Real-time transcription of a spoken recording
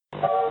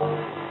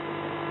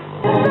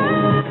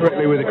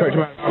correctly with the correct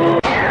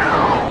amount.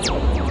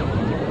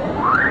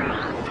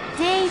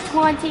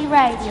 D20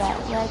 Radio,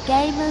 where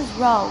gamers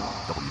roll.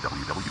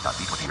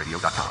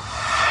 www.d20radio.com.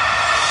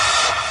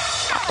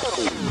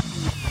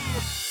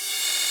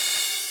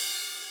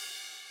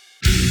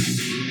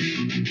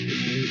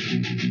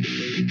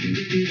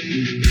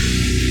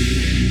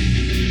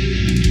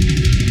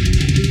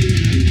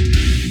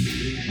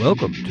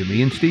 Welcome to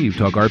Me and Steve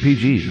Talk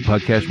RPGs, a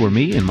podcast where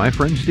me and my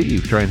friend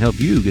Steve try and help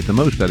you get the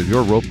most out of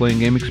your role-playing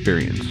game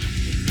experience.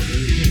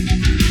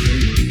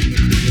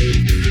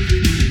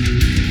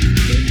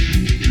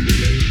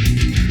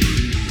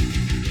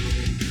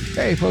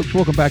 Hey folks,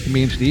 welcome back to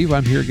Me and Steve.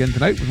 I'm here again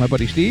tonight with my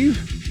buddy Steve.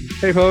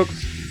 Hey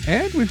folks.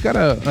 And we've got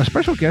a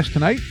special guest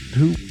tonight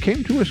who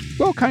came to us,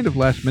 well, kind of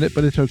last minute,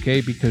 but it's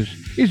okay because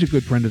he's a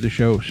good friend of the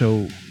show.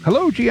 So,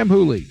 hello, GM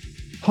Hooley.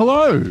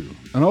 Hello.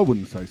 And I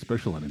wouldn't say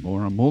special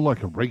anymore. I'm more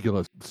like a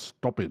regular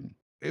stop-in.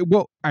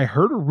 Well, I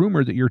heard a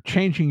rumor that you're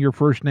changing your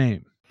first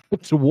name.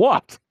 To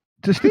what?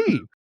 To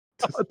Steve.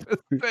 To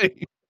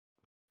Steve.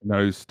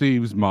 No,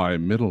 Steve's my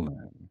middle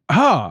name.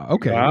 Ah,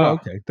 okay. Wow. Well,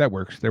 okay. That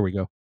works. There we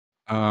go.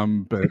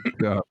 But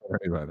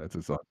anyway, that's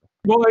aside.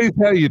 Boys,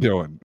 how you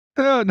doing?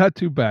 Not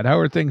too bad. How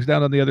are things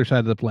down on the other side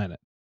of the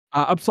planet?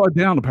 Upside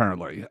down,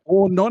 apparently,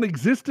 or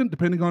non-existent,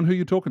 depending on who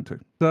you're talking to.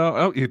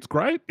 So it's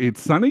great. It's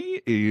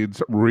sunny.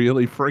 It's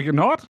really freaking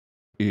hot.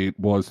 It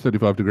was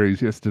 35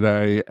 degrees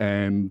yesterday,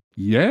 and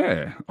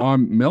yeah,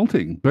 I'm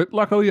melting. But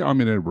luckily, I'm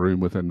in a room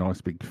with a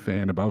nice big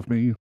fan above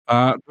me.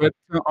 But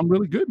I'm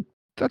really good.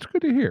 That's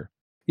good to hear.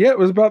 Yeah, it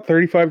was about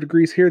 35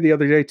 degrees here the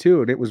other day,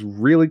 too, and it was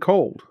really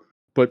cold.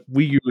 But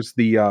we use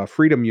the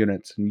Freedom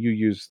units, and you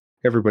use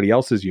everybody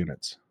else's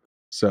units.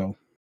 So,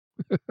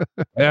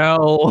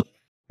 Well,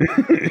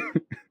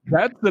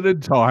 that's an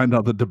entire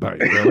another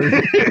debate,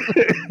 really.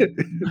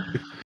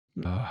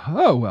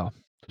 Oh, well.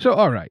 So,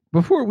 all right.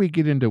 Before we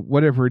get into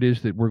whatever it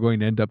is that we're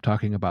going to end up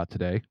talking about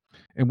today,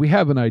 and we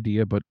have an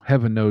idea, but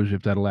heaven knows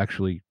if that'll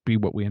actually be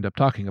what we end up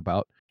talking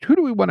about, who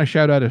do we want to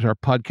shout out as our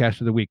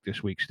podcast of the week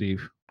this week,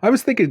 Steve? I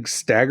was thinking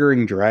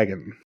Staggering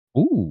Dragon.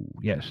 Ooh,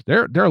 yes.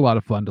 They're a lot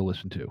of fun to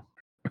listen to.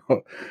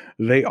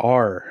 They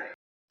are.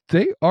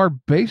 They are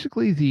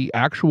basically the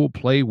actual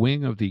play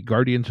wing of the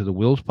Guardians of the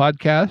Wills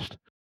podcast,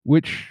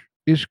 which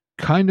is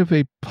kind of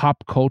a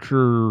pop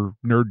culture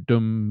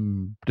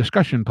nerddom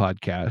discussion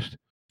podcast.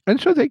 And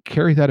so they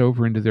carry that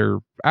over into their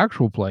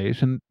actual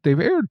plays, and they've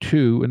aired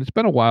two, and it's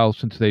been a while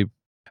since they've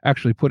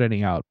actually put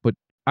any out, but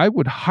I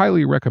would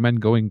highly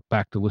recommend going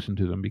back to listen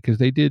to them because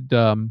they did,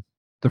 the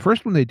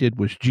first one they did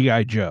was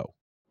G.I. Joe.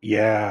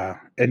 Yeah,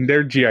 and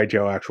their G.I.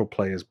 Joe actual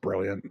play is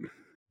brilliant.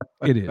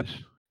 It is.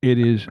 It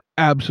is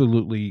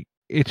absolutely,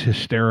 it's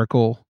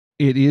hysterical.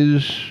 It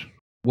is,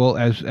 well,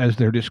 as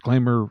their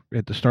disclaimer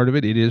at the start of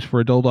it, it is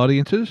for adult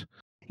audiences.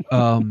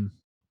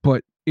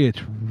 But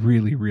it's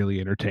really,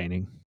 really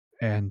entertaining.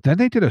 And then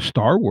they did a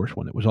Star Wars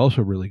one that was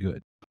also really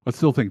good. I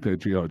still think the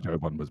G.I. Joe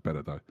one was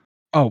better, though.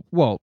 Oh,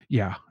 well,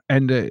 yeah.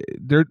 And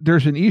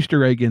there's an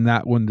Easter egg in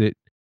that one that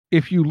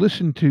if you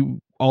listen to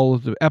all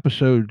of the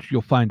episodes,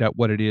 you'll find out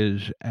what it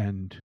is,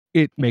 and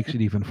it makes it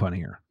even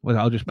funnier. Well,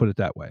 I'll just put it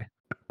that way.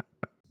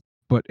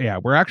 But yeah,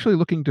 we're actually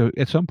looking to,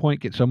 at some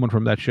point, get someone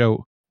from that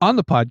show on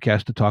the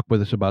podcast to talk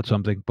with us about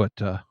something, but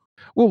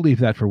we'll leave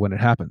that for when it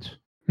happens.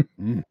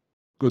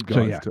 Good guys,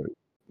 So, yeah. too.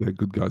 They're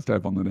good guys to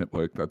have on the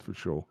network, that's for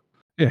sure.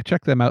 Yeah,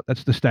 check them out.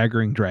 That's the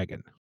Staggering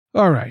Dragon.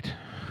 All right.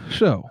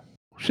 So,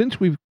 since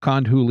we've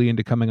conned Hooley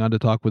into coming on to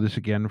talk with us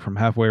again from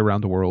halfway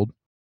around the world,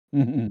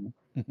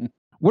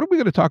 what are we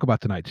going to talk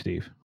about tonight,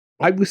 Steve?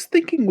 I was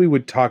thinking we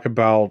would talk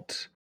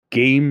about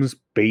games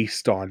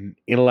based on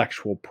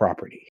intellectual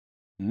property.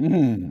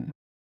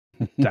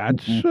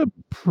 That's a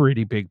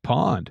pretty big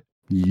pond.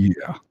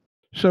 Yeah.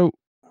 So,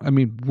 I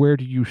mean, where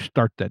do you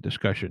start that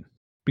discussion?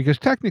 Because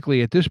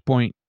technically, at this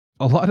point,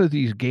 a lot of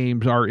these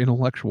games are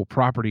intellectual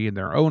property in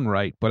their own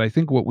right, but I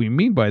think what we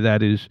mean by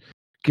that is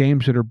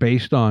games that are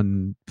based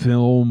on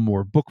film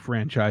or book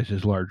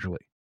franchises largely.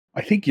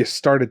 I think you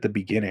start at the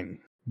beginning,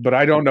 but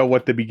I don't know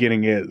what the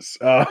beginning is.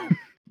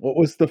 What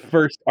was the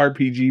first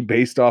RPG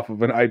based off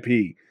of an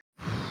IP?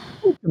 I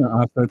was going to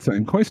ask that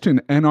same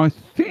question, and I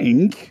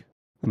think,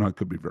 and I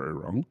could be very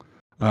wrong,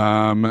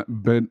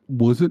 but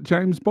was it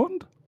James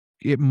Bond?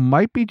 It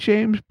might be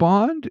James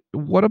Bond.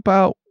 What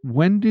about,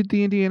 when did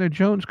the Indiana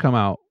Jones come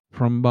out?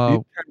 From It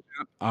came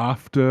out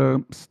after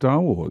Star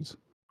Wars.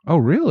 Oh,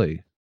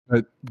 really?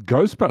 But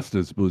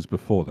Ghostbusters was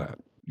before that.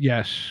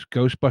 Yes,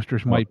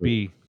 Ghostbusters might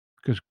be,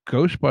 because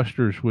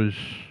Ghostbusters was,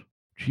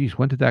 geez,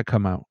 when did that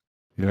come out?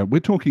 Yeah,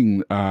 we're talking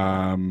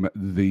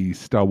the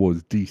Star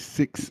Wars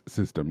D6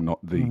 system, not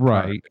the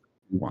Right.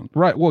 one.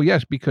 Right. Well,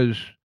 yes, because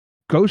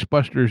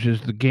Ghostbusters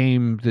is the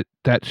game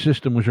that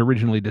system was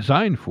originally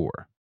designed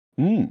for.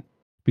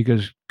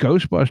 Because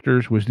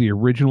Ghostbusters was the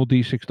original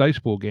D6 Dice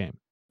Pool game.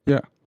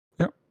 Yeah.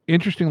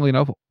 Interestingly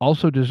enough,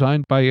 also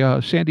designed by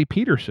Sandy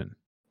Peterson,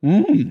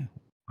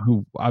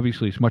 who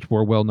obviously is much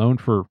more well known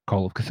for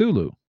Call of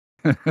Cthulhu.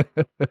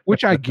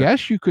 Which I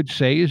guess you could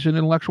say is an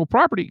intellectual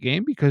property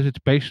game because it's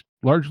based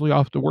largely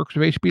off the works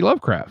of H.P.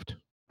 Lovecraft.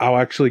 I'll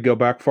actually go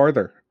back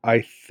farther.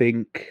 I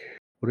think,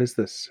 what is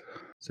this?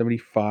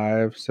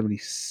 75,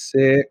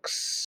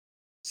 76,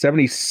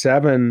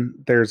 77.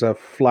 There's a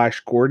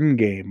Flash Gordon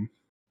game.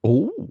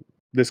 Oh,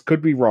 This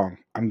could be wrong.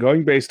 I'm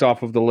going based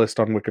off of the list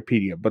on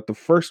Wikipedia, but the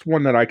first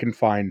one that I can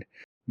find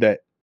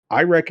that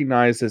I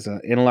recognize as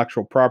an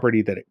intellectual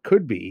property that it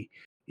could be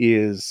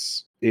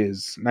is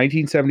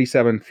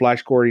 1977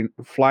 Flash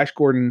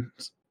Gordon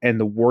and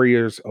the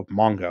Warriors of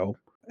Mongo.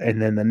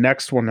 And then the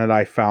next one that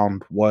I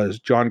found was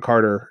John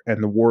Carter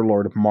and the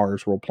Warlord of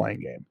Mars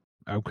role-playing game.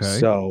 Okay.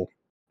 So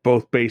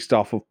both based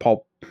off of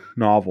pulp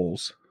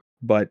novels,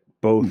 but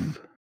both.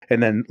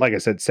 And then, like I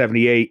said,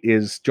 78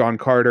 is John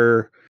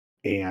Carter,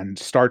 and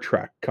Star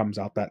Trek comes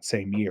out that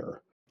same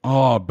year.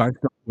 oh, based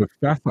on with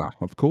Fatha,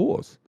 of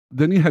course.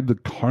 Then you had the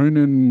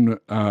Conan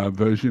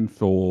version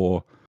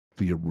for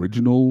the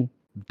original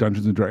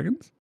Dungeons and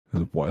Dragons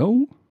as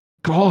well.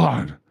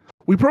 God,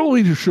 we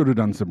probably just should have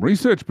done some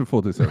research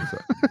before this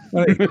episode.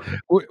 Hey,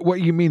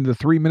 What you mean? The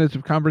 3 minutes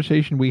of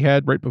conversation we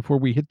had right before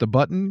we hit the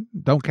button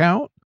don't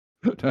count?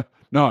 no,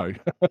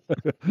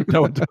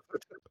 no, it doesn't.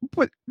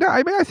 But no,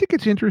 I mean, I think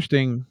it's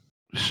interesting.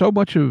 So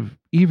much of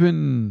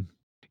even,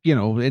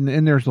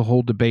 and there's the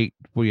whole debate.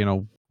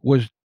 Well,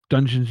 was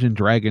Dungeons and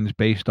Dragons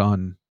based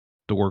on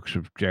the works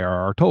of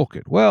J.R.R.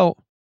 Tolkien? Well,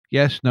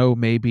 yes, no,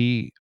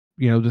 maybe.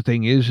 The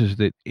thing is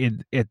that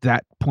at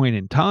that point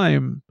in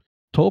time,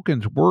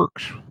 Tolkien's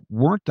works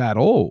weren't that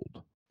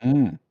old.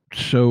 Mm.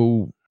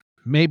 So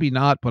maybe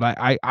not, but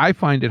I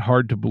find it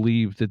hard to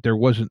believe that there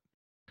wasn't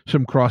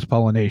some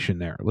cross-pollination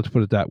there. Let's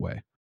put it that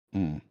way.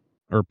 Mm.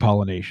 Or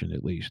pollination,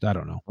 at least. I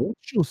don't know. What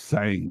you're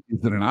saying is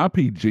that an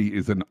RPG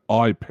is an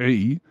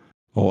IP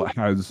or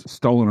has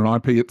stolen an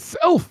IP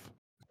itself.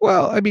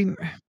 Well, I mean,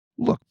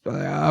 look,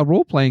 a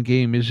role-playing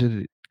game is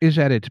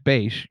at its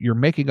base, you're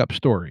making up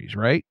stories,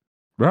 right?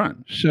 Right.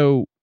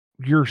 So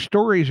your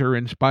stories are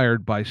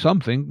inspired by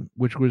something,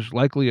 which was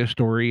likely a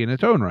story in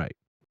its own right.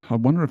 I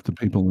wonder if the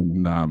people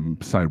in,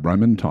 say,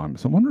 Roman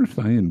times, I wonder if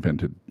they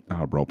invented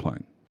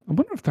role-playing. I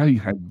wonder if they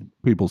had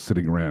people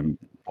sitting around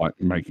like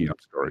making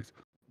up stories.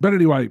 But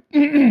anyway,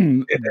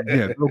 yeah,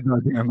 it'll go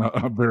down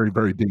a very,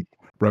 very deep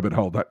rabbit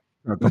hole, that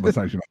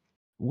conversation.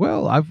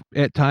 Well, I've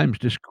at times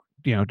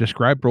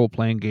described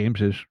role-playing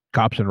games as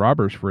cops and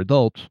robbers for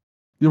adults.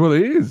 Yeah, well,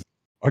 it is.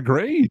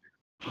 Agreed.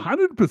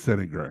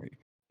 100% agree.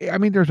 I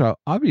mean, there's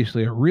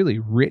obviously a really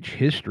rich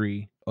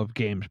history of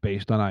games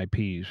based on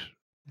IPs.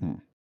 Hmm.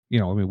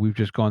 I mean, we've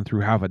just gone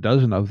through half a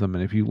dozen of them,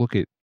 and if you look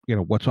at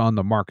what's on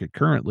the market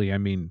currently, I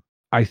mean,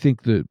 I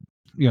think the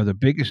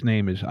biggest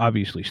name is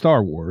obviously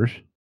Star Wars.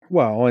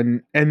 Well,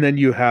 and then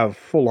you have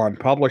full-on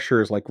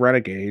publishers like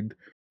Renegade,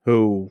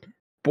 who,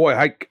 boy,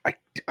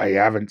 I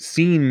haven't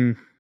seen.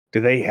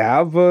 Do they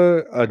have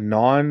a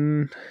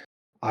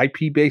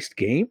non-IP based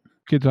game?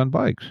 Kids on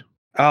Bikes.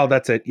 Oh,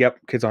 that's it. Yep,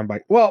 Kids on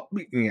Bike. Well,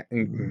 yeah.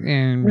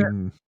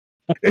 And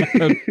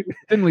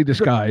thinly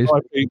disguised.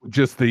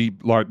 Just the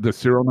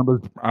serial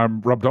numbers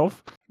rubbed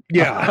off.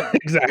 Yeah,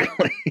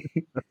 exactly.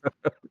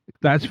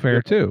 That's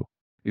fair too.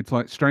 It's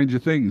like Stranger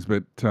Things,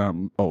 but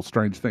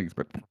Strange Things,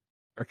 but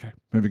okay,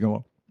 moving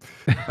on.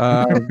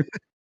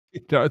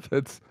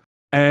 That's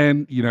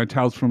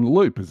Tales from the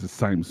Loop is the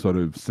same sort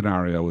of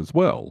scenario as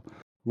well.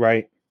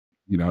 Right.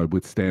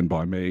 With Stand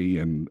By Me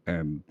and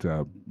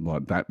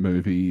like that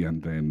movie,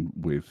 and then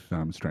with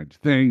Stranger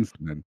Things,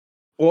 and then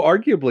Well,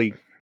 arguably,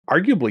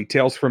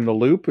 Tales from the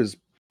Loop is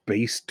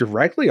based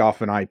directly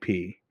off an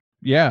IP.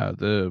 Yeah,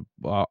 the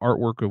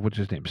artwork of what's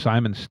his name,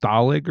 Simon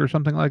Stalig or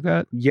something like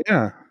that.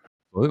 Yeah.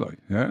 absolutely,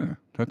 yeah,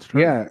 that's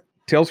true. Yeah.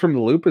 Tales from the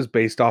Loop is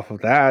based off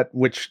of that,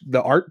 which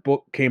the art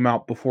book came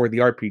out before the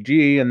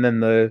RPG, and then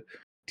the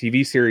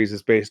TV series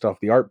is based off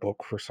the art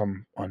book for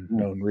some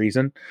unknown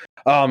reason.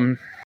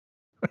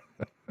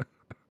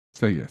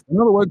 So yes, in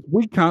other words,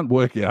 we can't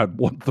work out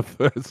what the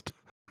first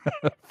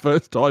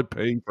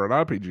IP for an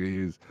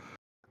RPG is.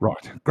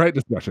 Right, great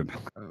discussion.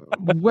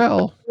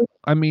 Well,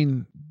 I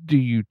mean, do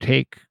you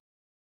take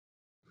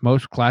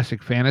most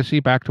classic fantasy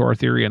back to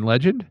Arthurian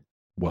legend?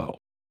 Well,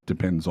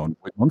 depends on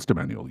what monster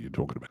manual you're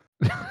talking about.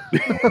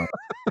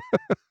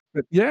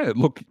 But yeah,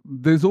 look,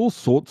 there's all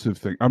sorts of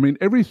things. I mean,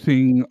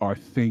 everything I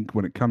think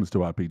when it comes to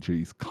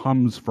RPGs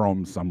comes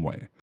from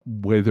somewhere,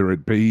 whether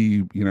it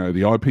be,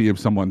 the IP of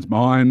someone's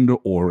mind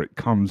or it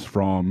comes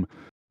from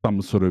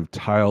some sort of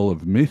tale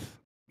of myth.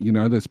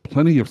 There's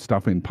plenty of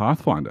stuff in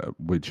Pathfinder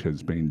which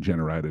has been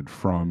generated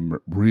from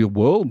real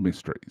world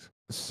mysteries.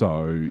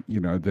 So,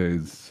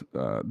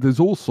 there's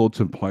all sorts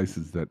of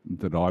places that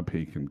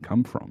IP can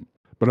come from.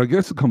 But I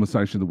guess the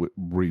conversation that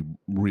we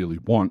really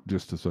want,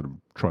 just to sort of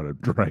try to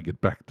drag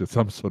it back to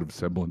some sort of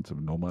semblance of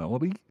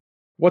normality.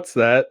 What's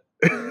that?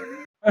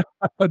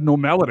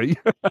 Normality.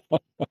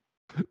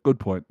 Good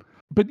point.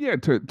 But yeah,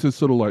 to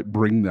sort of like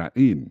bring that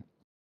in.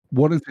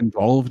 What is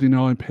involved in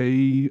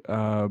IP,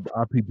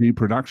 RPG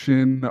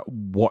production?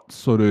 What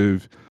sort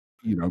of,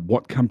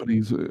 what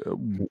companies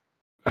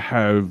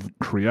have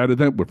created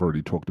that? We've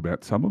already talked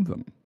about some of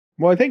them.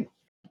 Well, I think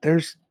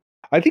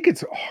I think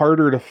it's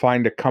harder to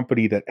find a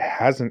company that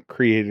hasn't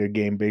created a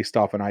game based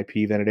off an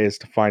IP than it is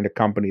to find a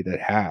company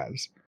that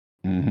has.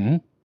 Mm-hmm.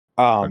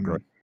 Agree.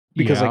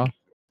 Because Yeah. like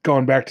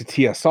going back to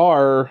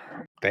TSR,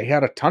 they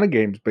had a ton of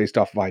games based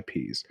off of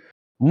IPs.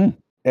 Mm.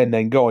 And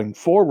then going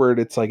forward,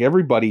 it's like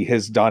everybody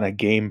has done a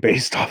game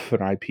based off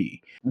an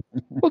IP.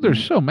 Well,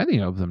 there's so many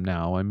of them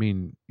now. I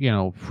mean,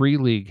 Free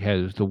League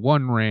has the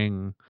One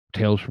Ring,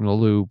 Tales from the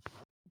Loop.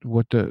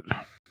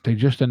 They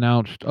just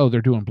announced,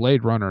 they're doing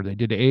Blade Runner. They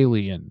did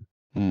Alien.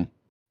 Mm.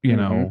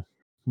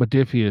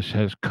 Modiphius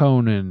has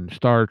Conan,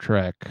 Star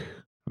Trek,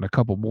 and a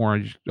couple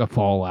more, a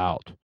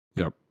Fallout.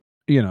 Yep.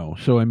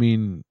 So I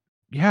mean,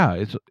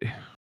 yeah,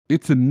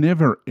 It's a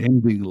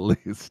never-ending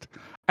list.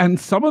 And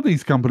some of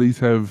these companies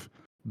have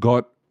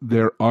got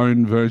their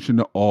own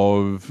version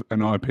of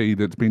an IP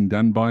that's been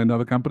done by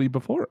another company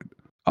before it.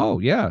 oh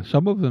yeah,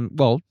 some of them.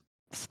 Well,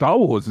 Star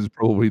Wars is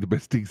probably the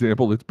best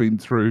example. It's been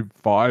through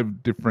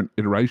 5 different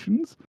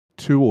iterations.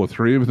 2 or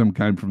 3 of them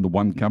came from the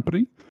one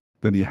company.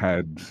 Then you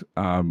had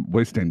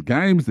West End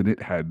Games, and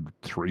it had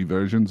 3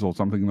 versions or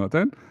something like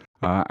that.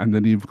 And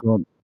then you've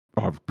got,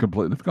 I've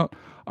completely forgot.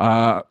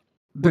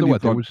 Then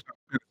you've got Fantasy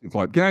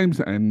Flight Games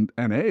and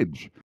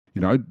Edge.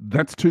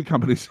 That's 2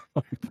 companies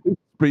that's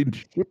been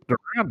shipped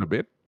around a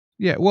bit.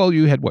 Yeah, well,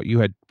 you had what? You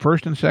had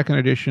first and second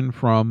edition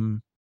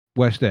from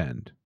West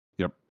End.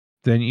 Yep.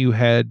 Then you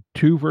had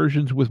 2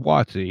 versions with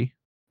WotC.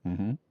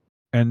 Mm-hmm.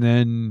 And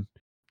then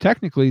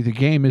technically the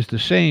game is the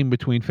same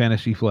between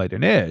Fantasy Flight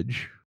and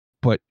Edge,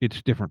 but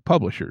it's different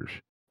publishers.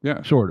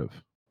 Yeah. Sort of.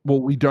 Well,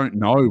 we don't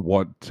know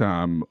what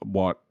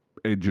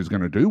Edge is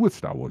going to do with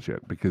Star Wars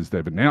yet, because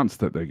they've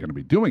announced that they're going to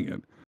be doing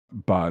it.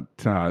 But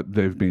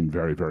they've been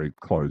very, very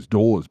closed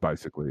doors,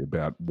 basically,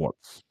 about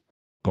what's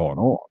gone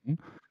on.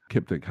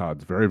 Kept their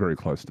cards very, very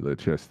close to their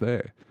chest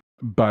there.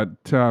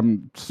 But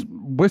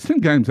Western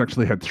Games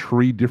actually had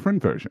 3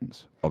 different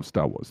versions of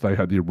Star Wars. They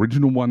had the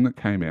original one that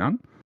came out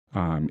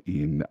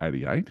in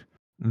 88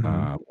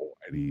 or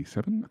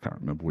 87. I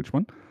can't remember which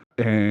one.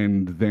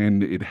 And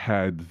then it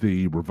had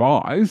the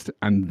revised,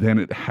 and then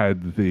it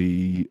had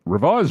the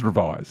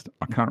revised.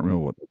 I can't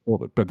remember what they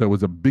called it, but there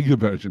was a bigger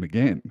version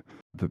again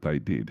that they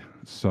did.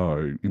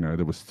 So,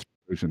 there was 3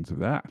 versions of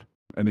that.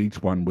 And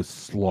each one was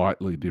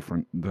slightly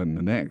different than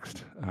the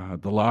next.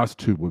 The last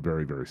 2 were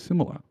very, very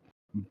similar.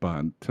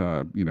 But,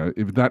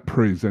 if that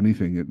proves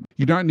anything,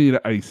 you don't need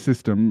a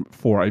system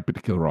for a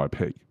particular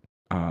IP.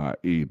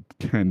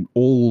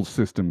 All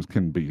systems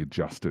can be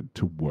adjusted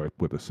to work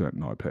with a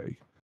certain IP.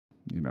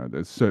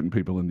 There's certain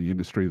people in the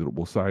industry that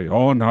will say,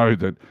 oh no,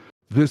 that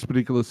this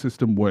particular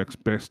system works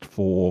best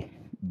for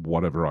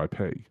whatever IP.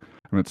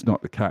 And it's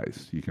not the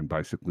case. You can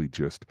basically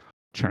just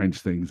change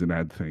things and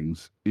add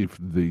things if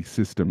the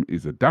system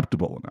is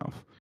adaptable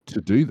enough to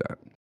do that.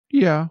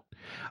 Yeah.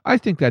 I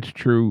think that's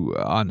true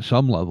on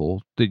some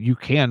level, that you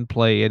can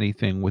play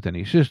anything with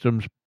any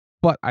systems,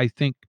 but I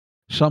think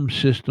different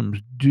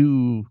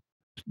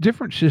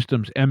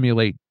systems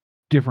emulate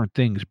different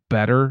things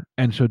better.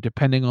 And so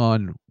depending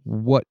on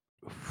what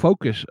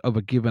focus of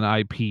a given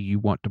IP you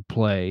want to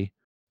play,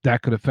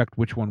 that could affect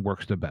which one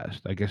works the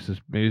best. I guess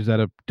is that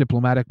a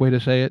diplomatic way to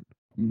say it?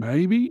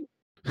 Maybe.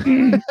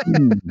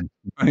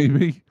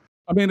 Maybe.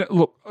 I mean,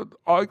 look,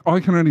 I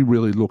can only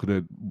really look at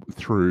it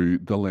through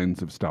the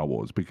lens of Star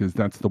Wars, because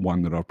that's the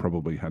one that I've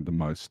probably had the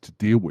most to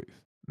deal with.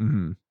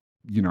 Mm-hmm.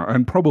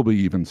 And probably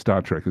even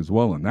Star Trek as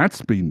well. And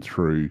that's been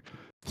through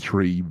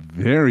 3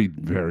 very,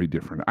 very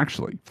different,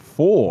 actually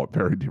 4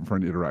 very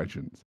different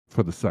iterations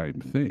for the same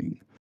thing.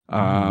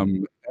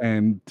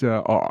 And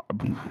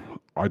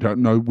I don't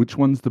know which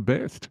one's the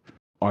best.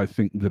 I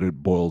think that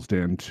it boils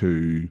down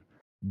to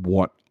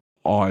what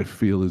I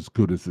feel is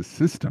good as a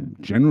system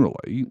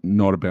generally,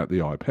 not about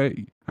the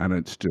IP. And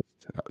it's just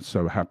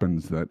so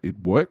happens that it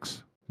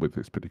works with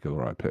this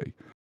particular IP.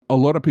 A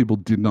lot of people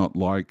did not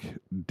like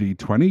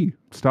D20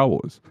 Star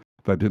Wars.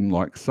 They didn't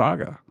like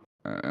Saga.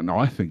 And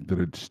I think that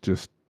it's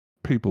just,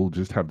 people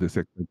just have this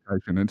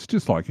expectation. It's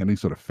just like any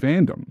sort of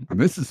fandom.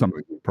 And this is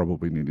something we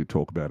probably need to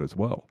talk about as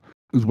well.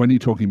 Because when you're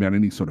talking about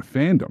any sort of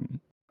fandom,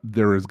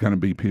 there is going to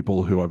be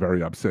people who are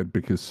very upset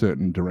because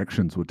certain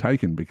directions were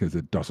taken because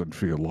it doesn't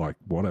feel like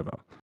whatever.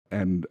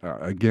 And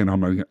again,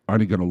 I'm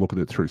only going to look at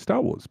it through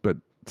Star Wars. But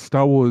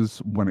Star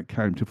Wars, when it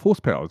came to Force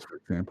Powers, for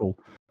example,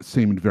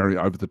 seemed very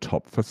over the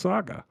top for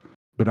Saga.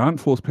 But aren't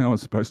Force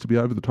Powers supposed to be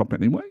over the top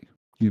anyway?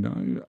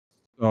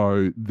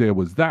 So there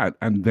was that.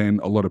 And then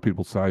a lot of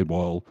people say,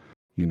 well,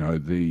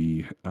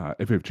 the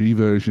FFG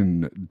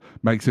version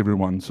makes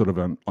everyone sort of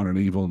on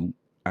an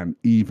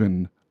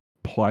even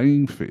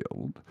playing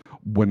field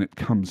when it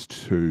comes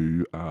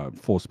to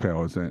Force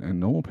Powers and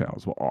normal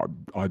powers. Well,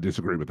 I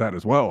disagree with that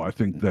as well. I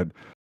think that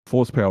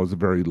Force powers are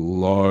very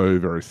low,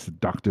 very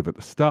seductive at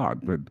the start,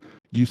 but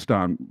you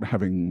start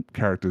having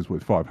characters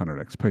with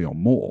 500 XP or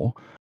more,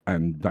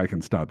 and they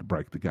can start to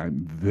break the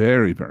game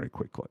very, very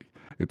quickly.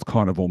 It's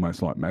kind of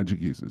almost like magic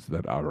users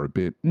that are a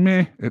bit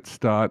meh at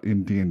start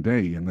in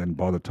D&D, and then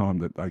by the time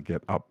that they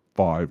get up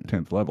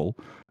 10th level,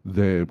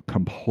 they're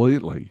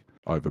completely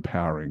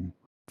overpowering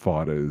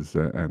fighters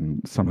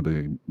and some of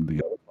the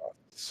other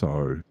classes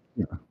So,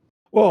 yeah.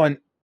 Well, and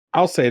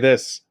I'll say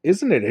this,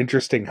 isn't it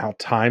interesting how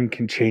time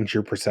can change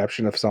your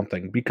perception of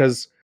something?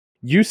 Because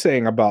you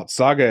saying about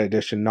Saga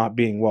Edition not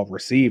being well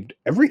received,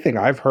 everything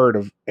I've heard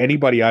of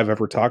anybody I've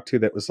ever talked to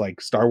that was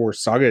like Star Wars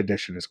Saga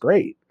Edition is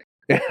great.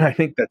 And I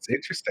think that's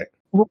interesting.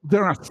 Well,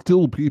 there are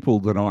still people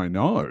that I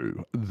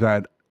know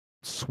that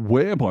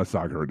swear by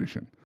Saga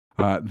Edition.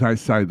 They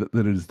say that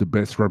it is the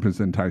best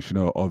representation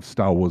of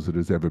Star Wars that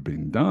has ever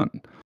been done.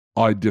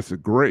 I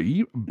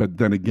disagree, but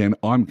then again,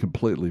 I'm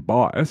completely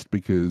biased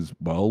because,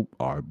 well,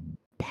 I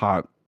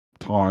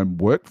part-time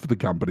work for the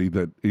company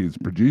that is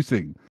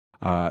producing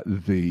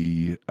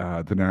the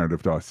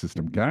narrative dice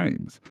system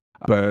games.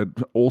 But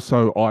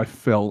also, I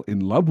fell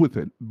in love with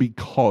it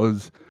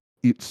because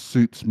it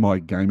suits my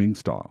gaming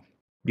style,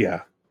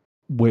 Yeah.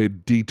 where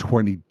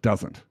D20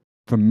 doesn't.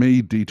 For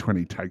me,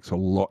 D20 takes a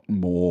lot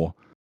more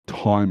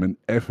time and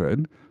effort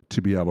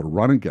to be able to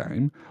run a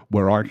game,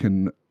 where I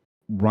can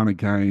run a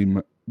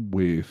game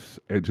with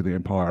Edge of the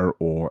Empire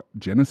or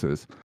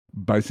Genesis,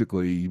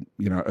 basically,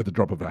 at the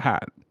drop of a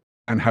hat,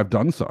 and have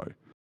done so,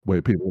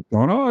 where people have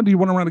gone, oh, do you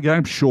want to run a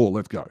game? Sure,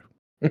 let's go.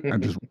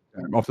 And just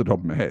off the top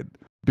of my head,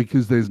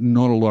 because there's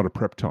not a lot of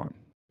prep time,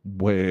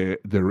 where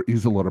there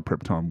is a lot of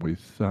prep time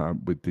with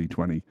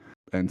D20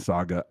 and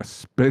Saga,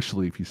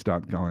 especially if you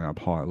start going up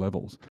higher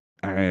levels.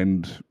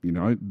 And,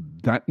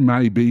 that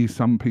may be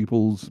some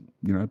people's,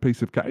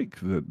 piece of cake,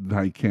 that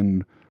they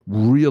can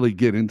really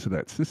get into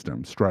that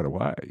system straight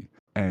away.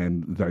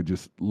 And they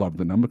just love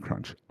the number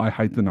crunch. I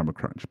hate the number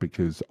crunch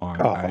because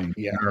I'm a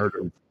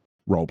narrative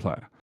role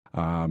player.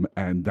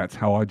 And that's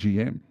how I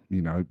GM.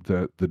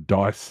 The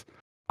dice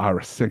are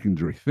a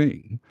secondary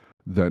thing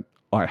that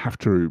I have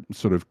to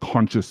sort of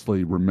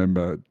consciously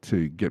remember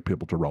to get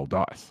people to roll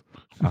dice.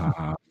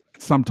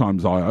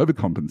 Sometimes I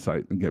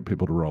overcompensate and get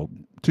people to roll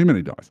too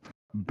many dice.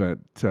 But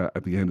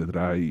at the end of the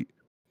day,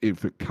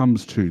 if it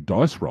comes to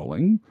dice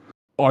rolling,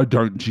 I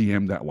don't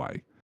GM that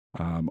way.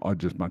 I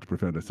just much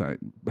prefer to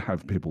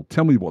have people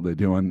tell me what they're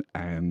doing,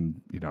 and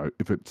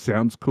if it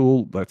sounds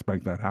cool, let's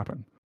make that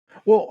happen.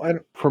 Well, and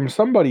from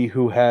somebody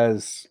who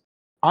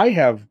I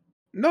have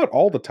not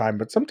all the time,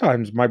 but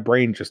sometimes my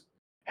brain just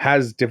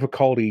has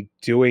difficulty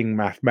doing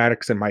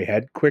mathematics in my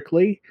head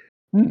quickly.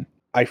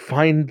 I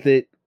find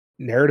that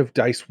narrative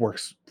dice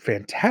works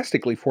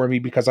fantastically for me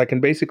because I can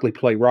basically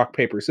play rock,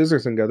 paper,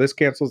 scissors and go, this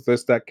cancels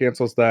this, that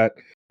cancels that.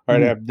 All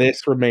right, I have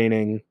this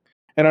remaining.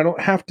 And I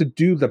don't have to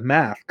do the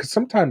math, because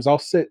sometimes I'll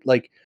sit,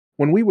 like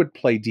when we would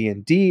play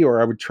D&D,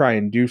 or I would try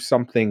and do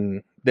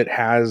something that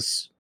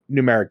has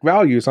numeric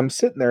values, I'm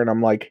sitting there and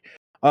I'm like,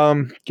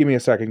 give me a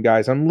second,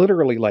 guys. I'm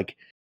literally like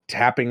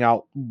tapping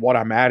out what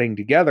I'm adding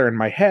together in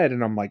my head.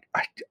 And I'm like,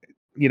 I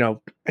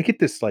get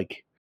this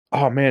like,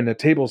 oh man, the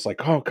table's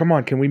like, oh, come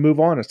on, can we move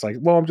on? It's like,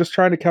 well, I'm just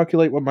trying to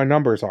calculate what my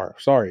numbers are.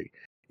 Sorry.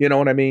 You know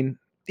what I mean?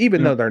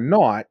 Even though they're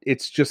not,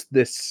 it's just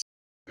this,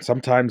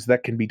 sometimes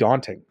that can be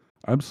daunting.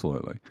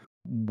 Absolutely.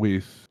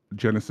 With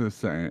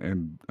Genesis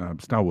and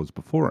Star Wars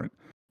before it,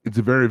 it's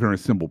a very, very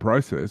simple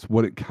process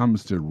when it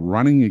comes to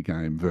running a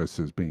game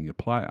versus being a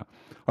player.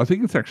 I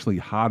think it's actually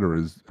harder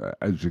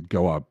as you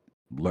go up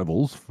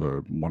levels,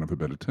 for want of a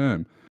better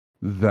term,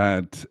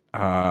 that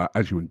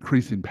as you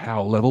increase in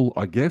power level,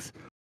 I guess,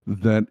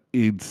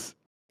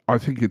 I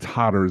think it's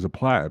harder as a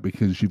player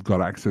because you've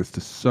got access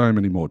to so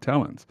many more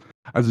talents.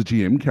 As a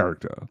GM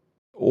character,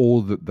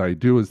 all that they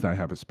do is they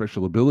have a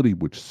special ability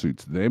which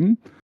suits them,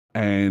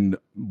 and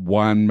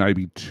one,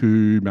 maybe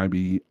two,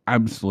 maybe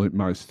absolute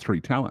most three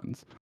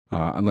talents,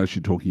 unless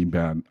you're talking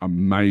about a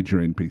major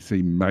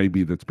NPC,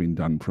 maybe that's been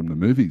done from the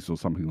movies or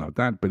something like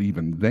that. But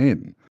even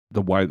then,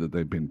 the way that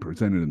they've been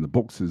presented in the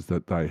books is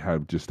that they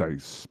have just a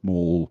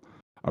small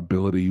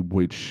ability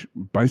which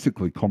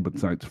basically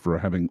compensates for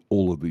having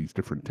all of these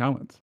different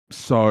talents.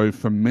 So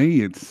for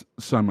me, it's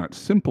so much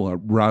simpler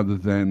rather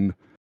than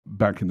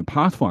back in the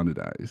Pathfinder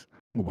days,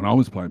 when I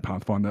was playing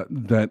Pathfinder,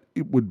 that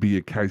it would be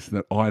a case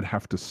that I'd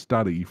have to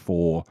study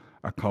for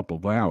a couple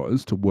of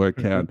hours to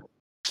work out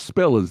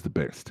spell is the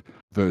best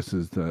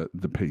versus the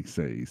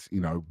PCs.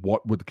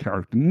 What would the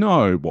character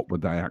know? What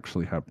would they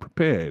actually have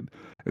prepared?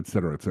 Et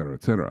cetera, et cetera,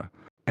 et cetera.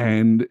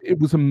 And it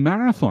was a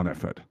marathon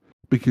effort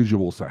because you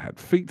also had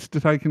feats to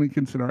take into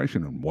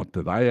consideration and what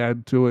do they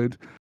add to it.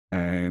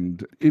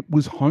 And it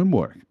was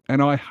homework.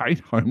 And I hate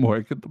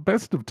homework at the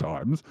best of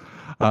times,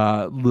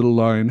 let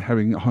alone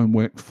having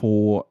homework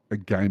for a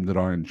game that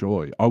I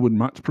enjoy. I would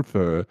much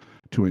prefer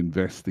to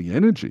invest the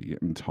energy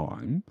and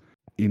time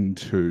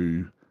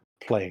into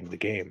playing the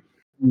game.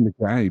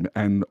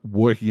 And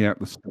working out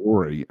the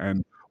story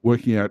and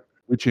working out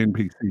which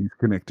NPCs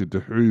connected to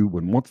who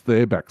and what's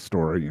their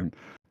backstory.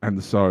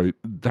 And so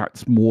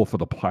that's more for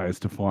the players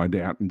to find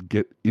out and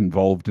get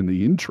involved in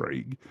the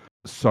intrigue,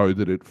 so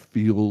that it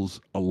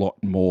feels a lot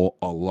more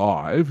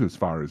alive as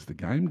far as the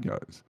game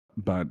goes.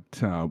 But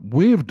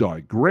we've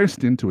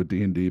digressed into a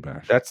D&D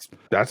bash. That's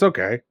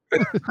okay.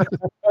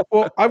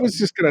 Well, I was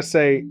just going to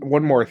say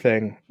one more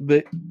thing.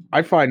 That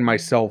I find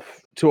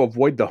myself, to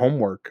avoid the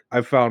homework,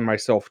 I've found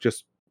myself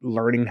just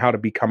learning how to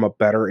become a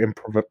better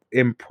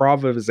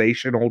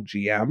improvisational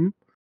GM.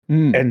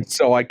 And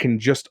so I can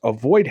just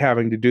avoid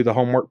having to do the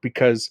homework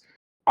because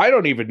I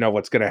don't even know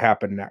what's going to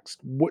happen next.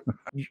 What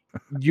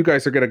you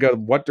guys are going to go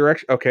what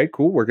direction? Okay,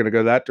 cool. We're going to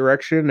go that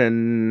direction,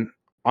 and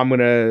I'm going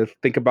to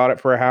think about it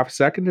for a half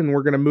second, and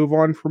we're going to move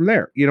on from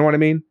there. You know what I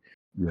mean?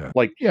 Yeah.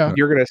 Like, Yeah.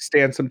 you're going to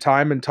stand some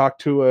time and talk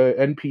to a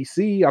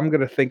NPC. I'm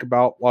going to think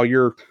about while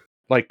you're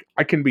like,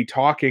 I can be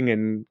talking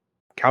and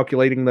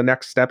calculating the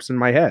next steps in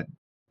my head.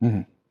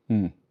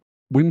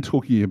 When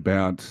talking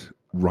about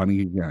running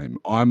a game,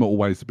 I'm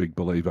always a big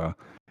believer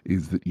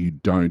is that you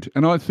don't,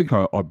 and I think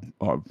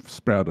I've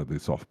sprouted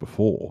this off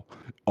before,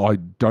 I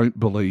don't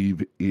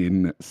believe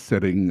in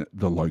setting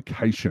the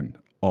location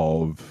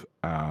of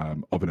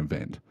an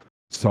event.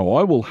 So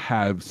I will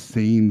have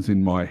scenes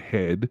in my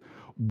head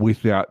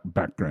without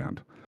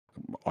background.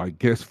 I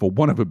guess, for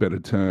want of a better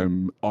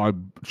term, I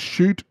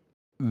shoot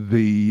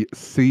the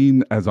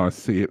scene as I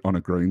see it on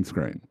a green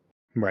screen.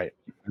 Right.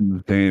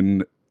 And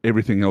then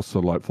everything else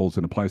sort of like falls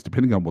into place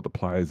depending on what the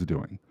players are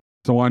doing.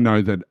 So I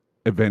know that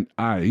event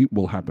A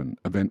will happen,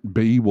 event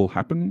B will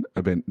happen,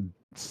 event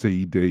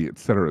C, D, et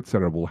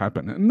cetera, will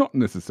happen. And not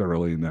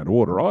necessarily in that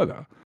order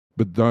either,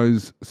 but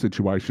those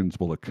situations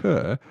will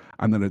occur,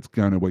 and then it's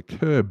going to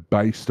occur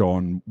based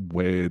on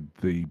where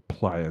the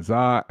players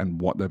are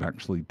and what they've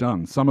actually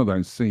done. Some of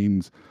those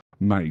scenes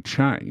may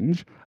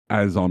change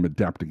as I'm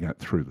adapting it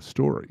through the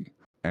story.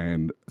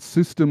 And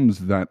systems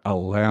that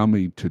allow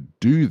me to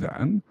do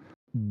that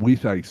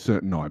with a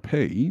certain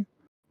IP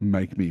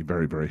make me a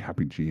very, very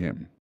happy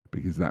GM,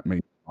 because that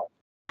means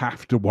I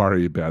have to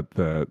worry about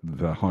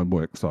the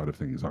homework side of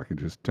things. I can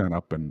just turn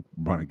up and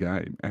run a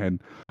game.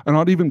 And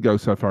I'd even go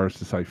so far as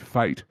to say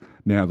Fate,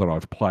 now that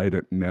I've played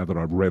it, now that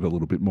I've read a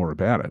little bit more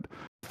about it.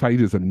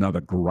 Fate is another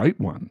great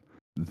one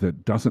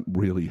that doesn't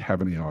really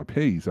have any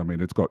IPs. I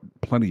mean, it's got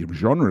plenty of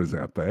genres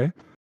out there,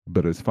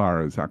 but as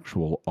far as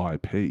actual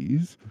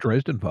IPs...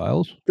 Dresden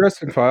Files.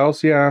 Dresden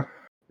Files, yeah.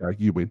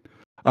 You win.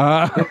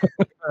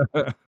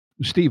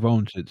 Steve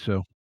owns it,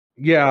 so...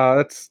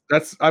 Yeah,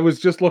 that's. I was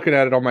just looking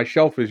at it on my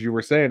shelf as you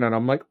were saying, and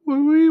I'm like,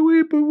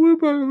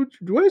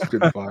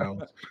 Dresden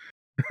Files.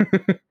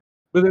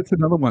 But that's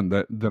another one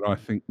that I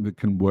think that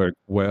can work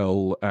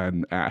well.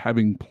 And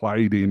having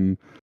played in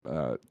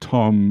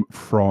Tom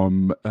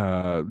from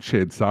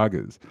Shared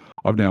Sagas,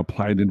 I've now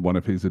played in one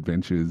of his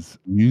adventures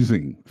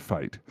using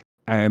Fate,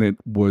 and it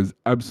was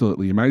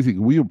absolutely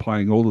amazing. We were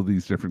playing all of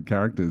these different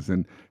characters,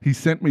 and he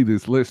sent me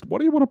this list. What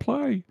do you want to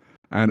play?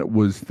 And it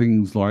was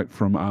things like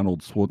from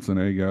Arnold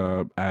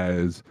Schwarzenegger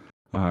as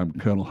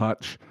Colonel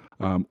Hutch,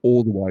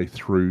 all the way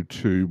through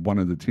to one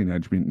of the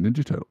Teenage Mutant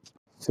Ninja Turtles.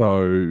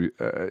 So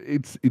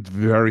it's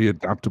very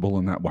adaptable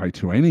in that way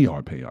to any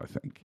IP, I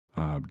think,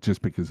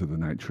 just because of the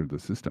nature of the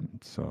system.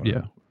 So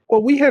yeah.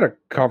 Well, we had a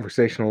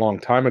conversation a long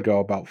time ago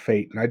about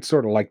Fate, and I'd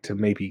sort of like to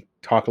maybe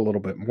talk a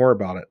little bit more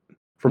about it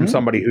from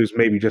somebody who's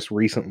maybe just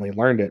recently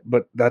learned it.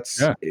 But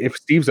that's if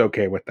Steve's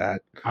okay with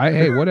that.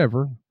 Hey,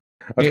 whatever.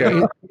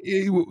 Okay.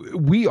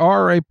 We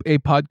are a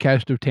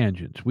podcast of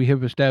tangents. We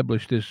have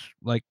established this,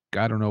 like,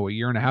 I don't know, a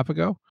year and a half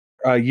ago.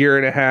 A year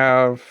and a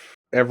half.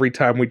 Every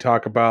time we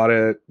talk about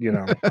it,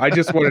 I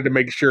just wanted to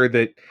make sure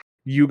that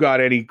you got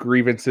any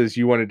grievances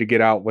you wanted to get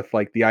out with,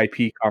 like, the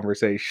IP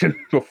conversation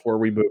before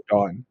we moved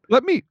on.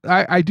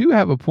 I do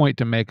have a point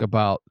to make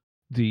about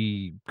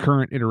the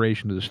current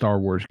iteration of the Star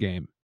Wars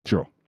game.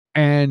 Sure.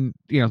 And,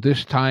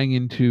 this tying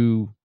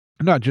into,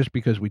 not just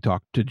because we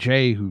talked to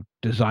Jay, who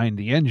designed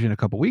the engine a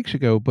couple weeks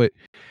ago, but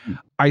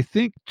I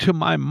think, to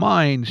my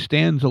mind,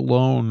 stands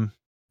alone,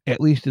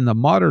 at least in the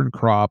modern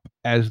crop,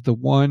 as the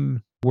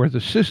one where the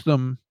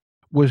system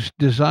was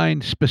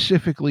designed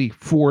specifically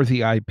for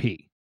the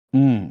IP.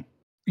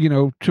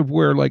 To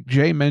where, like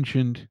Jay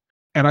mentioned,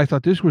 and I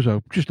thought this was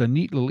just a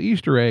neat little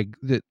Easter egg,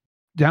 that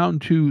down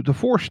to the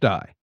Force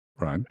die.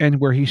 Right. And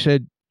where he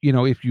said,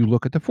 if you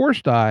look at the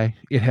Force die,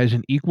 it has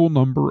an equal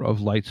number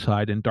of light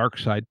side and dark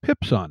side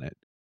pips on it.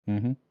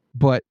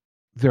 But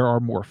there are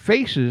more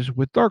faces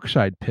with dark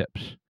side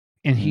pips.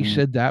 And he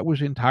said that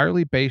was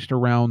entirely based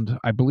around,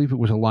 I believe it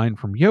was a line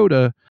from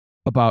Yoda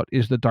about,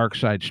 is the dark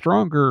side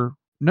stronger?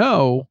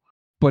 No,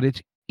 but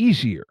it's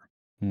easier.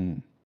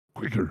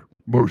 Quicker,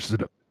 more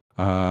sit up.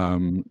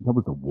 That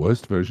was the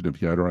worst version of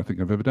Yoda I think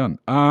I've ever done.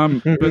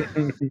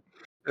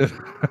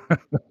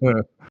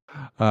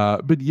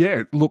 But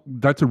yeah, look,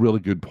 that's a really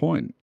good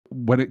point.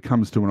 When it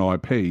comes to an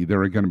IP,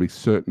 there are going to be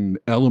certain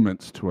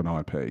elements to an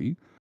IP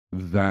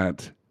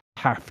that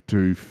have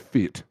to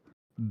fit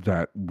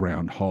that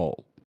round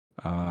hole.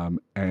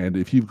 And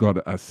if you've got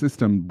a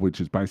system which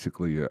is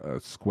basically a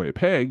square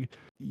peg,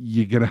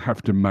 you're going to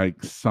have to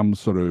make some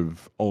sort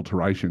of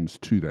alterations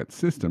to that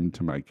system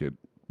to make it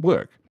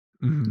work.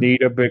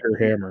 Need a bigger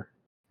hammer.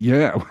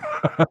 Yeah.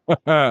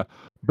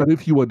 But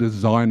if you are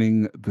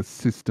designing the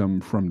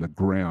system from the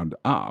ground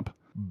up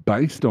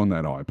based on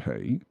that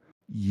IP,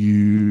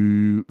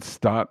 you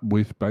start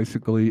with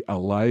basically a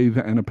lathe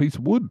and a piece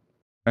of wood.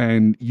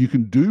 And you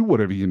can do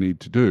whatever you need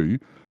to do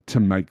to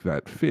make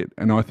that fit.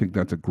 And I think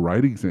that's a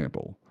great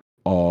example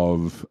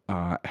of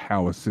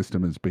how a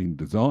system has been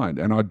designed.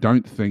 And I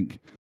don't think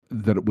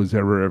that it was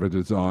ever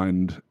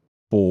designed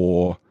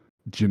for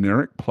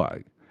generic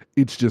play.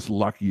 It's just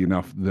lucky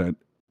enough that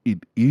it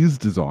is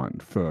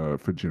designed for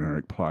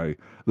generic play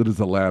that has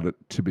allowed it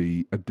to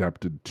be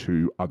adapted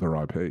to other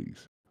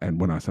IPs.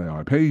 And when I say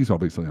IPs,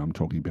 obviously I'm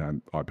talking about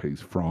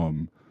IPs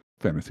from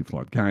Fantasy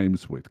Flight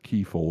Games with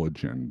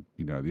Keyforge and,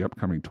 the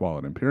upcoming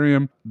Twilight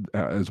Imperium,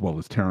 as well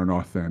as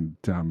Terranoth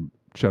and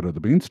Shadow of the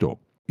Beanstalk.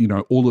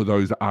 All of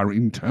those are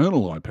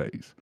internal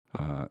IPs.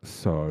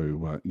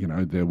 So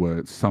there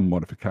were some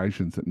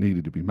modifications that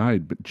needed to be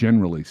made, but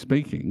generally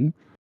speaking,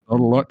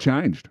 not a lot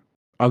changed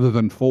other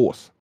than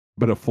force.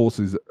 But a force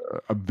is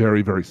a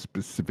very, very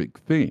specific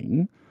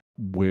thing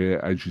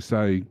where, as you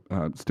say,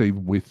 Steve,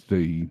 with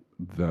the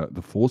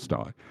force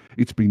die,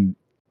 it's been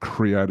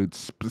created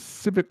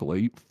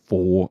specifically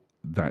for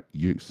that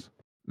use.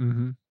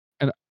 Mm-hmm.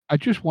 And I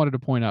just wanted to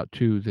point out,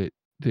 too, that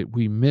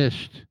we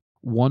missed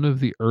one of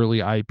the early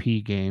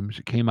IP games.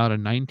 It came out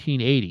in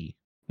 1980,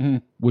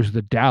 was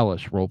the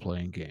Dallas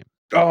role-playing game.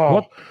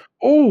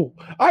 Oh,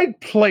 I'd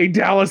play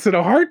Dallas in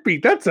a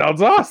heartbeat. That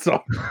sounds awesome.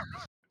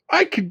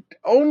 I could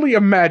only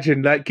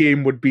imagine that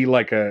game would be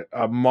like a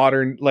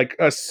modern, like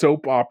a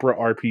soap opera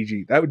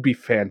RPG. That would be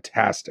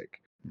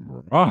fantastic.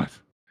 Right.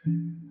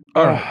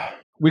 All right.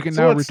 We can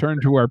now return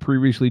to our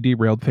previously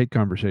derailed Fate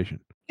conversation.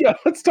 Yeah,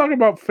 let's talk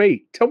about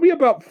Fate. Tell me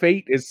about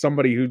Fate as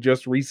somebody who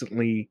just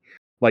recently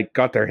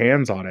got their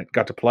hands on it,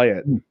 got to play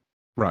it.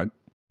 Right.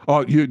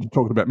 Oh, you're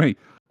talking about me.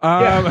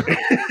 Yeah.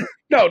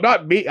 No,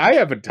 not me. I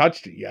haven't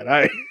touched it yet.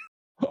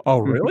 Oh,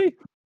 really?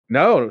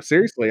 No,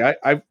 seriously.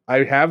 I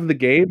have the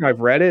game.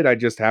 I've read it. I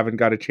just haven't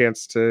got a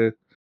chance to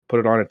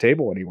put it on a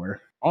table anywhere.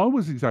 I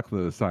was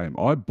exactly the same.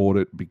 I bought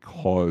it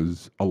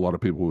because a lot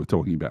of people were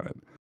talking about it.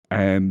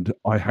 And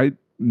I hate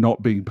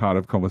not being part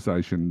of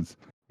conversations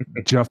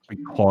just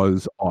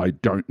because I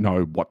don't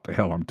know what the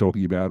hell I'm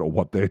talking about or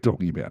what they're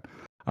talking about.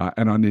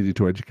 And I needed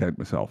to educate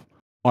myself.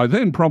 I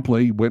then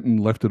promptly went and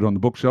left it on the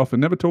bookshelf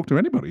and never talked to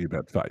anybody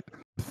about Fate.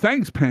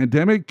 Thanks,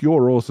 pandemic.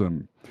 You're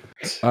awesome.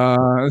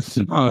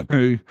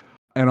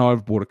 And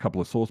I've bought a couple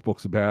of source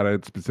books about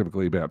it,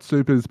 specifically about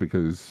supers,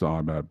 because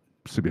I'm a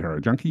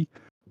superhero junkie.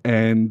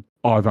 And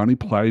I've only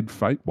played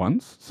Fate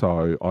once,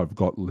 so I've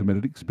got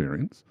limited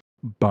experience.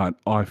 But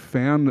I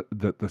found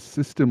that the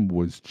system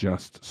was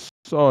just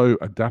so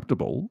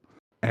adaptable,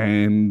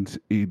 and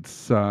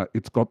it's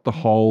got the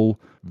whole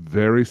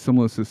very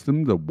similar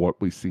system to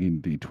what we see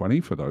in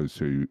D20 for those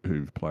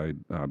who've played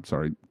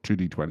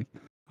 2D20.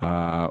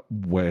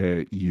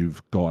 Where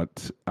you've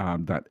got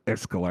that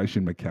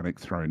escalation mechanic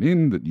thrown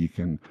in that you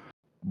can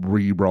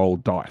re-roll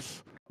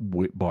dice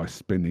by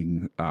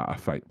spending a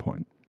fate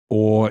point.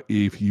 Or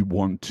if you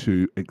want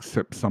to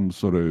accept some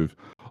sort of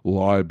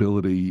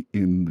liability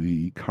in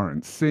the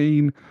current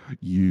scene,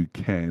 you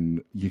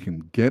can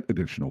get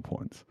additional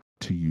points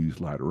to use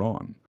later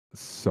on.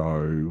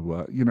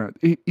 So,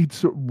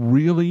 it's a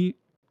really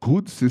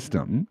good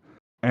system.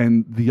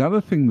 And the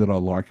other thing that I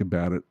like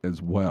about it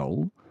as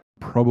well,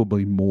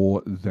 probably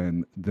more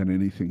than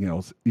anything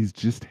else, is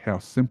just how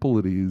simple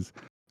it is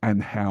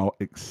and how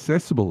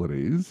accessible it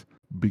is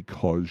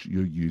because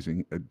you're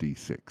using a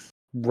D6.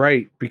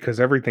 Right, because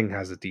everything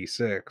has a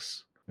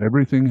D6.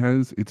 Everything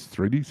has its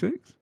 3D6.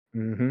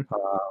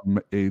 Mm-hmm.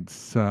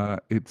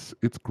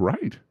 It's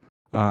great.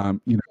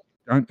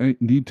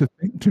 Don't need to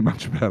think too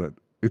much about it.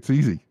 It's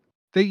easy.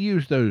 They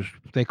use those,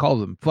 they call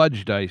them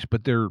fudge dice,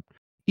 but they're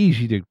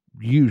easy to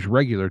use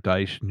regular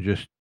dice and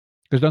just,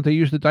 because don't they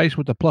use the dice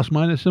with the plus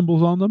minus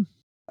symbols on them?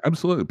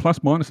 Absolutely.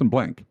 Plus, minus, and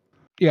blank.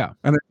 Yeah.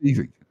 And it's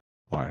easy.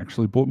 I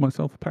actually bought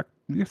myself a pack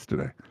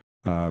yesterday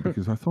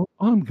because I thought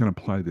I'm going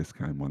to play this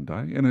game one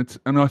day.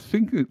 And I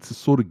think it's a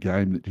sort of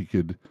game that you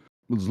could,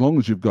 as long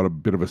as you've got a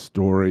bit of a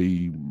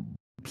story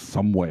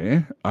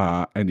somewhere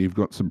and you've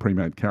got some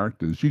pre-made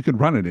characters, you could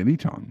run it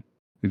anytime.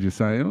 You just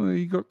say, oh,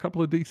 you got a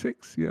couple of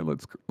D6? Yeah,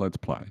 let's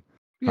play.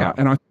 Yeah.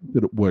 And I think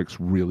that it works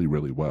really,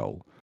 really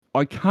well.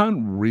 I can't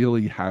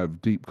really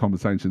have deep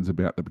conversations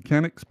about the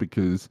mechanics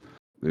because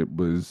it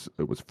was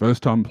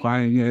first time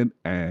playing it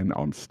and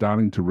I'm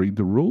starting to read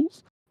the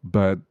rules.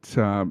 But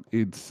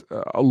it's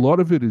a lot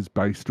of it is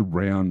based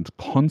around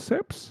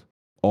concepts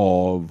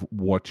of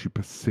what you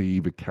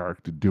perceive a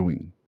character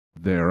doing.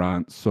 There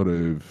aren't sort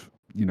of,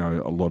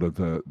 a lot of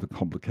the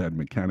complicated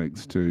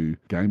mechanics to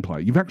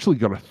gameplay. You've actually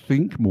got to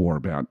think more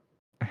about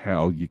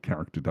how your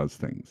character does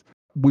things,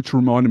 which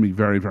reminded me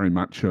very, very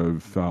much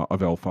of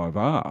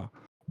L5R,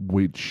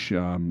 which,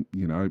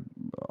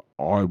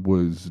 I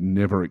was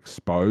never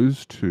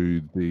exposed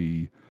to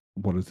the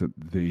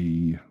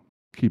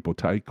keep or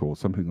take or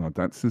something like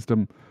that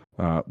system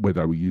where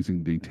they were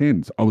using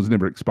D10s. I was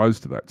never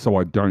exposed to that. So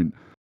I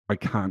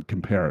can't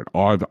compare it.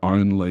 I've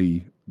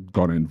only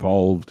got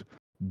involved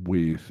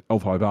with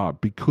L5R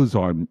because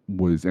I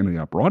was ending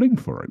up writing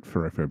for it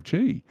for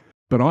FFG.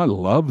 But I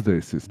love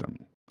their system.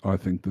 I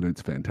think that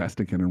it's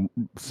fantastic. And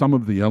some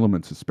of the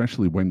elements,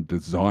 especially when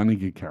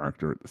designing a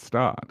character at the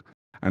start,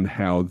 and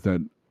how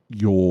that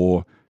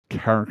your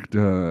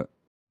character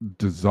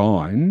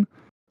design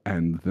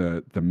and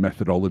the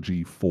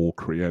methodology for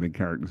creating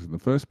characters in the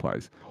first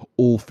place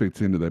all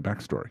fits into their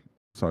backstory.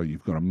 So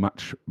you've got a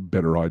much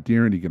better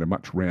idea and you get a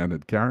much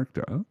well-rounded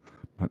character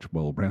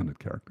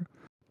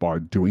by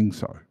doing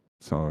so.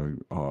 So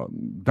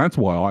that's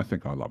why I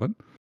think I love it.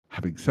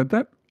 Having said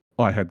that,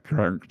 I had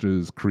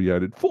characters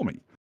created for me.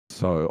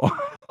 So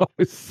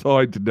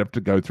I didn't have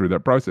to go through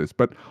that process.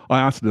 But I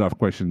asked enough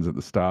questions at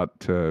the start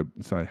to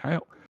say,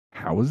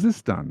 how was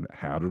this done?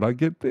 How did I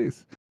get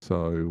this?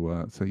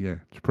 So yeah,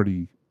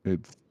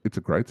 it's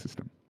a great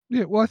system.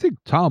 Yeah, well, I think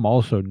Tom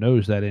also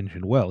knows that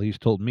engine well. He's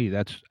told me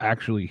that's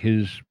actually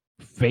his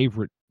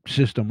favorite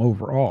system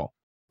overall.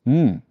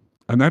 And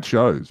that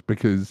shows,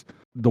 because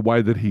the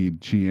way that he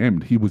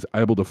GM'd, he was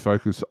able to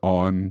focus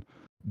on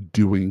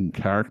doing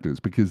characters,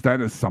 because that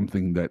is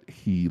something that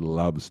he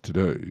loves to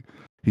do.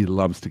 He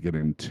loves to get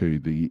into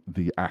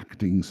the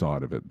acting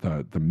side of it,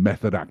 the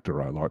method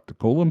actor, I like to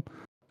call him,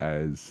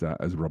 as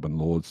Robin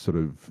Lord sort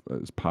of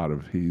as part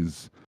of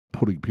his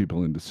putting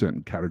people into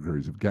certain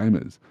categories of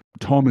gamers.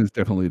 Tom is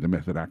definitely the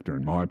method actor,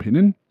 in my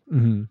opinion.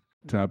 Mm-hmm.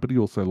 But he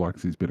also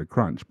likes his bit of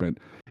crunch. But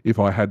if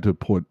I had to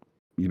put,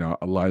 a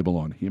label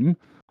on him,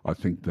 I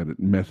think that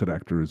method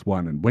actor is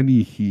one. And when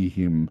you hear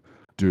him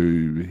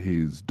do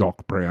his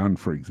Doc Brown,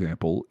 for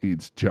example,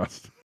 it's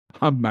just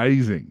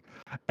amazing.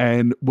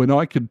 And when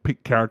I can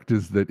pick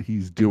characters that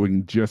he's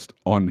doing just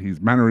on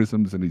his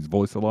mannerisms and his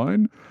voice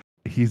alone,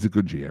 he's a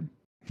good GM.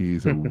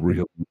 He's a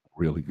really,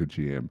 really good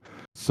GM.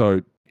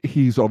 So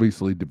he's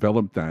obviously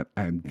developed that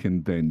and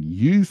can then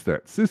use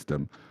that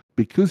system,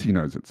 because he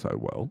knows it so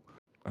well,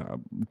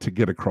 to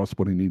get across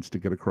what he needs to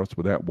get across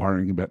without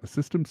worrying about the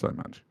system so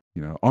much.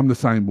 I'm the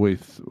same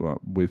with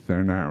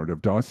their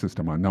narrative dice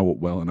system. I know it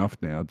well enough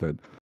now that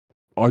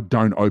I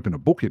don't open a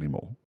book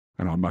anymore.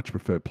 And I much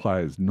prefer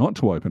players not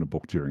to open a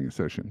book during a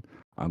session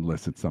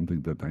unless it's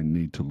something that they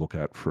need to look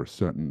at for a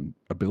certain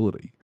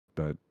ability.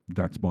 But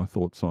that's my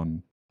thoughts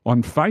on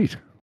Fate.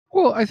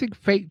 Well, I think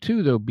Fate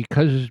too, though,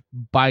 because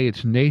by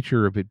its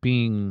nature of it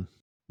being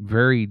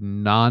very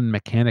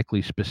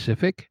non-mechanically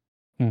specific,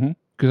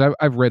 because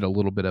I've read a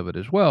little bit of it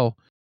as well,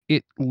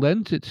 it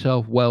lends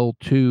itself well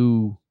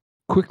to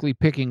quickly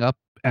picking up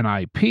an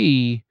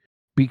IP,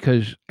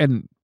 because,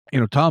 and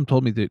Tom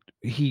told me that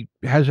he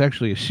has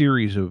actually a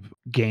series of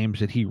games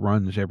that he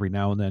runs every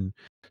now and then,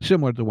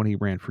 similar to the one he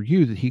ran for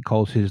you, that he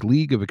calls his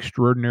League of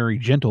Extraordinary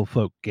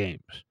Gentlefolk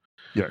games.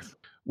 Yes.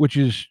 Which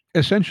is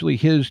essentially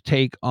his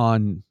take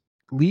on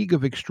League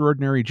of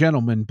Extraordinary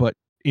Gentlemen, but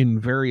in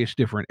various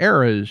different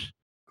eras.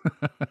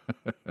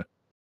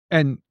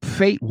 And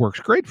Fate works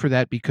great for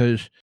that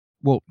because,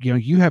 well,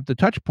 you have the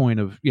touch point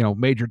of,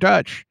 Major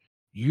Dutch.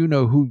 You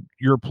know who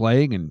you're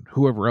playing and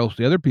whoever else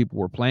the other people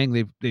were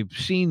playing. They've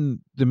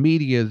seen the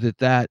media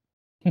that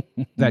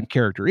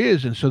character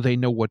is, and so they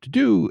know what to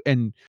do.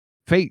 And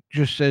Fate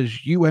just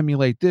says you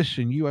emulate this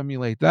and you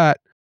emulate that.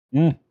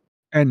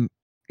 And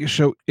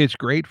so it's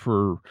great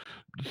for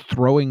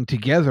throwing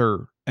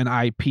together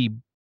an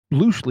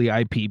loosely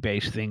IP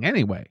based thing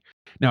anyway.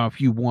 Now, if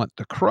you want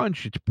the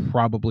crunch, it's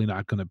probably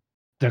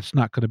that's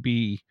not going to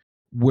be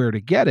where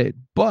to get it.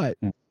 But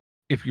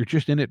if you're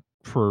just in it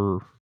for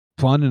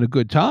fun and a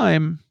good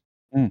time,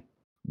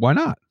 why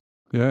not?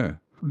 Yeah.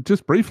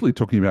 Just briefly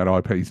talking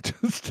about IPs,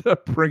 just to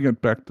bring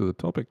it back to the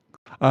topic,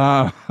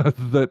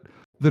 that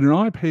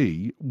an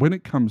IP, when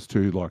it comes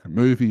to like a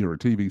movie or a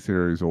TV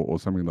series or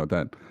something like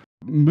that,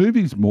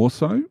 movies more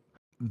so,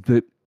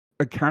 that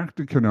a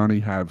character can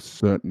only have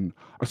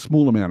a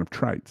small amount of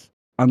traits,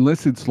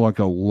 unless it's like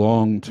a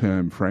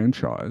long-term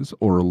franchise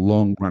or a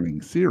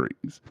long-running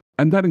series.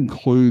 And that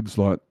includes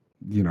like,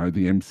 the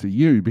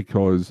MCU,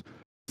 because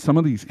some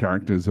of these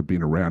characters have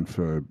been around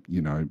for,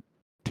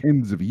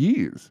 tens of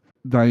years.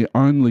 They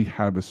only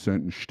have a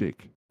certain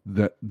shtick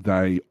that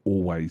they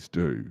always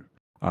do.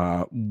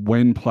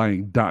 When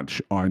playing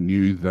Dutch, I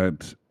knew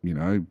that,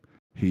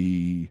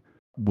 he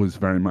was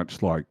very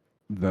much like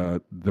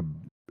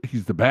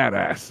he's the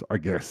badass, I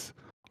guess,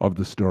 of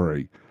the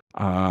story.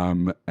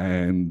 Every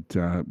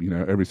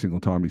single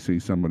time he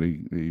sees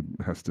somebody, he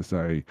has to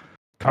say,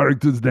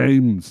 character's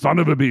name, son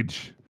of a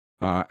bitch,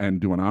 and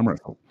do an arm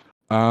wrestle.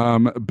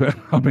 But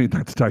I mean,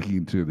 that's taking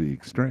it to the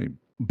extreme.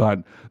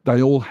 But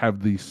they all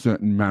have these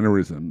certain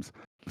mannerisms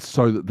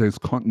so that there's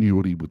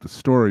continuity with the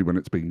story when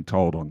it's being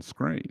told on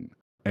screen.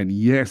 And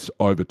yes,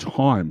 over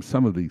time,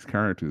 some of these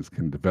characters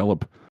can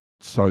develop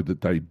so that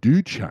they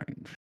do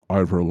change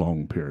over a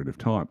long period of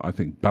time. I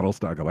think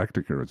Battlestar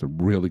Galactica is a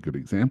really good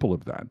example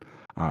of that.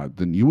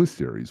 The newest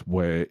series,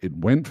 where it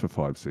went for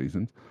 5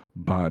 seasons,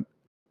 but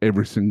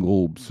every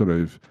single sort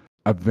of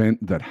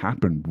event that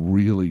happened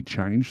really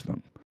changed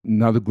them.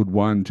 Another good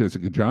one,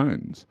 Jessica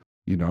Jones.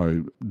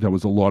 There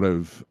was a lot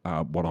of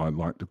what I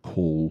like to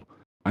call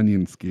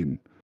onion skin,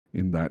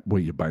 in that where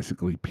you're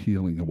basically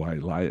peeling away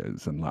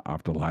layers and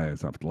after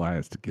layers after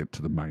layers to get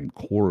to the main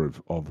core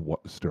of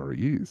what the story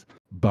is.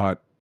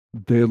 But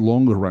they're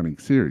longer running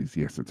series.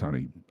 Yes, it's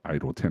only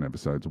 8 or 10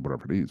 episodes or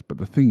whatever it is. But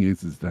the thing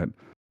is that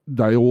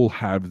they all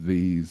have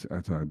these,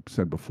 as I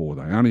said before,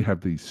 they only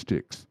have these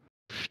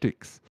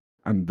shticks,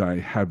 and they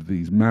have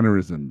these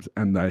mannerisms,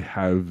 and they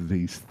have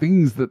these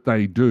things that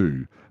they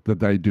do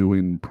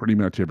in pretty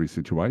much every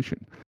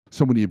situation.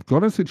 So when you've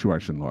got a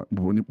situation like,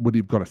 when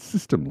you've got a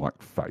system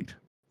like Fate,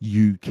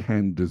 you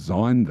can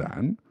design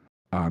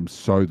that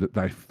so that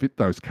they fit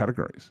those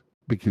categories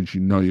because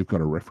you know you've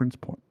got a reference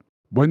point.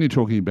 When you're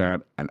talking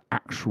about an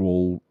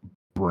actual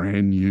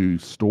brand new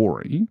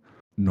story,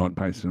 not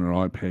based on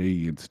an IP,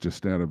 it's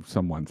just out of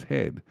someone's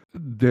head,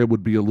 there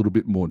would be a little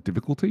bit more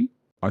difficulty,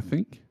 I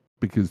think,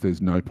 because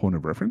there's no point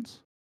of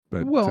reference.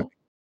 But Well,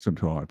 some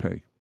to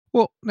IP.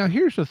 well, now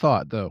here's the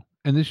thought though,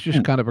 and this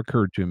just kind of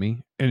occurred to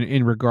me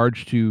in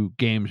regards to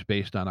games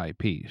based on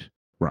IPs.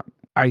 Right.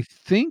 I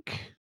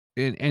think,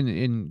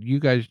 and you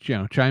guys,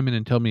 chime in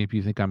and tell me if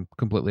you think I'm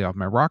completely off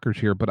my rockers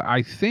here, but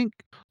I think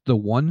the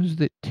ones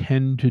that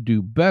tend to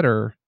do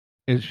better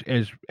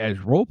as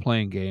role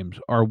playing games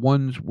are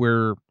ones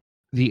where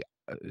the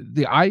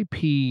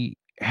IP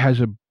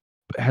has a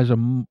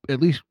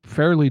at least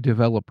fairly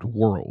developed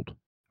world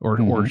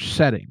or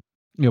setting,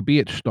 be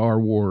it Star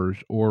Wars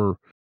or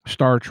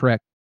Star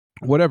Trek,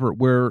 whatever,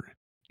 where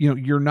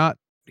you're not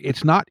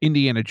it's not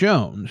Indiana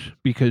Jones,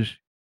 because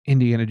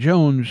Indiana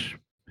Jones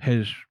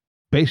has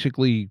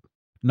basically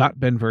not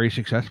been very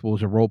successful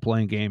as a role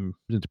playing game.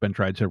 It's been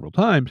tried several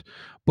times,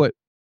 but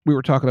we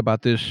were talking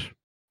about this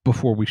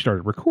before we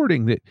started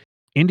recording, that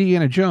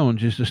Indiana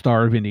Jones is the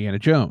star of Indiana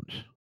Jones.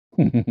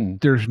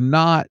 There's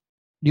not,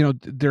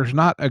 there's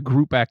not a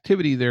group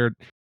activity there.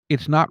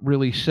 It's not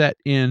really set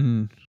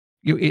in,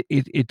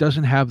 it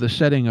doesn't have the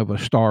setting of a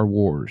Star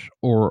Wars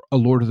or a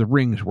Lord of the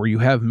Rings where you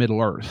have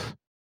Middle Earth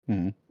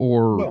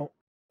or, Well,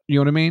 you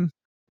know what I mean?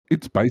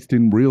 It's based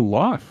in real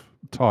life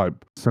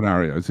type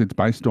scenarios. It's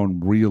based on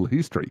real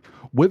history.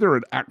 Whether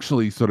it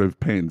actually sort of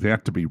pans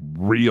out to be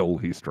real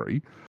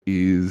history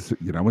is,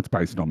 it's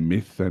based on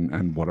myth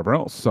and whatever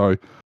else. So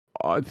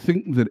I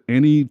think that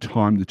any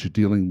time that you're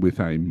dealing with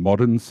a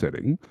modern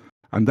setting,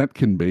 and that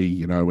can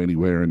be,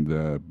 anywhere in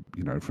the,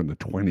 from the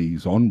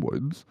 20s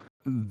onwards,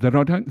 that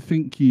I don't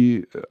think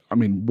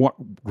what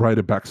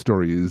greater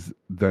backstory is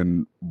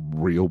than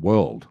real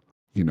world?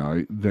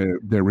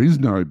 There is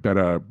no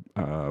better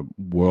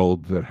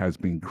world that has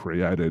been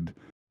created,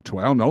 to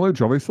our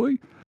knowledge, obviously,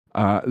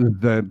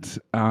 that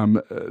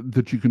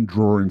you can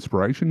draw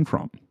inspiration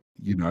from.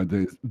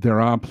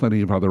 There are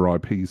plenty of other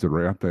IPs that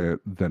are out there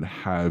that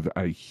have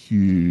a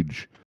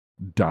huge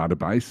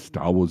database.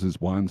 Star Wars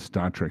is one,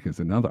 Star Trek is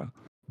another.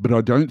 But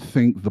I don't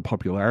think the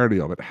popularity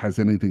of it has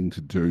anything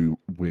to do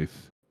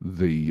with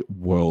the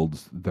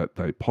worlds that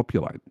they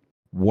populate.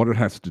 What it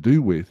has to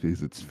do with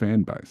is its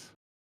fan base.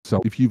 So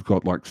if you've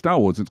got like Star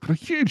Wars, it's got a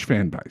huge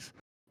fan base.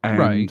 And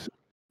Right.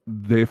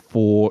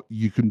 therefore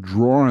you can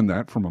draw on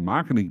that from a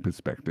marketing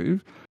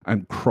perspective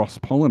and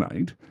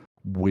cross-pollinate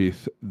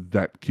with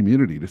that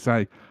community to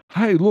say,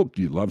 hey, look,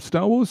 you love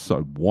Star Wars,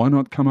 so why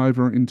not come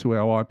over into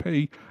our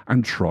IP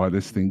and try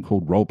this thing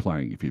called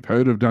role-playing? If you've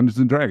heard of Dungeons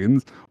and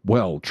Dragons,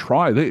 well,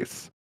 try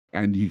this.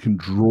 And you can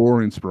draw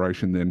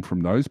inspiration then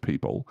from those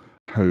people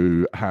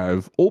who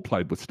have all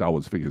played with Star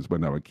Wars figures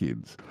when they were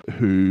kids,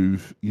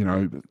 who've,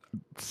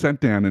 sat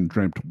down and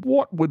dreamt,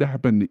 what would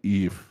happen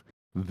if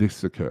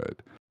this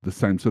occurred? The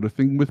same sort of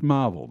thing with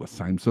Marvel, the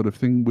same sort of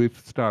thing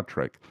with Star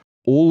Trek.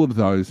 All of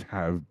those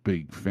have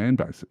big fan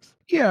bases.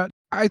 Yeah,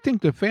 I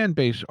think the fan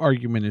base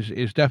argument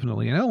is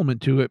definitely an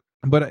element to it,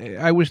 but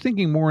I was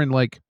thinking more in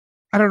like,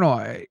 I don't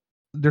know,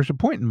 there's a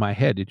point in my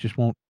head, it just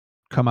won't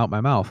come out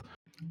my mouth.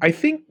 I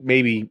think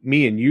maybe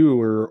me and you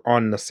are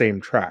on the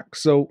same track.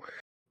 So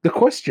the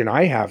question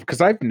I have,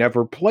 because I've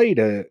never played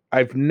a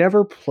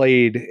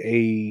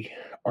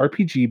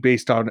RPG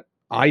based on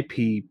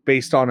IP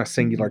based on a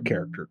singular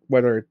character,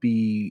 whether it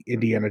be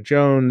Indiana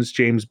Jones,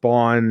 James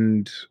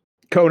Bond,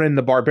 Conan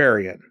the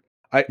Barbarian.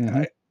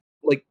 I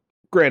like,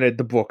 granted,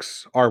 the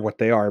books are what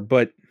they are,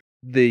 but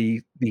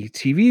the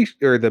TV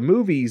or the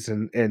movies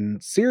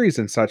and series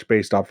and such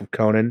based off of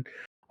Conan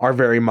are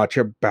very much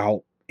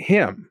about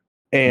him.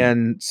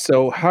 And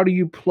so how do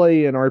you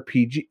play an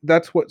RPG?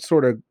 That's what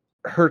sort of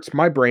hurts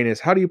my brain, is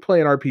how do you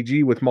play an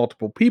RPG with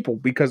multiple people?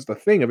 Because the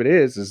thing of it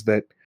is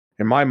that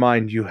in my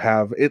mind, you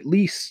have at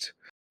least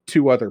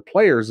two other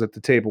players at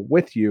the table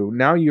with you.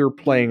 Now you're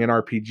playing an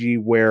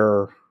RPG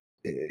where,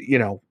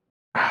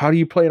 how do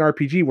you play an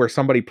RPG where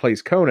somebody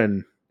plays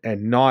Conan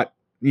and not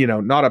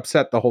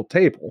upset the whole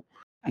table?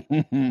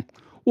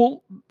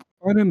 Well,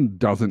 Conan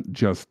doesn't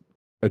just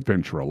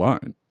adventure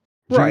alone.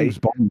 Right. James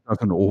Bond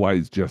doesn't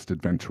always just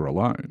adventure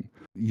alone.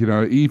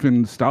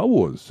 Even Star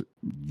Wars,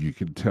 you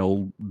could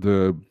tell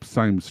the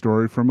same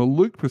story from a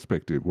Luke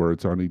perspective, where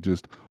it's only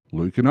just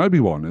Luke and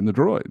Obi-Wan and the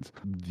droids.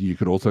 You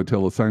could also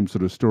tell the same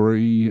sort of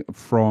story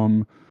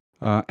from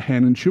Han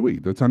and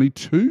Chewie. That's only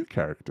two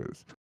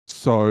characters.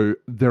 So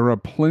there are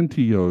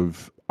plenty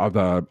of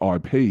other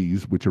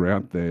IPs which are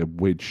out there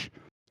which,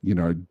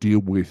 deal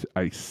with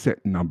a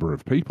set number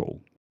of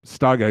people.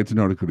 Stargate's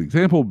not a good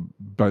example,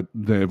 but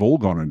they've all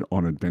gone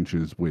on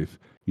adventures with,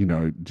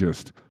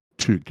 just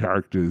two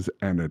characters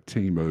and a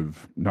team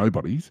of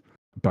nobodies.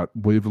 But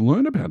we've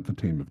learned about the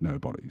team of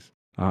nobodies.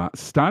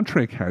 Star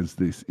Trek has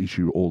this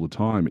issue all the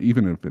time,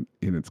 even if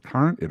in its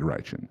current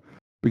iteration,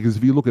 Because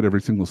if you look at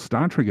every single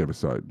Star Trek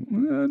episode,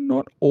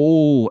 not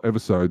all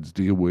episodes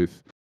deal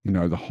with,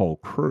 the whole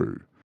crew.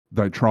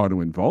 They try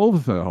to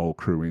involve the whole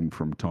crew in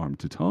from time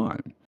to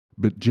time.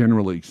 But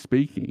generally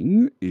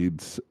speaking,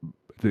 it's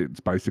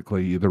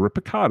basically either a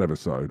Picard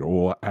episode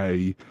or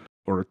a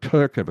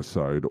Kirk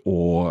episode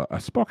or a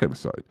Spock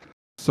episode.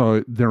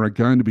 So there are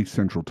going to be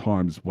central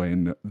times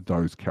when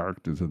those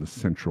characters are the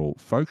central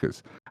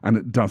focus, and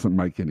it doesn't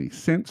make any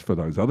sense for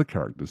those other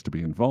characters to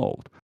be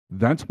involved.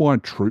 That's why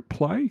troop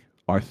play,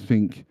 I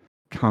think,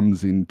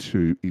 comes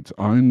into its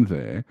own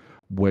there,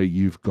 where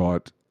you've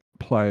got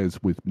players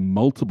with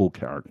multiple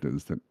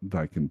characters that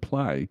they can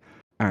play,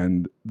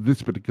 and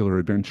this particular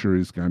adventure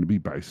is going to be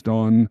based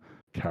on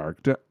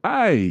character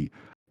A,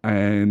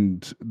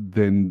 and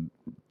then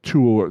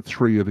 2 or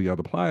 3 of the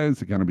other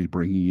players are going to be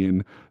bringing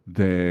in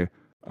their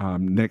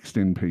next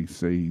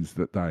NPCs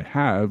that they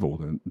have, or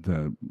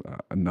the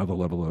another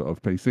level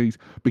of PCs,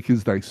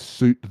 because they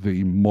suit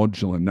the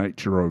modular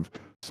nature of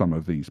some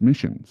of these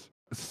missions.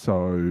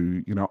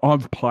 So,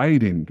 I've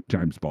played in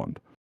James Bond,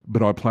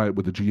 but I play it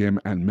with the GM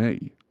and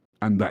me,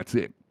 and that's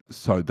it.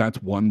 So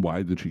that's one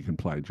way that you can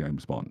play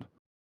James Bond.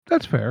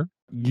 That's fair.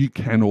 You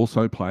can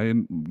also play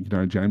in,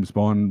 James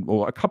Bond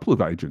or a couple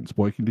of agents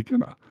working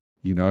together.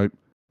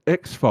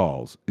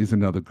 X-Files is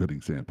another good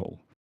example.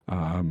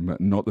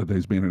 Not that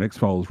there's been an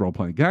X-Files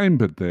role-playing game,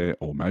 but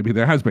or maybe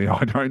there has been,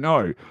 I don't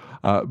know.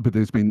 But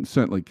there's been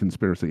certainly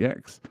Conspiracy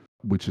X,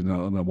 which is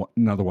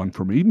another one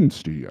from Eden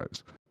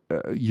Studios.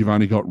 You've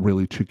only got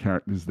really 2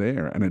 characters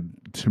there. And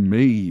to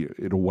me,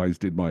 it always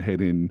did my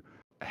head in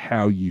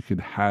how you could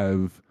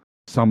have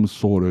some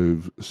sort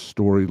of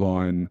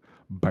storyline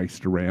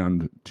based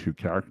around 2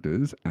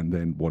 characters, and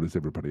then what does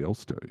everybody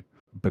else do?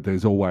 But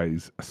there's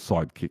always a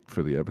sidekick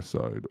for the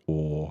episode,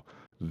 or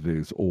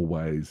there's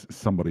always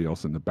somebody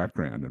else in the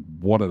background. And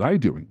what are they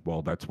doing?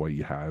 Well, that's why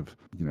you have,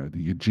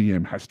 your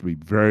GM has to be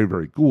very,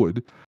 very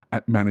good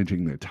at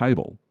managing their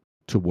table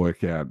to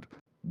work out,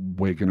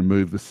 we're going to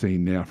move the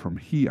scene now from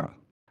here.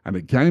 And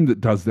a game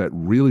that does that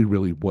really,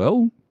 really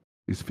well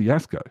is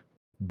Fiasco,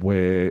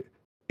 where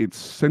its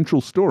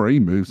central story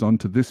moves on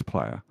to this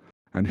player.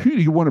 And who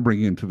do you want to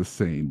bring into the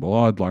scene? Well,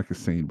 I'd like a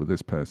scene with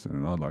this person,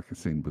 and I'd like a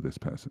scene with this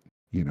person,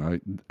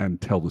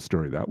 and tell the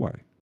story that way.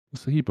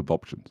 There's a heap of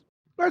options.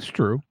 That's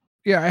true.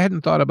 Yeah, I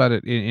hadn't thought about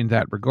it in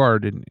that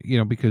regard. And,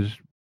 because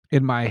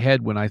in my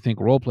head, when I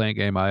think role-playing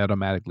game, I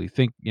automatically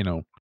think,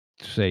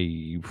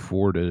 say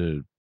 4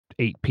 to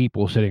 8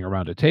 people sitting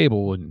around a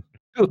table. And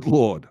good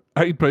Lord,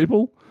 8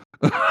 people?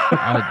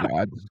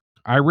 I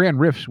ran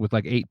Rifts with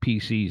like 8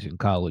 PCs in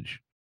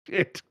college.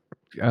 Shit.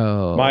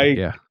 Oh,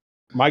 yeah.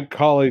 My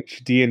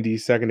college D&D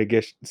second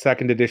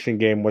edition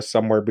game was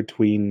somewhere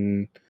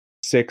between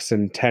 6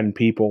 and 10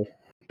 people,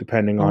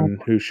 depending on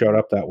who showed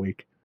up that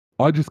week.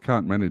 I just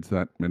can't manage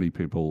that many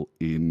people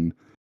in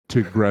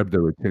to grab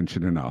their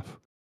attention enough.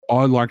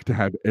 I like to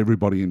have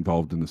everybody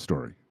involved in the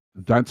story.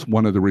 That's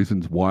one of the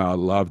reasons why I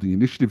love the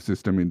initiative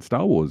system in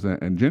Star Wars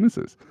and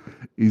Genesis,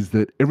 is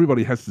that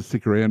everybody has to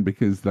stick around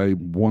because they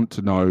want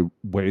to know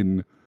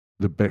when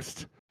the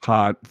best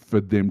part for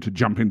them to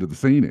jump into the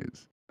scene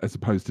is, as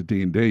opposed to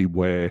D&D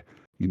where,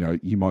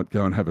 you might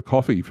go and have a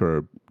coffee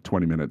for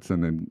 20 minutes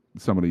and then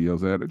somebody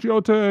yells out, "It's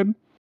your turn."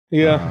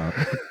 Yeah.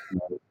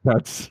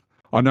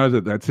 I know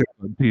that's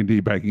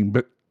D&D backing,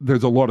 but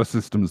there's a lot of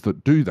systems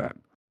that do that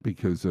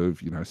because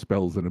of,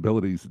 spells and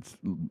abilities,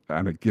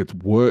 and it gets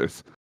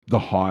worse the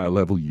higher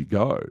level you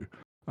go.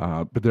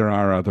 But there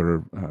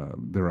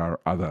are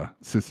other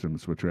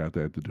systems which are out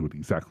there that do it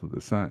exactly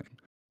the same.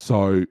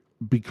 So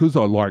because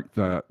I like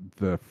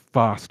the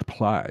fast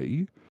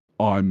play,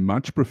 I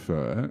much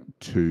prefer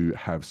to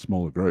have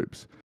smaller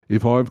groups.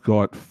 If I've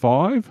got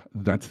 5,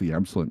 that's the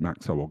absolute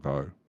max I will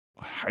go.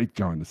 I hate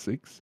going to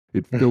 6.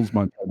 It fills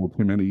my table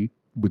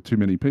with too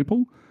many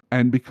people.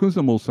 And because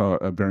I'm also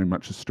very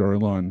much a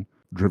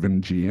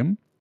storyline-driven GM,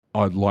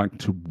 I'd like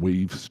to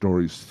weave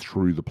stories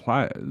through the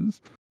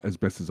players as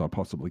best as I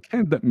possibly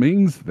can. That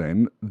means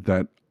then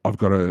that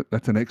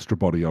that's an extra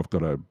body I've got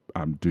to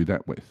do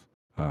that with.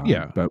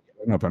 But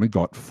I've only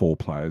got 4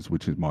 players,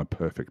 which is my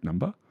perfect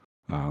number.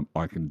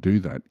 I can do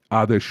that.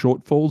 Are there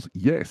shortfalls?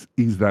 Yes.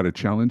 Is that a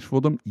challenge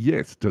for them?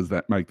 Yes. Does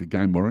that make the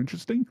game more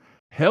interesting?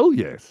 Hell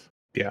yes.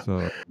 Yeah.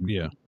 So,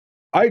 yeah.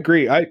 I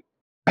agree. I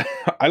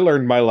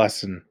learned my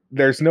lesson.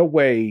 There's no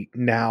way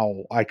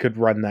now I could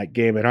run that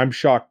game, and I'm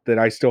shocked that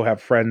I still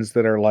have friends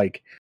that are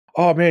like,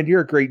 "Oh man,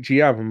 you're a great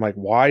GM." I'm like,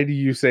 "Why do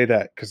you say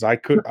that?" Because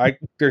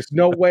there's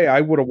no way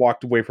I would have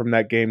walked away from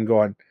that game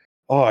going,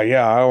 "Oh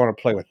yeah, I want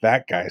to play with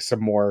that guy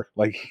some more."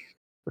 Like,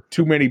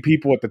 too many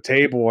people at the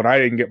table, and I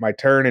didn't get my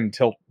turn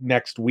until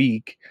next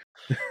week.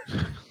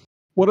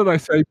 What do they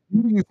say?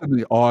 Beauty is in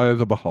the eye of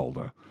the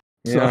beholder.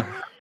 Yeah.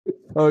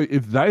 So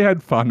if they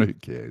had fun, who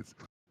cares?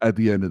 At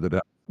the end of the day,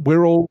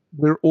 we're all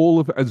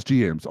as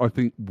GMs. I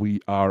think we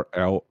are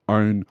our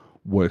own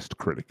worst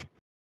critic,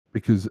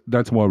 because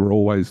that's why we're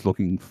always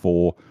looking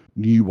for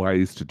new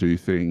ways to do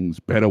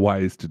things, better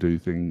ways to do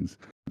things.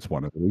 It's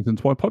one of the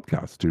reasons why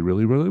podcasts do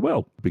really, really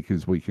well,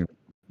 because we can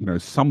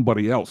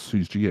somebody else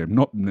who's GM,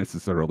 not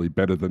necessarily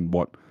better than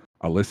what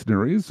a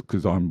listener is,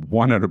 because I'm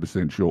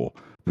 100% sure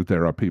that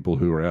there are people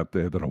who are out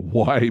there that are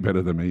way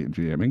better than me at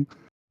GMing,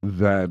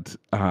 that,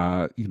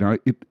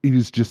 it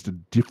is just a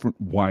different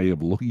way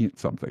of looking at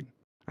something.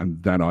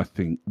 And that, I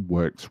think,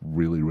 works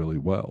really, really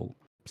well.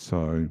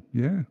 So,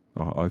 yeah,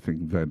 I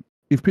think that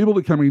if people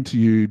are coming to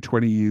you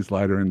 20 years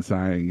later and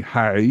saying,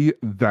 hey,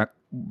 that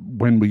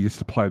when we used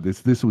to play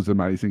this was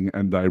amazing,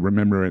 and they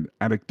remember an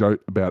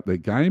anecdote about their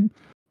game,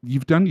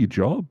 you've done your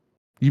job.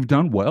 You've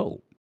done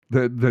well.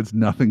 There's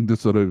nothing to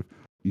sort of,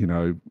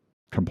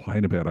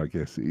 complain about, I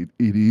guess. It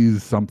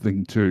is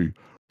something to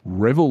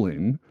revel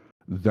in,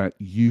 that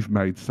you've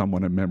made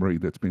someone a memory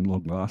that's been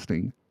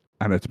long-lasting,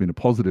 and it's been a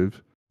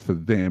positive for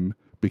them,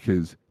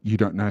 because you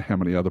don't know how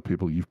many other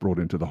people you've brought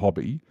into the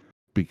hobby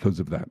because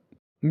of that.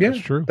 Yeah,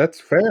 That's true. That's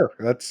fair.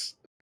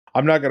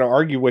 I'm not going to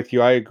argue with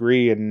you. I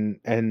agree.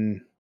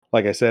 And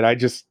like I said, I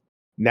just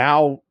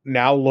now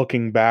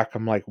looking back,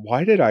 I'm like,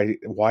 why did I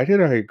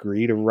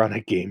agree to run a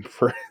game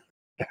for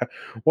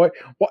what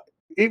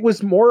it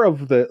was more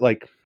of the,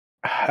 like,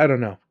 I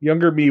don't know.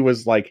 Younger me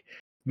was like,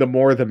 the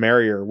more the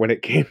merrier when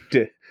it came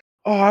to,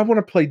 oh, I want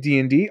to play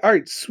D&D. All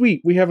right,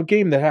 sweet. We have a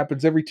game that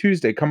happens every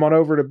Tuesday. Come on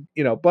over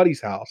to,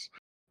 Buddy's house.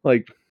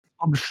 Like,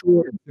 I'm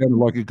sure it sounded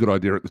like a good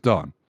idea at the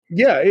time.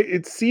 yeah,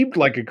 it seemed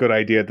like a good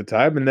idea at the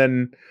time. And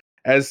then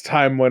as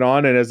time went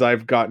on and as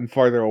I've gotten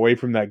farther away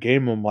from that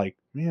game, I'm like,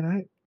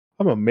 man,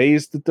 I'm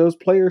amazed that those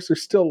players are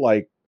still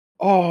like,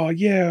 oh,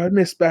 yeah, I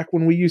miss back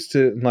when we used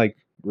to. I'm like,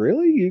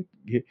 really?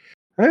 Yeah,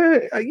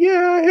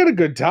 I had a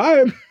good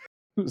time.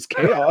 It was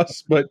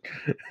chaos, but...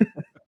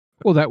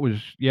 Well, that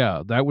was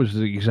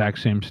the exact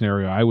same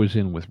scenario I was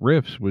in with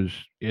Rifts. Was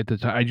at the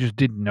time I just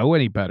didn't know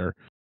any better,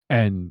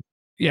 and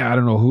yeah, I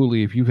don't know,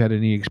 Hooli, if you've had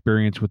any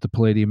experience with the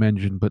Palladium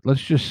engine, but let's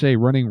just say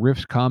running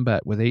Rifts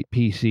combat with 8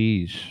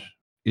 PCs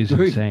is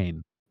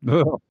insane.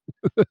 Look,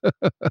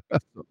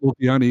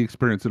 the only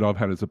experience that I've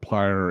had as a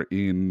player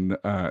in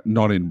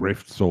not in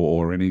Rifts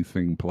or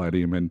anything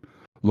Palladium, and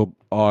look,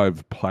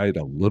 I've played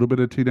a little bit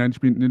of Teenage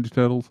Mutant Ninja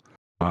Turtles.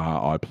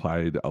 I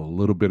played a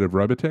little bit of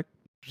Robotech.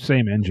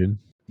 Same engine.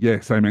 Yeah,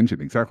 same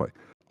engine, exactly.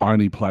 I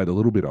only played a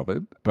little bit of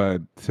it,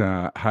 but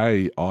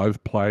hey,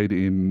 I've played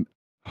in...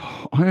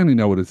 I only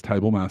know it as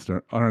Table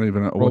Master. I don't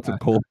even know what's it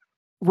called.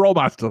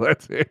 Rollmaster,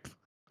 that's it.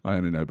 I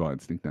only know by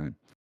its nickname.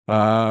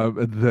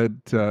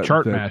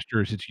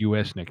 Chartmaster is its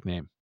US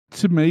nickname.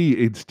 To me,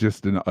 it's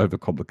just an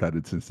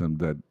overcomplicated system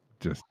that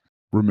just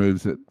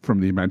removes it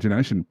from the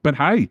imagination. But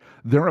hey,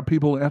 there are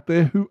people out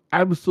there who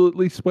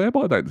absolutely swear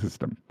by that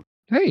system.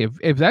 Hey,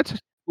 if that's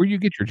where you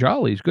get your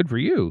jollies, good for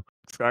you.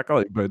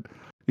 Exactly. But,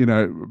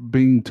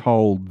 being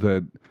told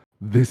that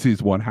this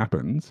is what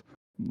happens,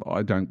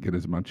 I don't get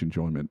as much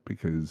enjoyment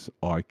because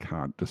I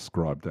can't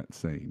describe that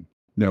scene.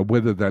 Now,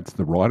 whether that's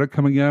the writer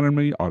coming out on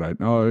me, I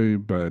don't know.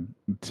 But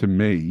to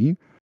me,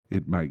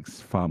 it makes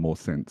far more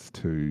sense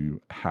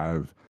to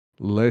have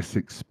less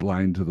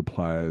explained to the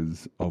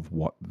players of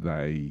what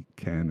they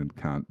can and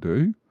can't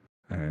do,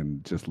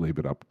 and just leave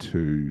it up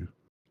to,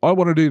 I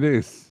want to do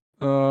this.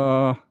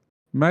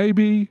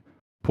 Maybe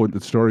point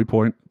the story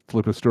point,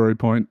 flip a story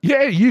point.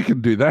 Yeah, you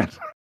can do that.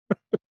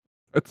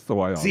 That's the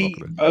way I look at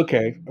it.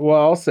 Okay.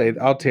 Well,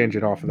 I'll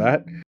tangent off of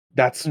that.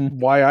 That's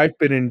why I've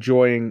been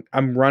enjoying.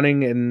 I'm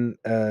running an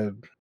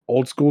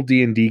old school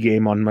D&D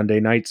game on Monday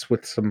nights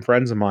with some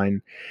friends of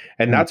mine,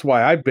 and that's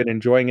why I've been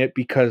enjoying it,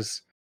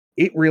 because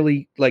it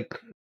really, like,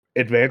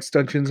 Advanced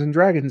Dungeons and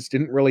Dragons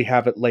didn't really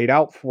have it laid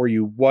out for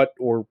you what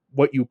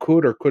you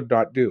could or could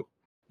not do.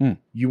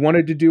 You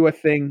wanted to do a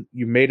thing,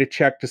 you made a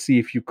check to see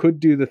if you could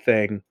do the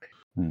thing,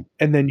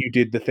 and then you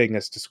did the thing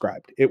as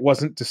described. It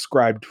wasn't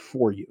described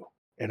for you,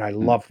 and I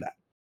love that.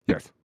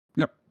 Yes.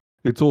 Yep.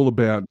 It's all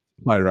about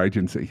player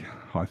agency,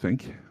 I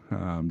think.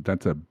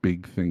 That's a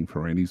big thing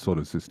for any sort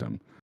of system.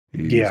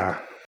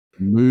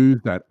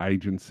 Move that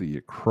agency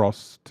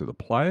across to the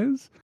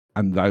players,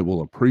 and they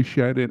will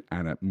appreciate it,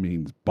 and it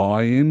means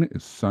buy-in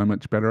is so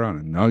much better. And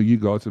I know you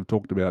guys have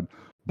talked about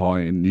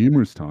buy-in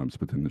numerous times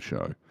within the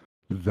show,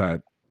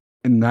 that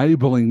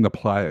enabling the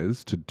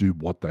players to do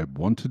what they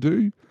want to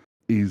do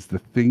is the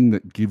thing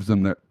that gives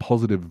them that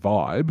positive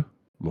vibe.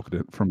 Look at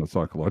it from a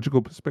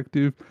psychological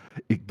perspective.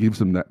 It gives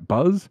them that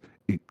buzz.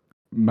 It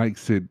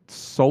makes it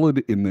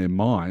solid in their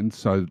mind,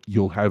 so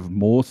you'll have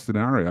more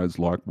scenarios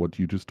like what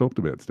you just talked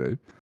about, Steve,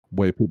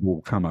 where people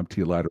will come up to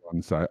you later on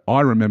and say,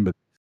 I remember,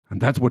 and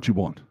that's what you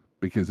want,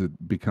 because it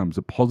becomes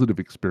a positive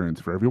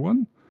experience for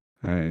everyone.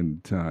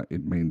 And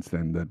it means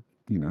then that,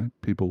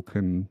 people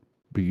can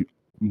be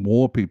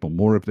more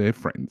of their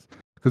friends.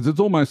 Because it's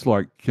almost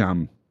like,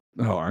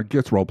 I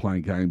guess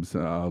role-playing games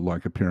are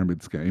like a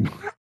pyramid scheme.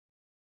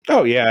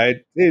 Oh, yeah,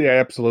 it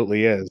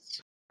absolutely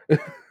is.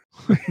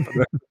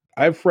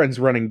 I have friends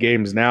running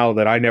games now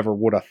that I never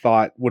would have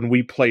thought, when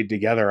we played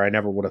together, I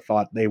never would have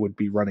thought they would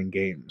be running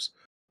games.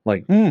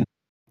 Like,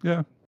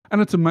 yeah.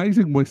 And it's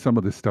amazing where some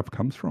of this stuff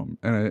comes from.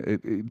 And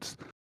it's,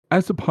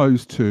 as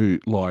opposed to,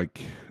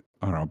 like,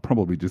 I don't know, I'm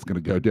probably just going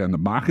to go down the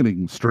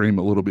marketing stream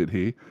a little bit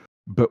here,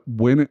 But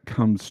when it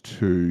comes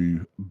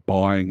to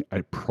buying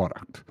a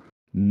product,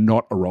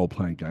 not a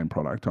role-playing game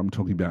product, I'm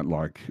talking about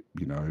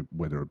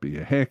whether it be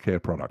a hair care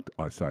product,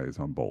 I say as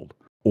I'm bald,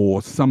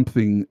 or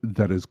something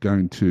that is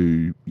going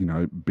to,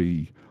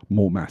 be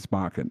more mass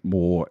market,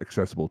 more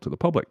accessible to the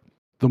public.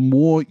 The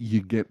more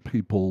you get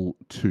people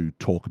to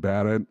talk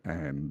about it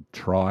and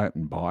try it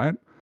and buy it,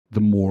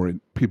 the more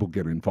people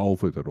get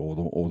involved with it,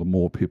 or the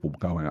more people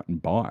go out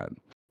and buy it.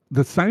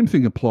 The same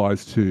thing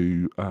applies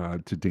to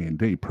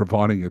D&D,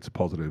 providing it's a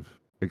positive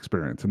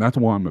experience. And that's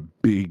why I'm a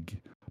big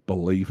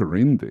believer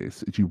in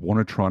this, is you want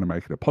to try to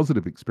make it a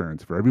positive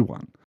experience for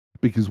everyone.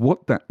 Because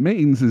what that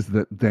means is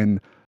that then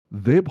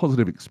their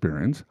positive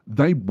experience,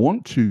 they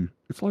want to,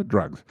 it's like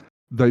drugs,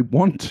 they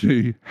want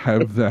to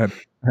have that.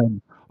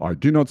 And I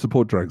do not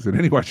support drugs in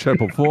any way,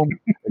 shape, or form,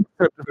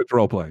 except if it's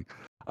role playing.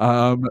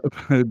 But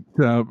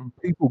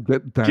people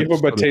get that. Give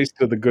them a taste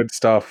of the good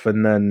stuff,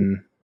 and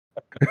then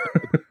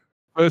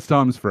first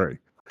time's free.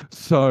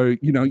 So,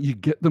 you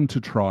get them to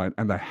try it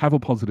and they have a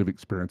positive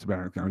experience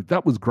about it. Going,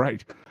 that was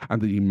great.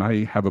 And then you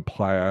may have a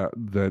player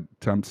that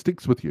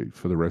sticks with you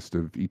for the rest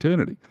of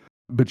eternity.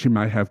 But you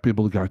may have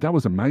people who go, that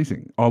was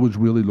amazing. I was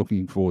really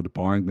looking forward to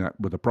buying that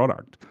with a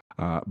product,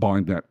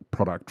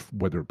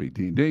 whether it be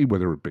D&D,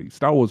 whether it be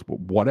Star Wars,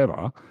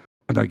 whatever.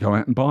 And they go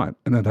out and buy it.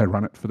 And then they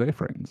run it for their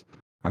friends.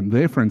 And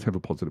their friends have a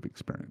positive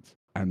experience.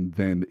 And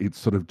then it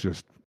sort of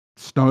just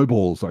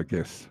snowballs, I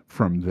guess,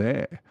 from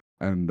there.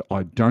 And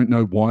I don't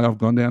know why I've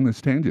gone down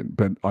this tangent,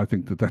 but I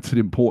think that that's an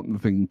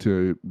important thing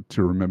to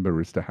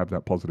remember, is to have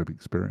that positive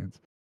experience.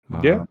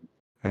 Yeah.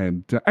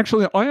 And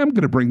actually, I am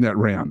going to bring that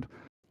round.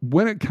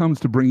 When it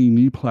comes to bringing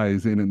new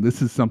players in, and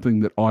this is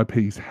something that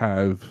IPs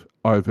have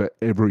over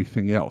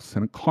everything else,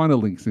 and it kind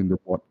of links into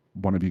what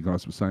one of you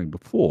guys was saying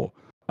before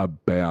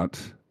about,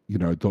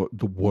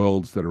 the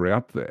worlds that are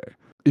out there.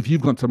 If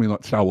you've got something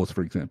like Star Wars,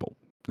 for example,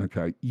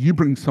 okay, you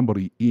bring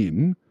somebody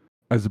in,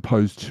 as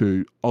opposed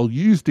to, I'll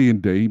use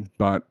D&D,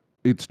 but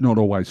it's not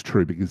always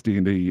true, because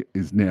D&D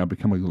is now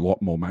becoming a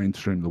lot more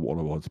mainstream than what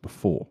it was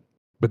before.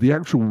 But the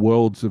actual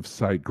worlds of,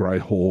 say,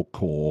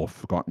 Greyhawk or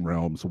Forgotten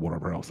Realms or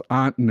whatever else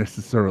aren't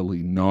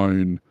necessarily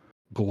known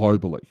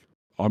globally.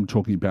 I'm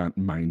talking about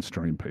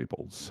mainstream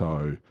people.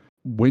 So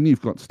when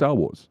you've got Star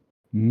Wars,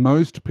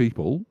 most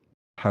people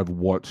have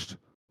watched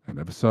an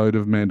episode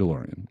of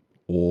Mandalorian,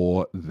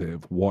 or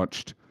they've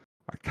watched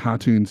a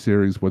cartoon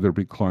series, whether it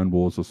be Clone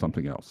Wars or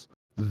something else.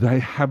 They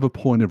have a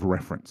point of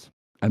reference,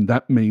 and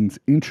that means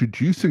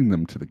introducing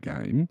them to the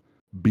game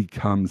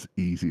becomes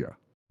easier,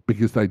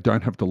 because they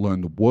don't have to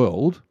learn the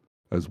world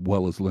as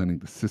well as learning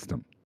the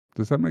system.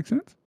 Does that make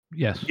sense?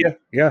 Yes.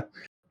 Yeah.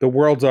 The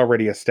world's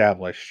already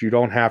established. You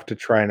don't have to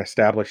try and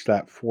establish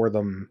that for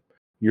them.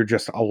 You're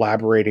just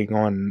elaborating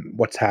on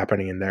what's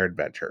happening in their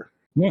adventure.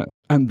 Yeah.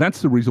 And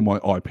that's the reason why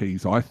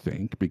IPs, I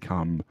think,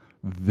 become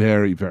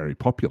very, very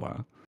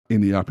popular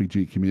in the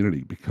RPG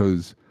community,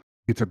 because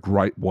it's a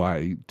great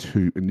way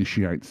to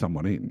initiate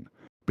someone in,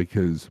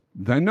 because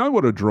they know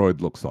what a droid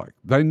looks like.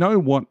 They know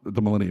what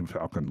the Millennium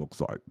Falcon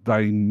looks like.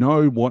 They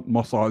know what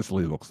Mos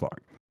Eisley looks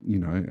like,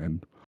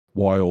 and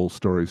why all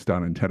stories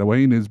start in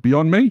Tatooine is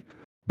beyond me.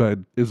 But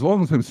as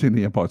long as they've seen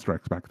The Empire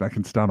Strikes Back, they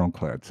can start on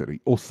Cloud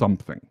City or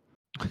something.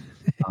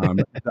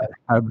 They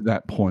have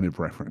that point of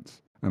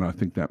reference. And I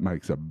think that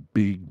makes a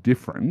big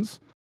difference,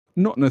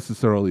 not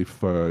necessarily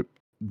for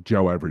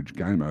Joe Average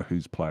Gamer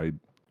who's played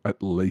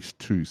at least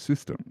 2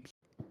 systems.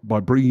 By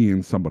bringing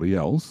in somebody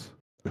else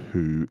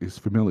who is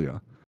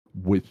familiar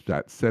with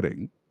that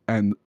setting,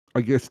 and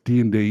I guess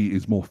D&D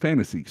is more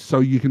fantasy, so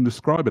you can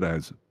describe it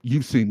as,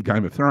 you've seen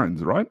Game of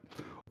Thrones, right?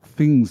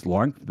 Things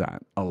like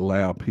that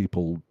allow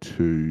people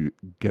to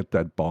get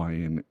that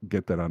buy-in,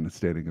 get that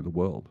understanding of the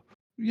world.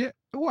 Yeah.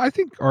 Well, I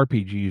think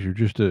RPGs are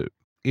just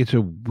it's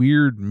a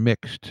weird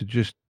mix to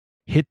just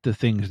hit the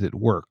things that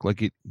work.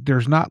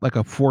 There's not like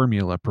a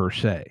formula per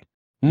se.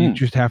 You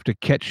just have to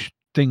catch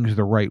things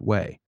the right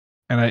way.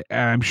 And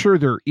I'm sure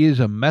there is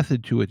a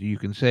method to it that you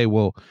can say,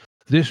 well,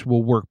 this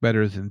will work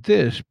better than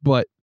this,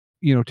 but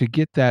to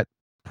get that,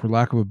 for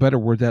lack of a better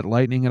word, that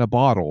lightning in a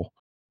bottle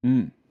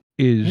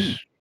is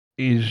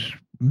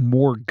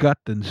more gut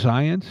than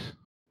science.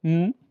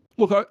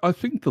 Look, I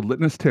think the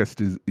litmus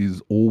test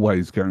is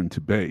always going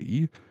to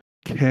be,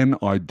 can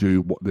I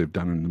do what they've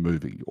done in the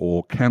movie,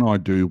 or can I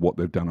do what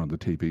they've done on the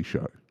TV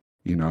show?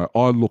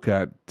 I look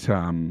at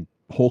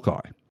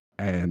Hawkeye,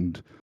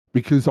 and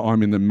because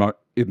I'm in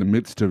the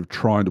midst of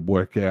trying to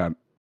work out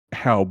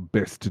how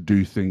best to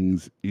do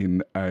things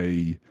in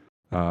a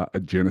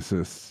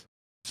Genesis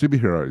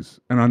superheroes,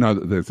 and I know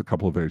that there's a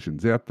couple of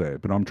versions out there,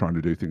 but I'm trying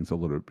to do things a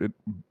little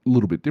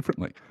bit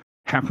differently.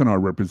 How can I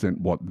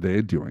represent what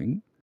they're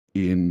doing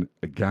in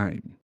a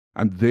game?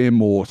 And they're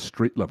more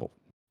street level,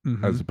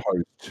 as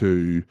opposed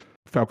to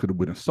Falcon and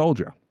Winter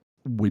Soldier,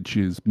 which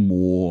is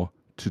more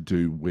to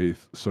do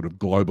with sort of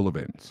global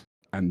events.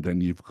 And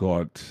then you've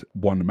got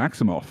Wanda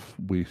Maximoff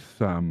with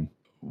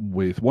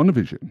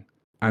WandaVision,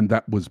 and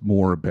that was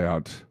more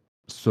about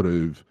sort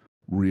of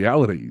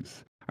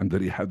realities and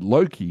that he had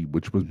Loki,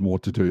 which was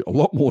a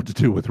lot more to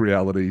do with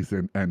realities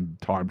and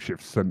time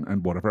shifts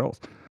and whatever else.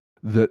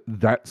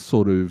 That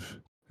sort of,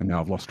 and now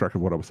I've lost track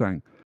of what I was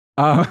saying.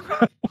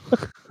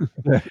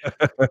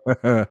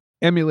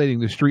 Emulating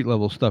the street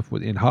level stuff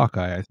in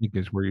Hawkeye, I think,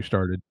 is where you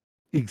started.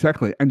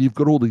 Exactly. And you've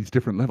got all these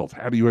different levels.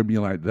 How do you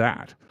emulate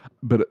that?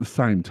 But at the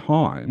same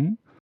time,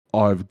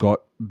 I've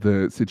got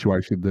the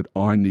situation that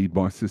I need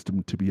my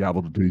system to be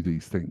able to do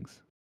these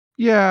things.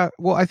 Yeah,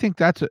 well, I think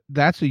that's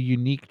a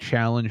unique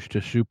challenge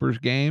to Supers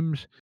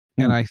games,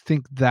 and I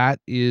think that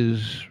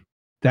is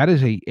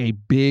a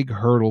big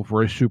hurdle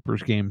for a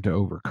Supers game to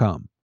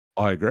overcome.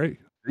 I agree.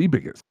 The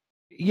biggest.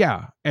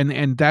 Yeah,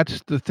 and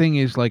that's the thing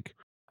is, like,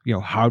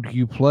 how do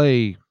you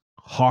play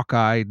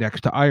Hawkeye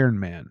next to Iron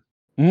Man?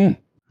 Mm.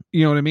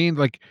 You know what I mean?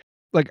 Like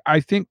I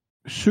think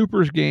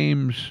Supers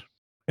games,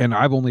 and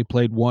I've only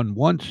played one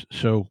once,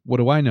 so what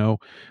do I know?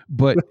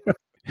 But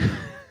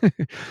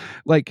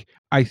like,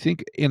 I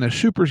think in a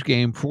Supers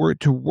game, for it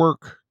to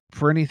work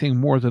for anything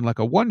more than like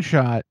a one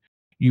shot,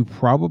 you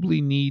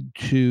probably need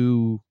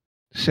to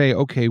say,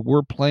 okay,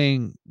 we're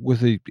playing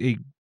with a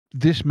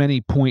this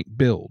many point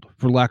build,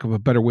 for lack of a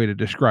better way to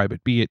describe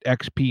it, be it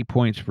XP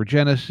points for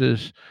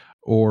Genesis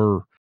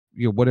or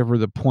whatever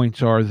the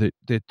points are that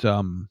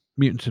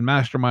Mutants and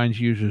Masterminds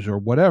uses or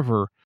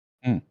whatever,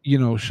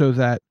 so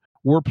that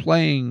we're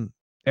playing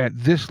at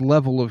this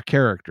level of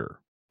character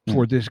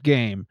for this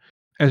game,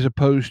 as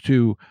opposed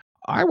to,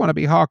 I want to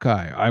be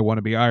Hawkeye, I want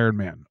to be Iron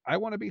Man, I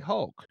want to be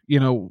Hulk.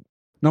 No,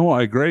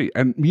 I agree.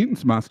 And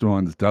Mutants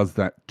Masterminds does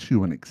that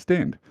to an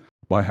extent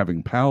by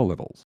having power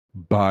levels.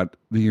 But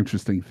the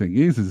interesting thing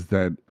is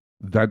that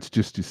that's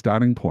just your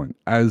starting point.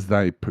 As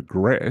they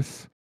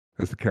progress,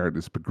 as the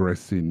characters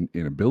progress in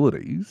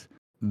abilities,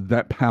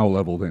 that power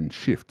level then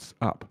shifts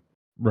up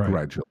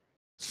gradually.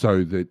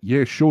 So that,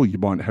 yeah, sure, you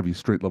might have your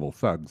street level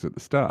thugs at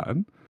the start,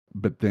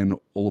 but then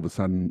all of a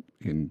sudden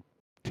in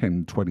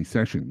 10, 20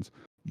 sessions,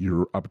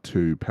 you're up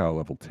to power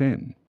level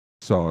 10.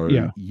 So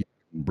you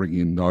bring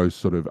in those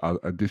sort of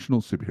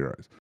additional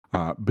superheroes.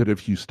 But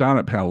if you start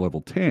at power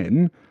level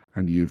 10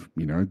 and you've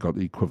got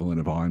the equivalent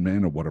of Iron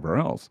Man or whatever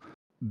else,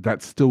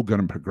 that's still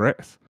going to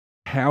progress.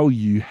 How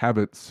you have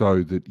it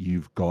so that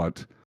you've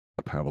got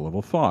a power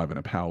level 5 and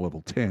a power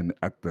level 10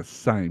 at the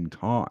same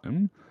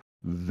time,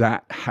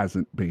 that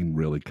hasn't been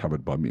really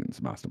covered by Mutants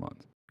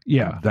Masterminds.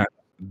 Yeah.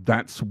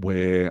 That's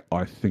where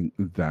I think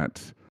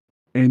that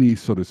any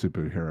sort of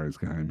superheroes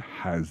game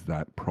has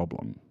that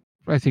problem.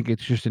 I think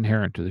it's just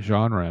inherent to the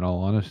genre, in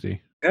all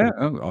honesty. Yeah,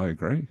 I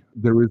agree.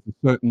 There is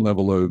a certain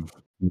level of,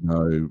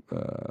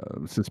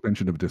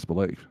 suspension of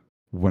disbelief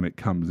when it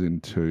comes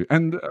into,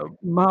 and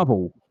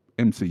Marvel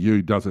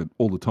MCU does it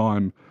all the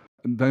time.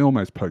 They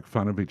almost poke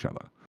fun of each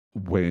other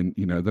when,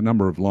 the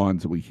number of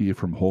lines that we hear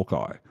from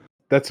Hawkeye.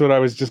 That's what I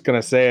was just going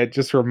to say. It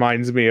just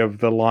reminds me of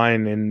the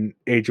line in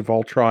Age of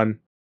Ultron.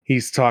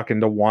 He's talking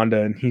to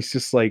Wanda and he's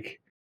just like,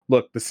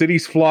 look, the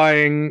city's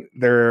flying,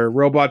 there are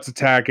robots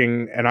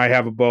attacking, and I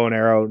have a bow and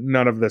arrow.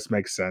 None of this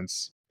makes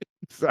sense.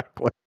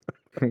 Exactly.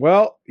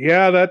 Well,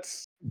 yeah,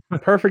 that's a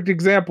perfect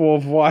example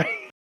of why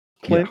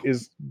Clint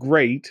is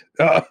great.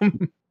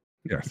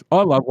 Yes,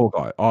 I love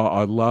Hawkeye.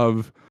 I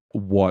love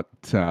what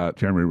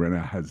Jeremy Renner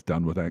has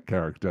done with that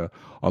character.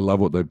 I love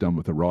what they've done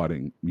with the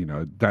writing.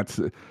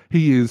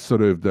 He is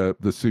sort of the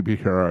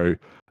superhero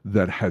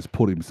that has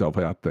put himself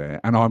out there,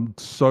 and I'm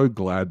so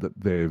glad that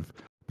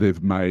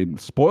they've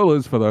made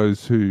spoilers for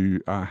those who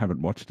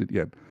haven't watched it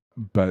yet.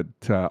 But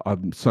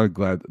I'm so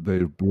glad that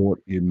they've brought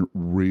in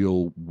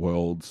real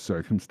world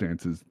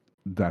circumstances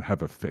that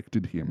have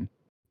affected him,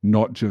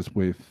 not just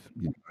with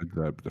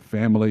the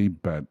family,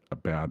 but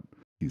about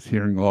his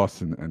hearing loss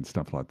and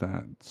stuff like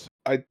that.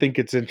 I think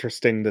it's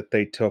interesting that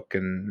they took,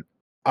 and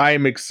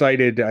I'm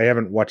excited. I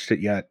haven't watched it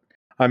yet.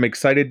 I'm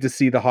excited to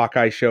see the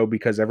Hawkeye show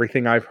because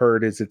everything I've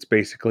heard is it's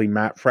basically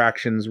Matt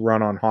Fraction's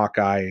run on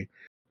Hawkeye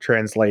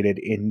translated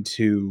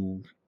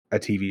into a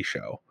TV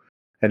show.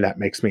 And that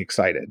makes me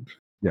excited.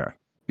 Yeah,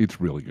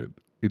 it's really good.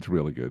 It's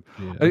really good.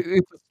 Yeah.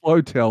 It's a slow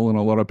tell, and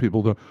a lot of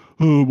people go,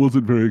 "Oh, it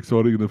wasn't very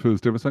exciting in the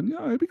first episode."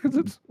 No, because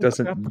it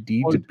doesn't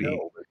need to be.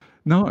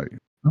 No,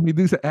 I mean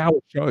these are hour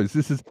shows.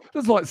 This is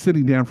like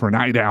sitting down for an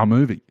 8-hour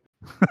movie.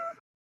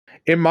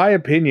 In my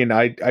opinion,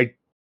 I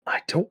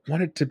don't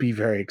want it to be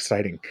very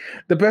exciting.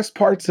 The best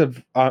parts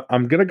of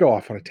I'm gonna go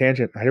off on a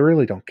tangent. I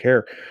really don't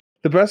care.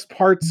 The best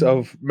parts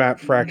of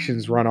Matt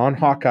Fraction's run on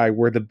Hawkeye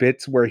were the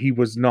bits where he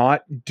was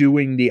not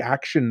doing the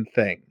action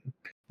thing.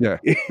 Yeah.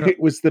 It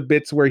was the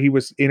bits where he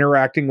was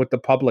interacting with the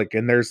public,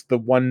 and there's the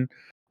one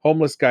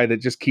homeless guy that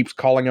just keeps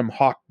calling him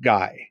Hawk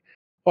Guy.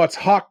 Oh, it's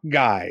Hawk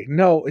Guy.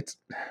 No, it's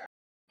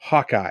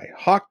Hawkeye.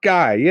 Hawk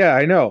Guy. Yeah,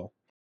 I know.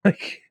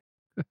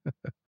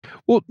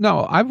 Well,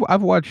 no,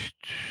 I've watched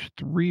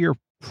 3 or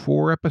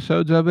 4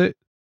 episodes of it,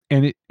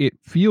 and it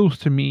feels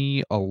to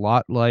me a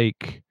lot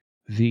like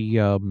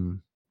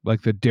the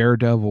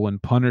Daredevil and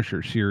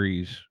Punisher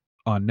series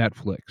on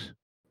Netflix.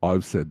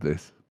 I've said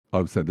this.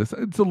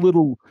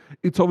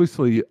 It's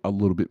obviously a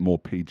little bit more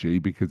PG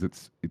because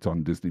it's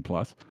on Disney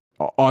Plus.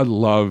 I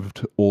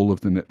loved all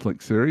of the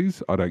Netflix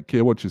series. I don't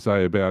care what you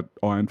say about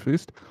Iron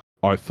Fist.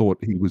 I thought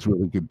he was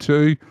really good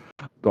too.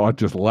 I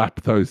just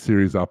lapped those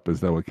series up as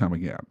they were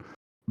coming out.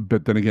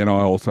 But then again,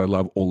 I also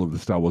love all of the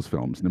Star Wars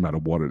films, no matter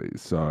what it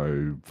is.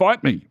 So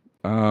fight me.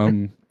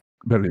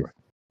 But anyway,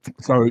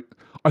 so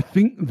I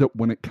think that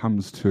when it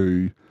comes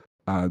to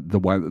the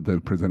way that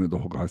they've presented the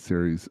Hawkeye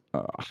series,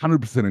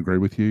 100% agree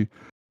with you.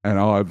 And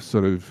I've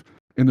sort of,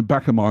 in the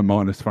back of my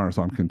mind, as far as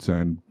I'm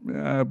concerned,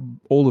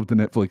 all of the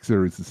Netflix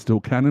series is still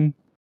canon.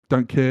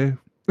 Don't care.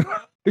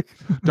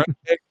 Don't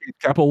care, Keith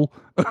Capel.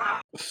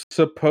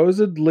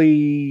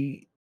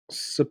 Supposedly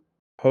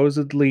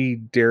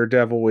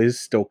Daredevil is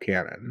still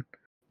canon.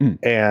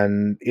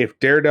 And if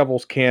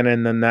Daredevil's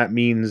canon, then that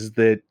means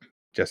that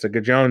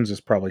Jessica Jones is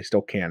probably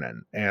still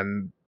canon,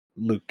 and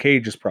Luke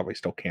Cage is probably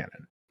still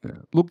canon. Yeah.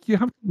 Look, you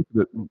have to look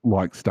at it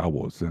like Star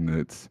Wars, and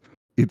it's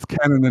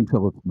canon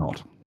until it's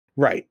not.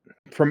 Right.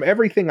 From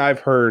everything I've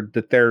heard,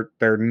 that they're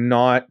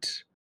not.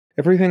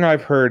 Everything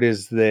I've heard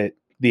is that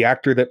the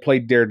actor that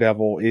played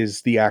Daredevil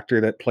is the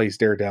actor that plays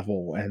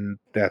Daredevil, and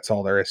that's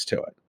all there is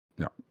to it.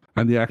 Yeah.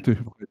 And the actor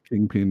who played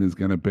Kingpin is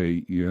going to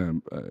be, I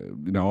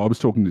was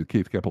talking to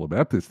Keith Capel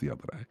about this the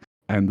other day,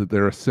 and that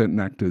there are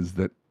certain actors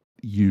that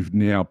you've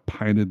now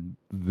painted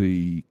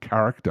the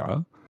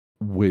character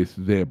with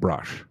their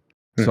brush.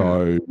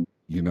 So,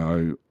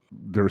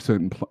 there are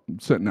certain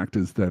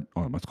actors that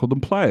I must call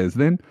them players.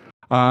 Then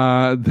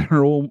there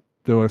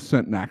are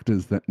certain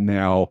actors that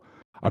now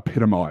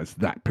epitomize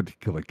that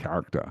particular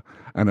character,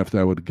 and if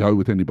they were to go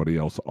with anybody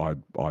else, I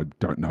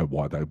don't know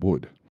why they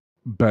would.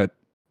 But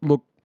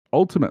look,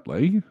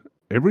 ultimately,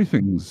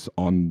 everything's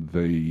on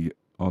the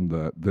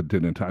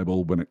dinner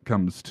table when it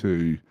comes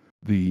to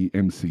the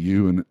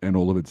MCU and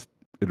all of its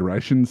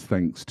iterations,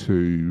 thanks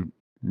to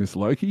Miss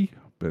Loki.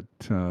 But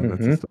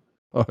that's just,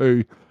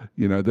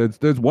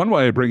 there's one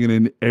way of bringing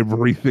in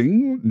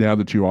everything now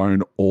that you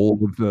own all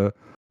of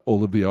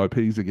the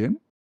IPs again.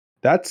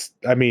 That's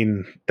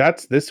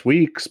this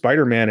week.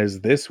 Spider-Man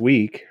is this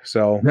week,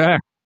 so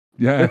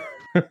yeah.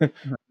 And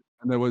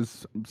there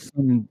was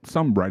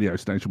some radio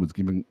station was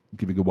giving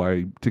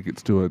away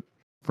tickets to it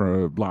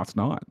for last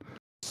night.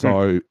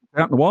 So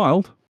out in the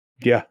wild.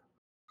 Yeah.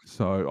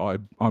 So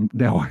I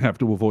have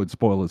to avoid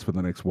spoilers for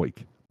the next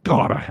week.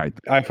 God, I hate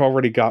that. I've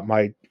already got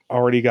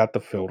the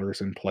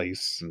filters in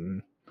place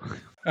and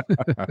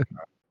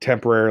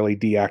temporarily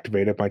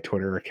deactivated my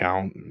Twitter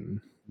account.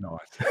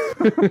 Nice.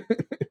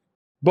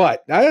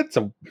 But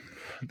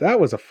that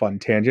was a fun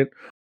tangent.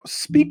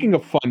 Speaking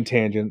of fun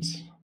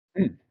tangents,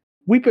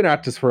 we've been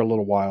at this for a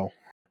little while,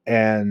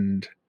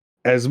 and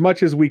as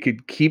much as we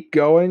could keep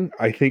going,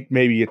 I think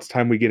maybe it's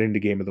time we get into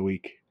Game of the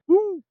Week.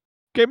 Woo!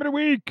 Game of the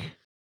Week!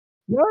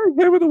 Yeah,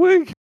 Game of the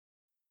Week!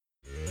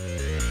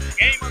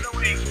 Game of the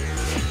Week!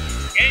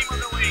 Game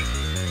of the Week!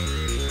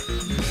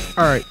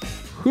 All right,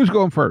 who's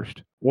going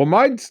first? Well,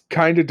 mine's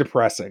kind of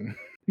depressing.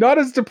 Not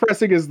as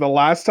depressing as the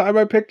last time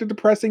I picked a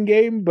depressing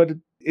game, but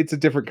it's a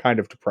different kind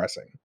of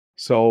depressing.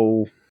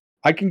 So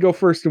I can go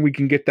first and we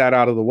can get that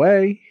out of the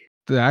way.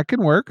 That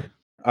can work.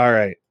 All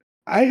right.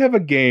 I have a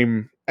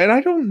game, and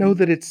I don't know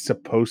that it's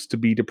supposed to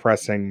be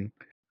depressing,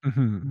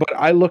 but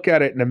I look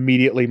at it and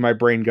immediately my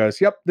brain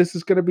goes, yep, this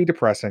is going to be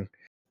depressing.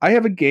 I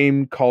have a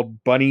game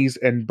called Bunnies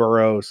and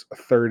Burrows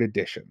 3rd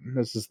Edition.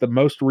 This is the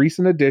most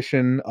recent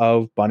edition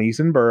of Bunnies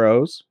and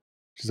Burrows,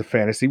 which is a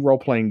fantasy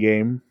role-playing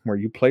game where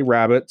you play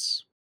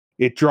rabbits.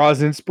 It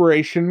draws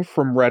inspiration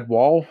from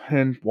Redwall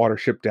and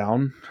Watership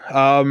Down.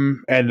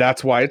 And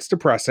that's why it's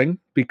depressing,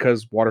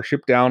 because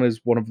Watership Down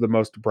is one of the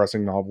most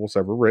depressing novels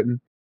ever written.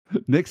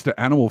 Next to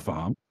Animal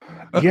Farm.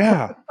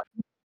 Yeah.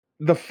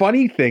 The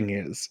funny thing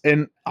is,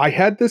 and I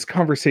had this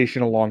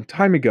conversation a long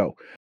time ago,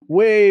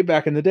 way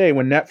back in the day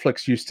when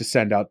Netflix used to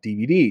send out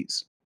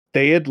DVDs.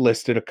 They had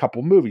listed a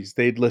couple movies.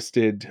 They'd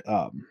listed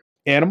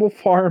Animal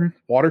Farm,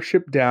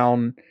 Watership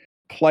Down,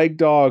 Plague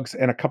Dogs,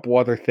 and a couple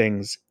other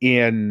things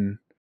in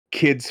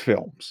kids'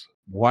 films.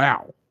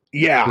 Wow.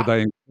 Yeah. Did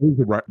they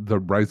include the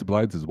razor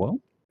blades as well?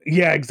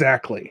 Yeah,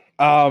 exactly.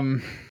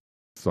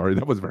 Sorry,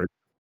 that was very...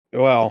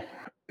 Well,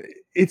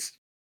 it's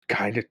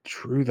kind of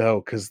true,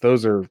 though, because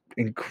those are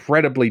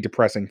incredibly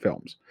depressing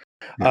films.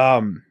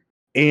 Yeah.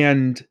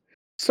 And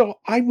so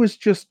I was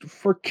just,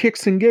 for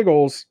kicks and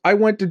giggles, I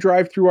went to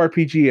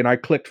DriveThruRPG and I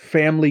clicked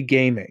Family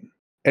Gaming.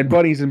 And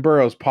Bunnies and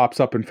Burrows pops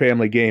up in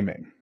Family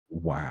Gaming.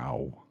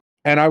 Wow.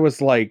 And I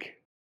was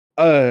like,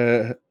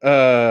 it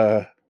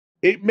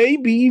may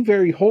be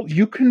very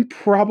you can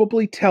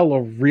probably tell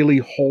a really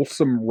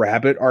wholesome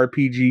rabbit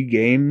RPG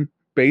game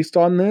based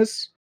on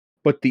this,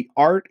 but the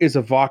art is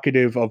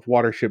evocative of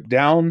Watership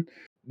Down.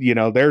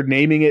 They're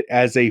naming it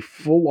as a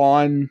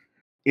full-on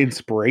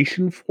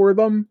inspiration for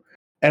them.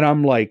 And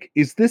I'm like,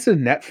 is this a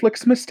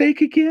Netflix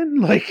mistake again?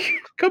 Like,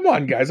 come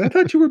on, guys. I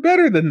thought you were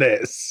better than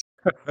this.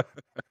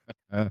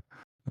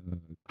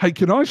 Hey,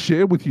 can I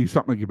share with you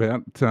something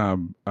about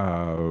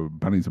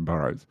Bunnies and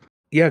Burrows?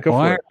 Yeah, go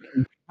for it.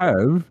 I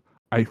have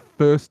a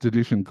 1st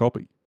edition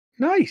copy.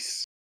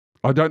 Nice.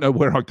 I don't know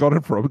where I got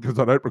it from because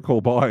I don't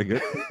recall buying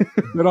it.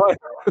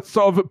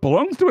 So if it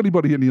belongs to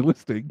anybody in your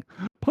listing,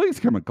 please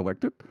come and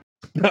collect it.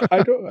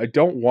 I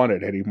don't want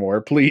it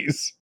anymore,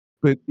 please.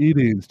 But it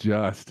is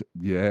just,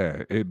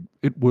 yeah,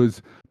 it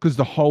was because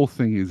the whole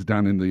thing is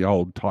done in the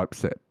old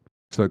typeset.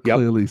 So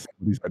clearly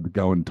somebody's had to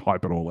go and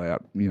type it all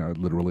out,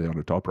 literally on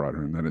a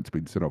typewriter, and then it's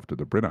been sent off to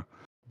the printer.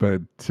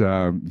 But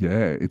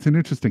yeah, it's an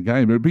interesting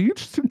game. It'd be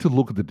interesting to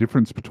look at the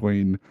difference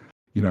between,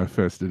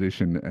 first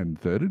edition and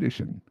third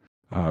edition,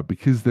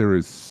 because there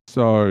is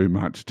so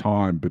much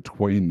time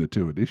between the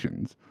two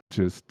editions,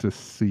 just to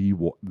see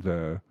what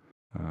the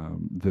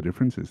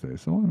difference is there.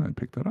 So I might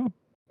pick that up.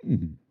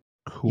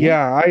 Cool.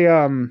 Yeah,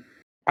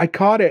 I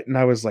caught it and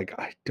I was like,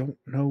 I don't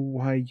know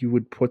why you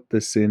would put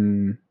this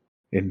in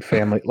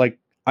family. Like,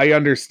 I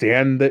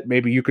understand that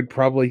maybe you can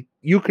probably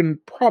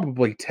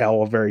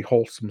tell a very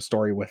wholesome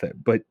story with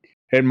it, but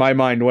in my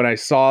mind, when I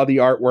saw the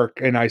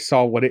artwork and I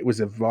saw what it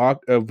was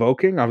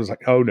evoking, I was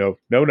like, oh no,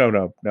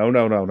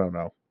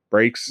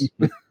 breaks.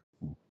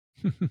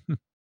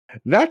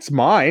 That's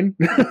mine.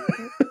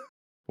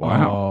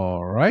 Wow.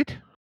 All right.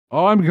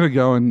 I'm going to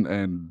go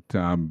and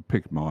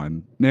pick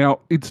mine.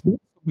 Now, it's not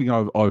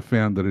something I've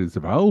found that is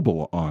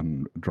available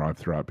on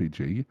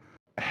DriveThruRPG.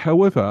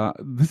 However,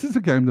 this is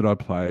a game that I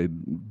played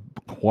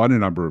quite a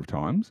number of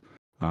times,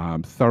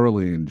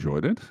 thoroughly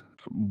enjoyed it,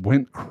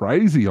 went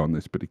crazy on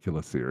this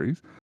particular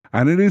series,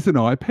 and it is an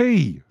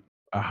IP.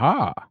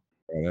 Aha.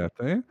 Right out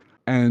there.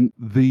 And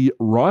the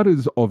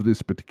writers of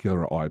this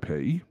particular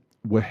IP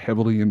were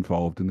heavily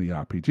involved in the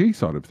RPG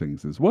side of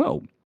things as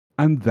well.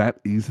 And that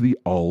is the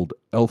old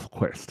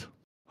ElfQuest.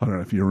 I don't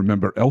know if you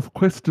remember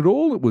ElfQuest at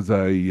all. It was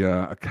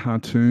a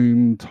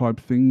cartoon type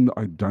thing.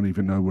 I don't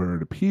even know where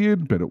it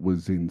appeared, but it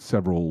was in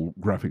several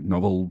graphic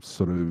novel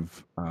sort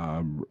of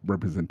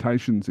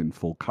representations in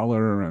full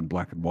color, and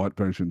black and white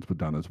versions were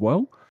done as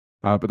well.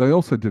 But they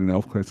also did an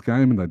ElfQuest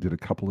game, and they did a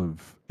couple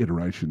of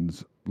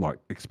iterations, like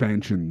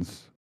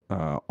expansions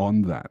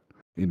on that,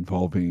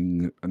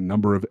 involving a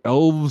number of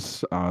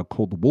elves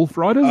called the Wolf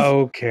Riders.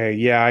 Okay,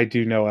 yeah, I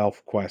do know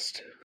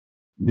ElfQuest.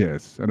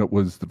 Yes, and it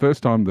was the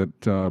first time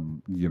that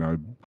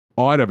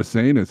I'd ever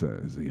seen as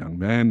a young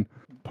man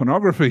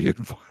pornography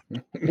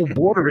or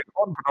bordering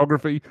on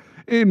pornography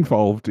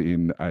involved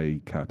in a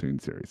cartoon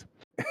series.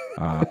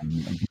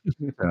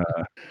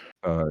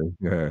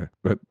 Yeah,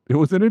 but it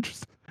was an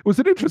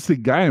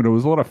interesting game. It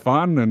was a lot of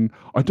fun, and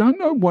I don't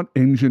know what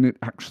engine it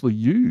actually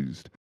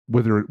used,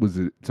 whether it was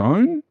its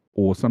own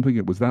or something.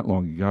 It was that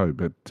long ago,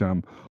 but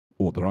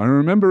all that I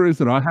remember is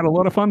that I had a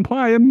lot of fun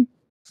playing.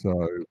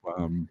 So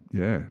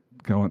yeah.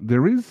 Go on.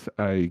 There is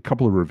a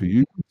couple of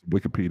reviews,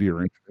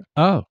 Wikipedia.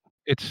 Oh,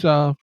 it's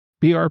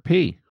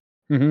BRP.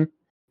 Mm-hmm.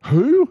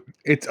 Who?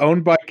 It's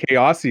owned by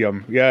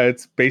Chaosium. Yeah,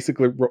 it's basic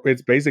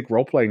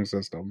role playing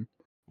system.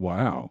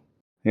 Wow.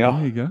 Yeah.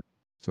 There you go.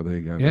 So there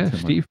you go. Yeah,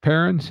 That's Steve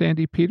Perrin,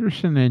 Sandy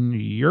Peterson, and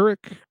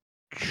Yurik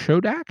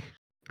Chodak.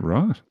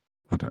 Right.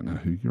 I don't know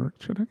who Yurik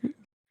Chodak is.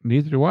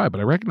 Neither do I, but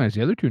I recognize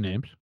the other two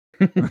names.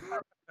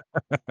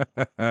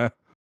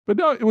 But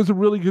no, it was a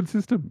really good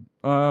system.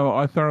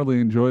 I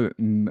thoroughly enjoyed it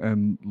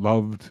and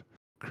loved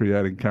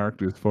creating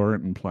characters for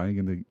it and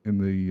playing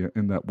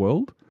in that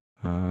world.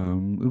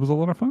 It was a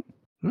lot of fun.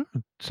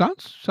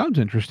 Sounds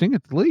interesting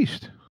at the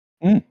least.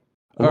 A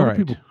lot All of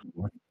people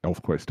like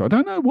ElfQuest. I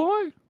don't know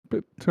why,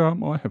 but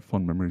I have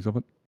fond memories of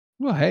it.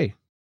 Well, hey,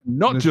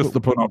 Not That's just what-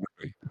 the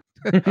pornography.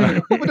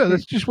 well, but no,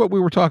 that's just what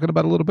we were talking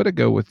about a little bit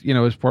ago with,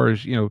 as far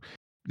as,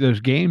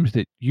 those games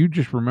that you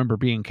just remember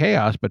being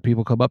chaos, but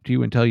people come up to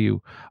you and tell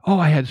you, oh,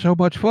 I had so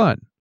much fun.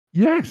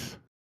 Yes,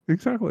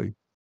 exactly.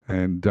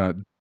 And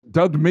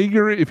Doug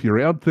Meager, if you're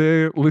out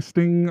there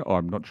listening,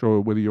 I'm not sure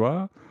whether you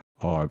are.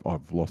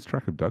 I've lost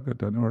track of Doug. I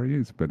don't know where he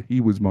is, but he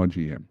was my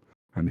GM,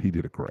 and he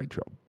did a great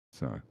job.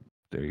 So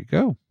There you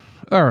go.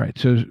 All right.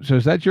 So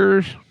is that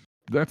yours?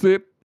 that's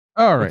it.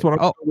 All right. That's what I'm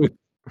Oh, with.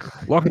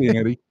 Lock it in,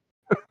 Eddie.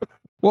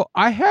 well,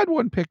 I had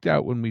one picked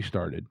out when we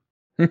started,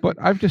 but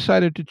I've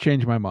decided to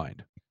change my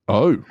mind.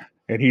 Oh,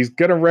 And he's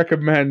gonna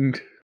recommend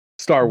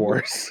Star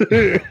Wars.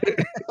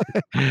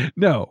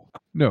 No.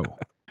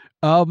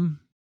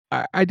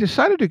 I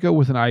decided to go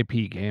with an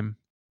IP game,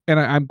 and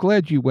I'm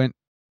glad you went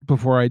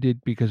before I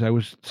did, because I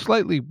was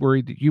slightly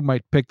worried that you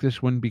might pick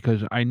this one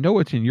because I know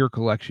it's in your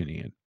collection,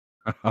 Ian.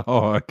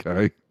 oh,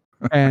 okay.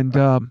 And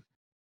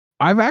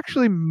I've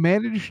actually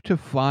managed to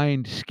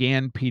find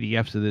scanned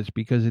PDFs of this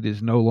because it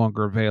is no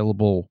longer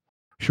available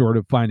short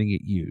of finding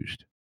it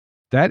used.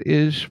 That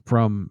is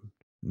from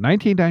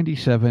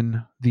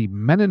 1997, the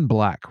Men in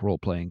Black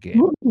role-playing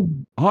game.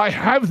 I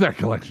have that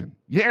collection.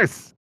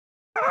 Yes.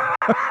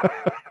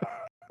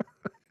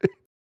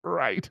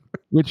 Right.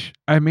 Which,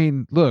 I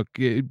mean, look,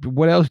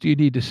 what else do you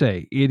need to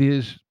say? It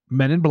is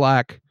Men in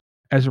Black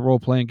as a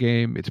role-playing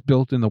game. It's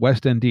built in the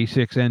West End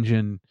D6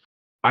 engine.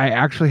 I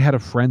actually had a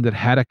friend that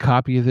had a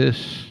copy of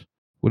this.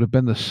 Would have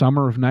been the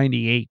summer of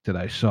 98 that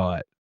I saw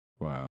it.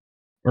 Wow.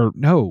 Or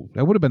no,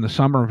 that would have been the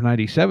summer of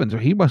 97. So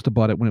he must have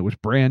bought it when it was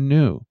brand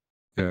new.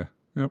 Yeah.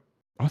 Yep.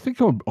 I think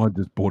I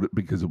just bought it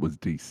because it was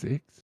D6.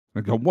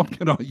 I go, what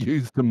can I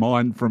use to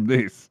mine from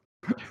this?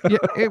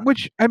 Yeah,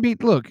 which I mean,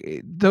 look,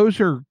 those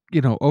are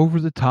over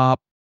the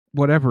top,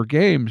 whatever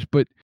games,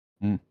 but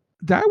Mm.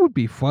 that would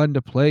be fun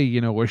to play.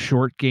 A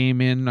short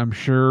game in. I'm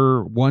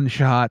sure one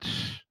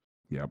shots.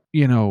 Yep.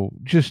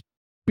 Just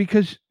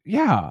because,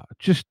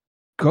 just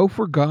go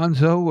for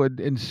Gonzo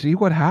and see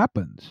what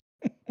happens.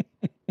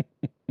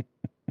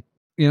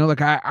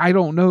 Like I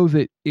don't know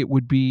that it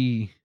would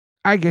be.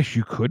 I guess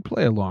you could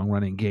play a long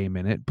running game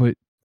in it, but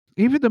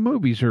even the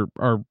movies are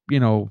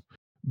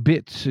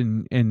bits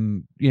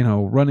and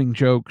running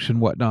jokes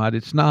and whatnot.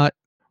 It's not.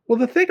 Well,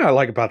 the thing I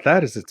like about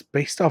that is it's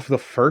based off the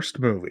first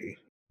movie.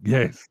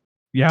 Yes.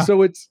 Yeah.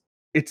 So it's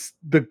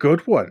the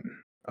good one.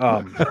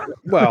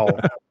 Well,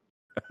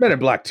 Men in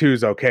Black 2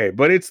 is okay,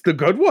 but it's the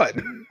good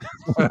one.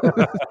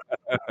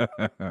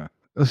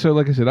 So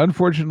like I said,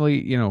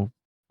 unfortunately,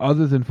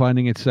 other than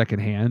finding it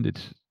secondhand,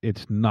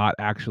 it's not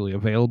actually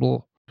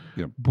available.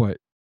 Yep. But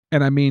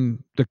and I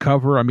mean the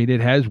cover,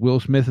 it has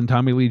Will Smith and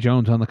Tommy Lee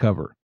Jones on the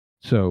cover.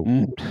 So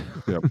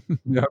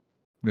Yeah.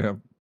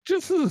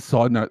 Just as a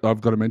side note,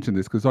 I've got to mention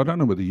this because I don't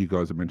know whether you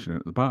guys have mentioned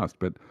it in the past,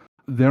 but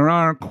there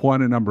are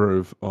quite a number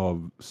of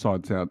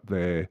sites out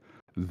there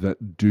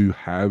that do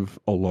have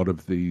a lot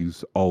of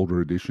these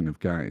older edition of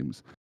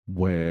games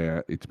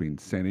where it's been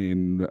sent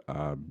in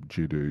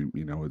due to,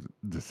 a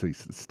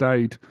deceased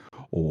estate,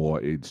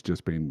 or it's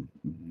just been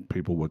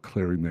people were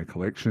clearing their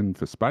collection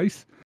for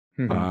space.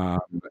 There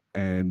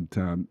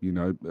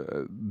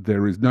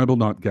is Noble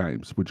Knight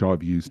Games, which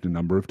I've used a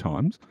number of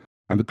times.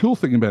 And the cool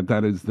thing about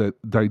that is that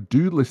they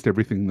do list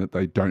everything that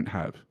they don't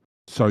have.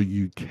 So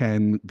you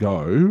can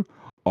go,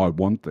 I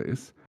want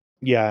this.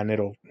 Yeah, and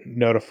it'll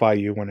notify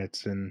you when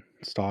it's in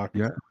stock.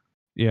 Yeah.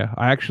 Yeah,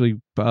 I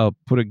actually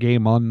put a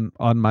game on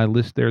my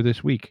list there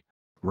this week.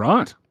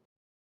 Right.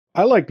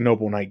 I like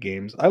Noble Knight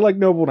Games. I like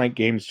Noble Knight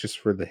Games just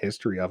for the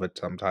history of it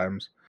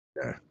sometimes.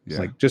 Yeah. It's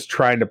like just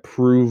trying to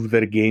prove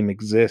that a game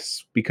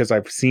exists because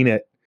I've seen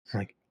it. It's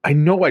like, I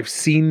know I've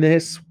seen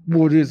this.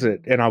 What is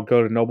it? And I'll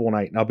go to Noble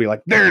Knight and I'll be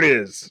like, there it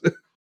is.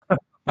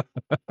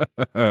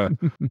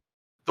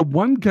 The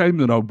one game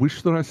that I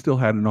wish that I still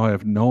had, and I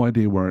have no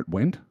idea where it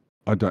went.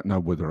 I don't know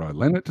whether I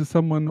lent it to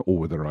someone or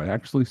whether I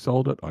actually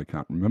sold it. I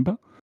can't remember.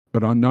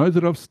 But I know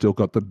that I've still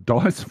got the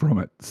dice from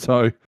it.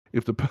 So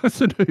if the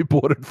person who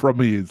bought it from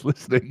me is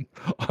listening,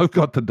 I've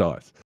got the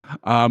dice.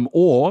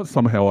 Or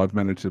somehow I've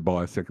managed to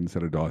buy a second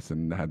set of dice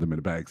and had them in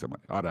a bag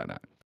somewhere. I don't know.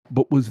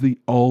 But was the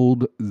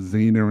old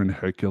Xena and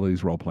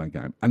Hercules role-playing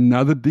game.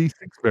 Another D6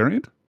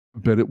 variant,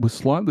 but it was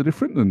slightly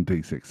different than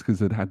D6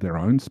 because it had their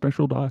own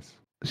special dice.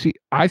 See,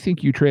 I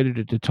think you traded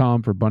it to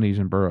Tom for bunnies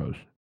and burrows.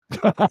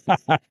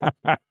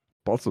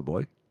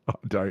 Possibly. I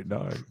don't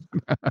know.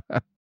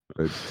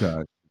 But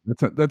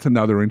that's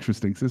another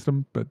interesting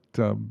system. But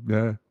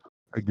yeah,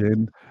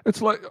 again,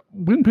 it's like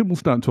when people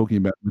start talking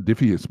about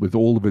Modiphius with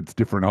all of its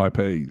different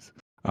IPs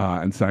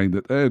and saying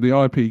that they're the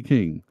IP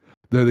king.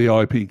 They're the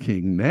IP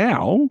king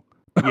now.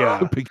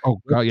 Yeah.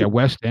 Oh, God, yeah.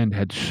 West End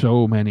had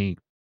so many.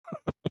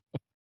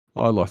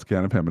 I lost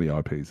count of how many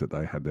IPs that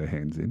they had their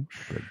hands in.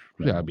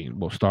 But, Yeah,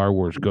 Star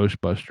Wars,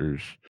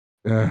 Ghostbusters,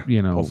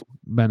 possibly.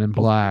 Men in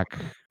Black.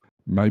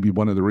 Maybe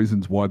one of the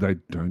reasons why they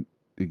don't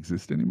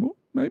exist anymore,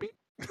 maybe?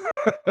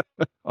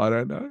 I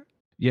don't know.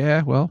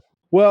 Yeah, well.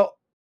 Well,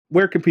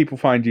 where can people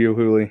find you,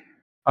 Hooli?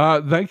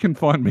 They can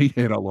find me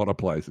in a lot of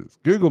places.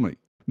 Google me.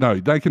 No,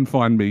 they can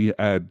find me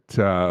at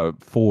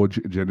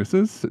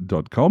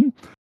forgegenesis.com.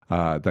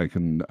 They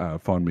can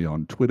find me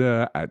on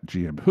Twitter at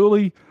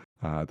GMHooli.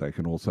 They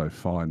can also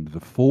find The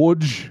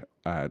Forge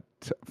at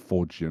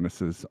Forge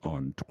Genesis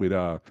on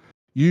Twitter,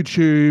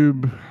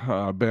 YouTube,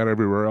 about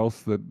everywhere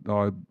else that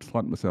I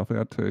slut myself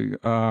out to.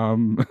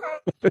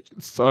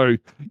 So,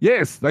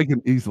 yes, they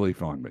can easily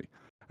find me.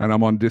 And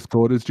I'm on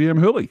Discord as GM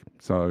Hooli.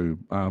 So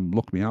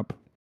look me up.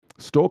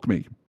 Stalk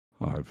me.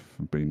 I've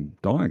been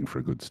dying for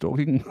a good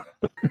stalking.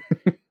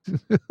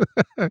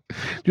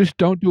 Just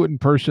don't do it in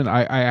person.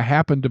 I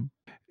happen to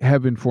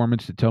have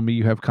informants that tell me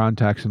you have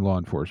contacts in law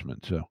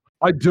enforcement. So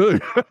I do.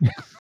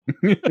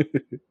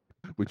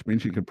 Which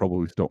means you can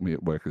probably stalk me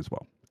at work as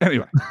well.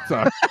 Anyway,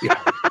 so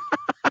yeah.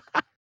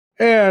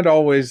 And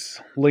always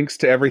links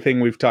to everything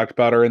we've talked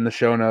about are in the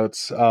show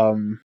notes.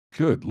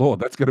 Good Lord,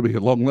 that's going to be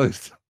a long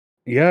list.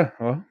 Yeah,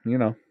 well,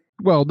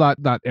 Well,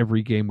 not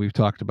every game we've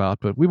talked about,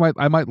 but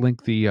I might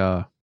link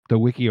the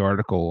wiki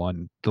article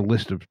on the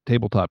list of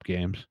tabletop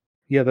games.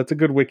 Yeah, that's a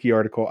good wiki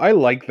article. I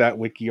like that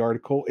wiki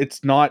article.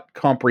 It's not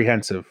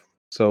comprehensive.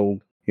 So,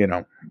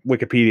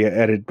 Wikipedia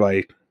edited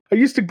by... I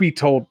used to be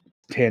told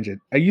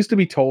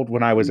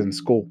when I was in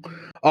school,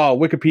 oh,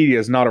 Wikipedia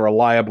is not a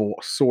reliable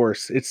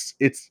source. It's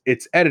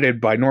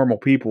edited by normal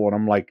people. And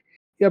I'm like,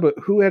 yeah, but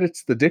who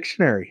edits the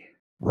dictionary?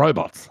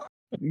 Robots.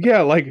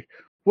 Yeah, like,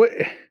 what?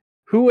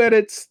 Who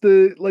edits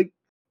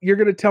you're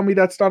going to tell me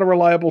that's not a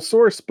reliable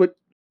source, but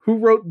who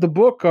wrote the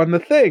book on the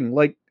thing?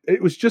 Like,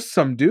 it was just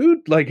some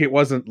dude. Like, it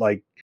wasn't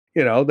like,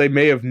 they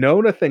may have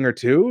known a thing or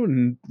two,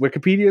 and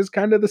Wikipedia is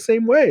kind of the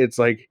same way. It's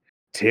like,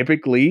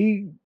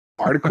 typically,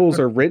 articles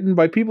are written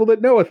by people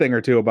that know a thing or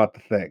two about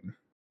the thing.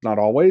 Not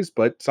always,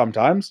 but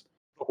sometimes.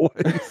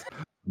 Always.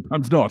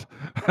 Sometimes not.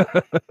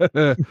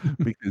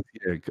 Because,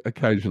 yeah,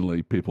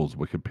 occasionally people's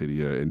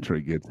Wikipedia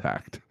entry gets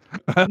hacked.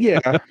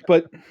 Yeah,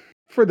 but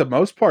for the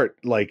most part,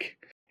 like,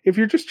 if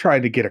you're just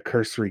trying to get a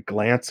cursory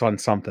glance on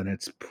something,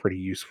 it's pretty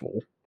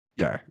useful.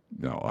 Yeah,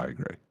 no, I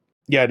agree.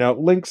 Yeah, no,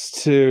 links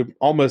to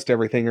almost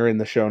everything are in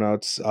the show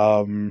notes.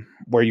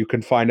 Where you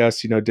can find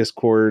us,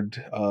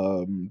 Discord,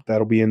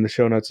 that'll be in the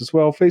show notes as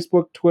well.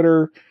 Facebook,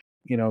 Twitter,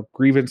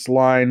 grievance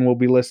line will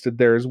be listed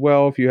there as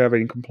well. If you have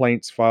any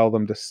complaints, file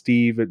them to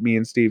Steve at Me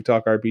and Steve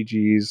Talk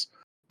RPGs.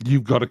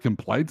 You've got a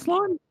complaints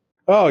line?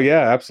 Oh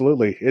yeah,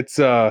 absolutely. It's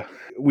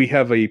we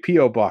have a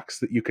PO box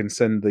that you can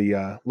send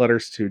the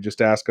letters to.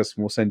 Just ask us,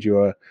 and we'll send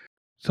you a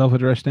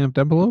Self-addressed stamped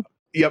envelope?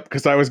 Yep,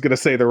 because I was going to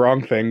say the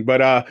wrong thing,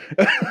 but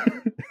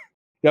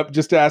yep,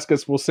 just ask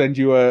us. We'll send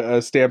you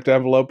a stamped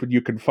envelope, and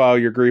you can file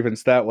your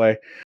grievance that way.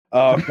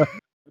 Oh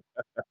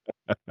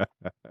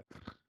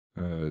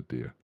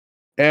dear.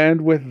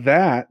 And with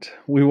that,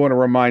 we want to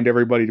remind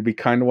everybody to be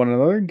kind to one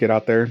another and get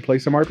out there and play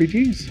some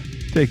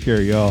RPGs. Take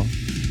care, y'all.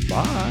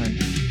 Bye.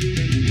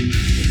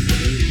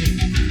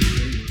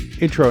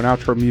 Intro and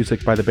outro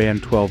music by the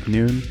band 12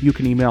 Noon. You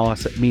can email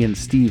us at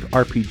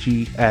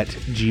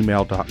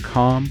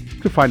meandsteverpg@gmail.com.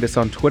 You can find us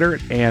on Twitter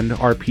and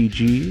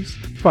RPGs.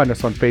 Find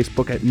us on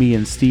Facebook at Me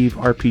and Steve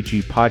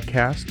RPG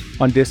Podcast.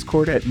 On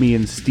Discord at Me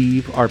and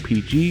Steve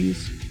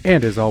RPGs.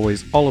 And as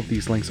always, all of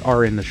these links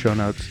are in the show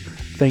notes.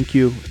 Thank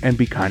you, and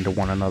be kind to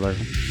one another.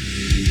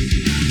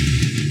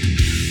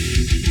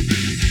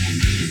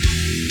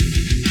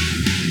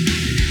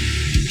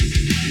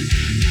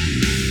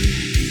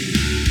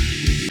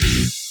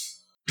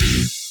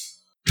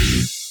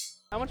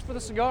 How much for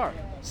the cigar?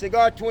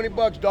 Cigar,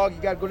 $20, dog.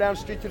 You gotta go down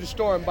the street to the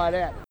store and buy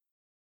that.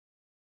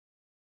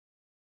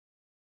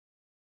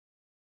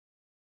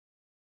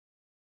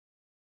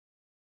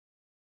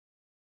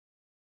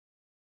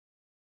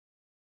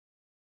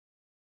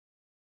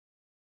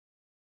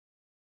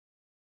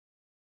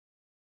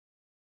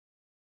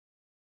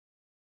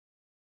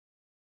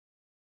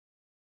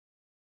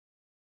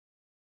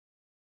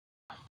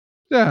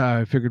 Yeah,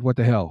 I figured, what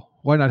the hell?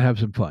 Why not have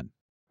some fun?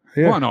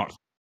 Yeah. Why not?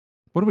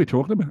 What are we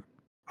talking about?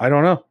 I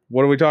don't know.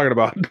 What are we talking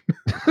about?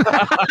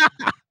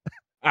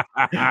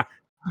 Haven't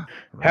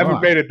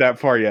Right. made it that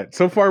far yet.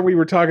 So far, we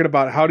were talking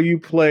about how do you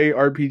play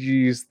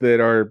RPGs that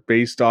are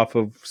based off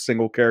of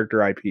single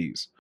character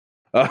IPs.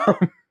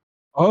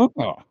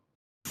 Oh,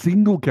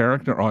 single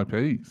character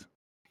IPs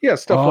Yeah,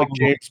 stuff like Oh,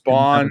 James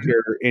Bond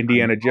or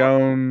Indiana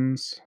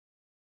Jones.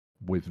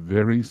 with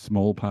very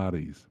small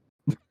parties.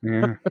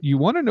 Yeah. You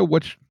want to know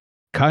what's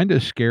kind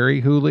of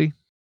scary, Hooli?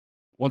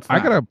 What's I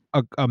that?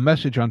 got a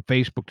message on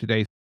Facebook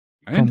today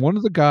from And? one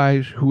of the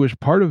guys who was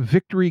part of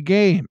Victory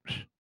Games.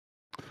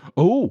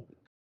 Oh,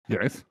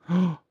 yes.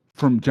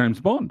 From James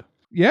Bond.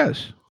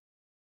 Yes.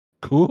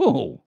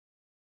 Cool.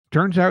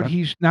 Turns out Okay.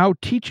 he's now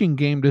teaching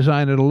game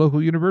design at a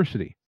local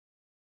university.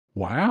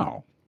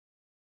 Wow.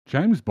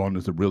 James Bond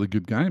is a really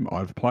good game.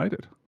 I've played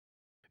it.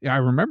 Yeah, I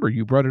remember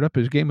you brought it up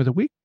as game of the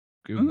week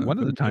Oh, one of the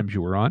very good. times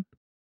you were on.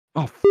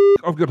 Oh,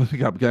 I've got to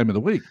pick up Game of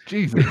the Week.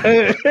 Jesus.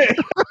 I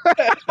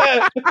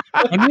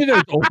knew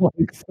there's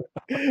always.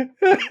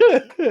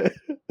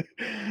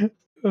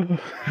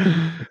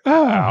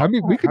 I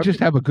mean, we could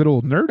just have a good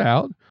old nerd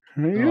out.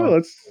 Yeah,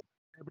 let's.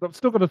 But I'm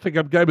still going to pick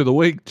up Game of the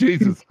Week.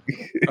 Jesus.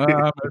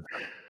 As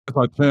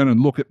I turn and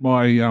look at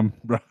my.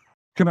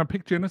 Can I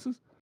pick Genesis?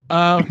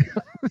 I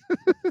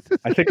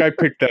think I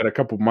picked that a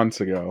couple months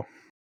ago.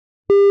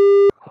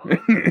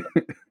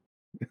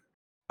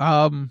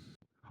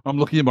 I'm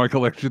looking at my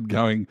collection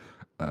going.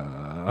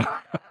 Oh,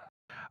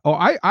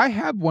 I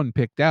have one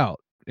picked out.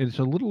 It's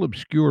a little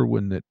obscure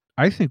one that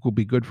I think will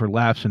be good for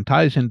laughs and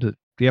ties into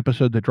the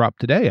episode that dropped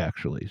today,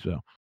 actually. So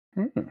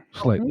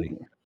slightly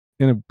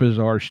in a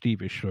bizarre,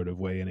 Steve-ish sort of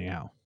way,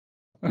 anyhow.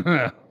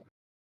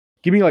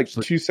 Give me like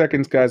 2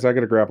 seconds, guys. I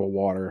gotta grab a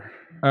water.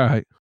 All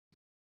right.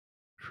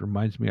 Which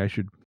reminds me, I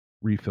should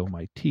refill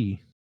my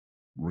tea.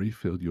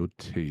 Refill your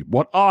tea.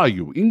 What are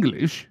you,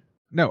 English?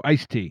 No,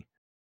 iced tea.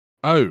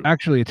 Oh,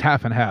 Actually, it's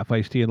half and half,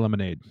 iced tea and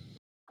lemonade.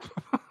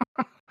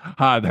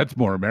 that's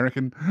more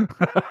American.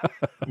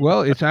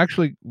 Well, it's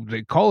actually,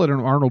 they call it an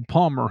Arnold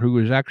Palmer, who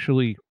is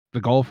actually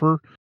the golfer,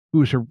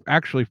 who is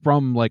actually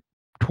from like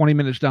 20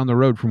 minutes down the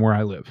road from where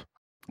I live.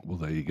 Well,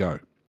 there you go.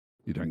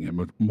 You don't get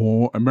much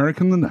more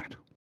American than that.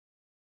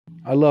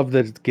 I love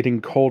that it's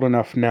getting cold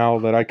enough now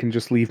that I can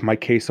just leave my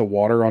case of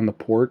water on the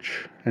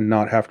porch and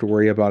not have to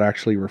worry about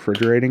actually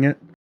refrigerating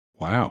it.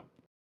 Wow.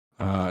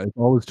 If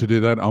I was to do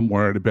that, I'm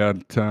worried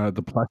about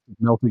the plastic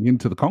melting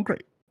into the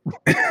concrete.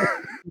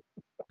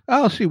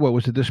 I'll see, what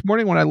was it this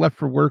morning when I left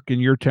for work in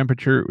your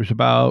temperature? It was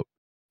about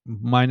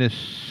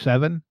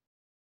 -7.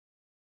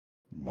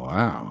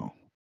 Wow.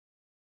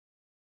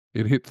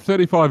 It hit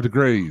 35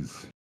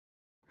 degrees.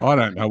 I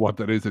don't know what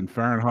that is in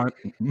Fahrenheit.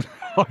 I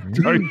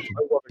don't know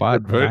what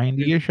About it could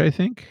be. 90-ish, I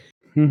think.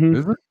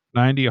 Is it?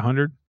 90,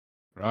 100.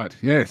 Right.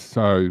 Yes.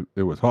 So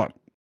it was hot.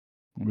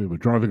 We were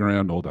driving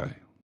around all day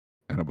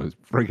and it was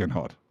freaking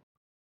hot.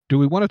 do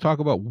we want to talk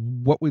about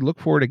what we look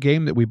for in a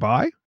game that we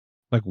buy?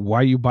 Like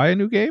why you buy a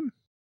new game?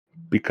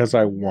 Because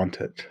I want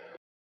it.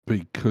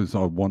 Because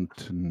I want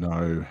to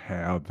know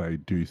how they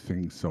do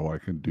things so I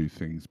can do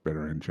things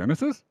better in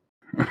Genesis.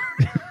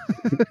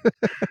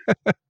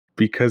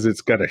 Because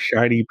it's got a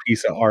shiny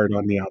piece of art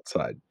on the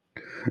outside.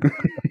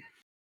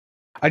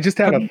 I just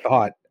had a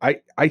thought.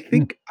 I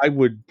think I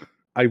would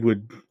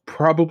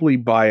probably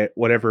buy it,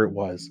 whatever it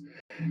was.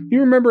 You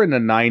remember in the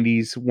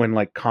 90s when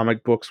like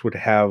comic books would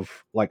have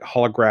like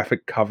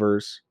holographic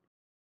covers,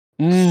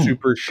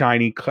 super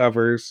shiny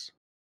covers?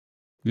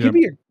 Yeah.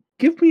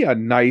 Give me a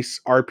nice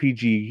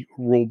RPG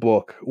rule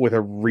book with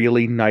a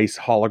really nice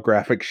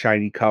holographic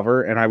shiny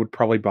cover, and I would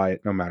probably buy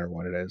it no matter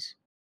what it is.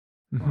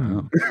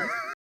 Wow.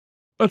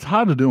 That's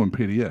hard to do in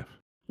PDF.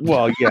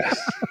 Well,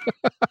 yes.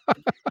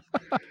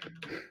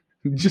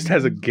 It just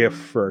has a GIF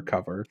for a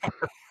cover.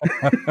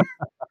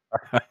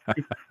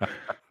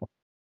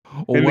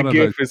 Or And one the of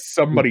GIF those- is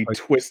somebody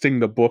twisting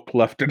the book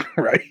left and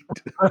right.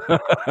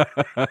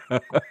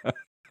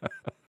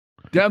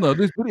 Download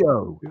this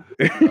video.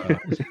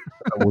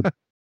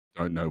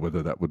 Don't know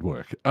whether that would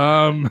work.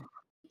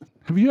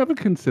 Have you ever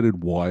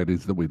considered why it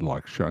is that we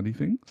like shiny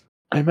things?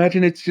 I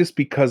imagine it's just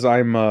because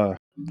I'm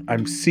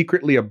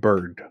secretly a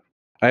bird.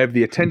 I have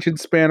the attention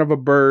span of a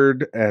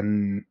bird,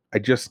 and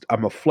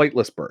I'm a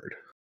flightless bird.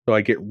 So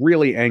I get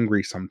really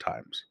angry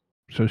sometimes.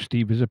 So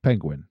Steve is a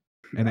penguin,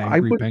 an I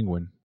angry would-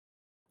 penguin.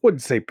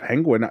 Wouldn't say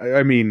penguin.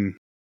 I mean,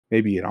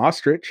 maybe an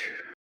ostrich,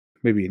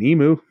 maybe an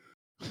emu.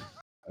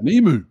 An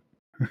emu.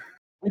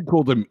 We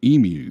call them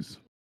emus.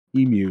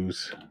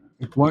 Emus.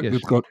 It's like Yes.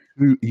 it's got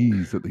two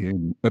E's at the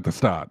end, at the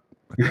start.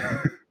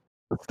 The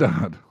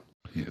start.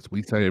 Yes,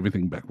 we say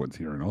everything backwards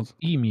here in Oz.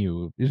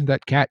 Emu. Isn't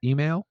that cat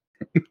email?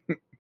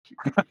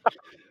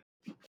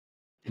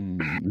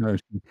 No,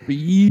 she's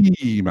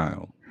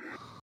female.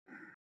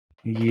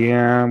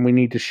 Yeah, we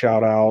need to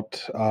shout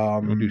out.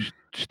 We'll do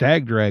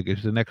Stag Drag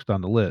is the next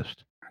on the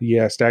list.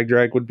 Yeah, Stag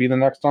Drag would be the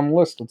next on the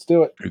list. Let's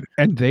do it.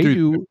 And they Dude.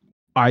 do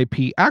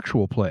IP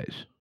actual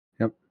plays.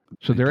 Yep.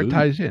 So They there it do.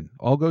 ties in.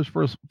 All goes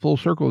for a full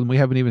circle, and we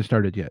haven't even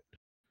started yet.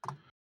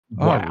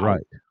 Wow. All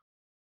right.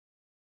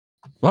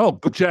 Well,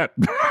 good chat.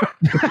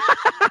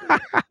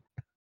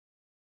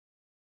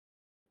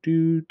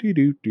 Do do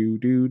do do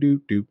do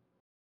do do.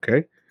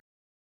 Okay.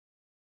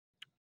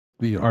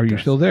 Are you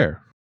still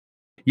there?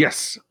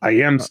 Yes, I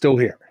am still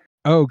here.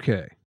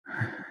 Okay.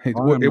 It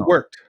I'm not.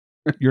 worked.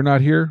 You're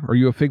not here? Are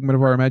you a figment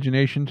of our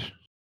imaginations?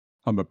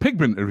 I'm a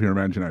pigment of your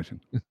imagination.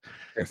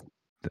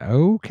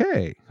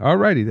 Okay. All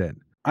righty then.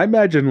 I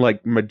imagine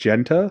like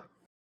magenta.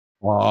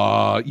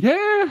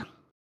 Yeah.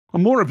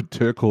 I'm more of a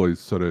turquoise,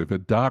 sort of a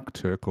dark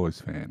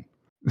turquoise fan.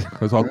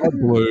 Because I like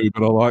blue,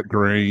 but I like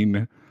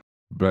green.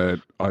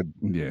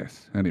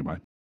 Yes, anyway.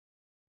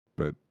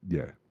 But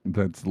yeah,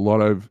 that's a lot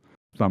of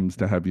thumbs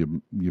to have your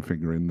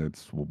finger in.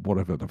 That's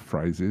whatever the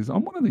phrase is.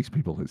 I'm one of these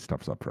people who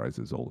stuffs up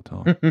phrases all the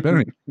time. But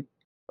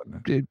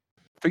anyway,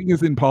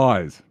 fingers in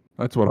pies.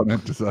 That's what I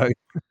meant to say.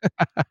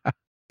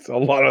 It's a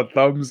lot of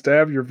thumbs to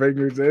have your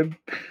fingers in.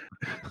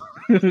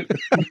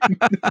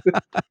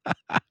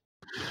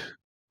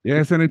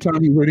 Yes,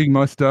 anytime you're reading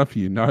my stuff,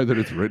 you know that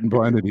it's written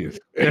by an idiot.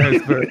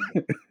 Yes,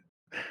 but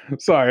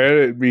Sorry, I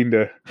didn't mean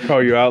to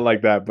call you out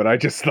like that, but I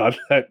just thought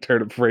that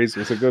turn of phrase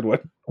was a good one.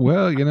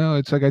 Well,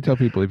 it's like I tell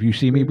people, if you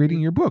see me reading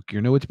your book,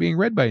 you know it's being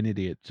read by an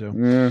idiot. So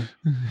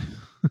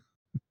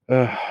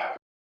Yeah.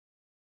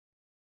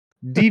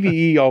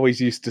 DVE always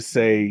used to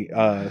say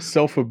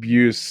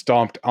self-abuse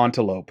stomped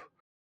antelope.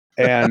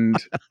 And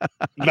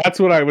that's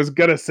what I was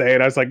going to say.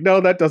 And I was like,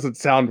 no, that doesn't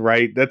sound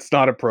right. That's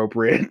not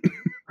appropriate.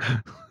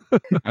 an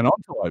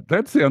antelope.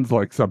 That sounds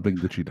like something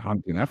that you'd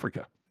hunt in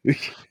Africa.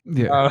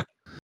 yeah.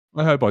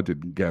 I hope I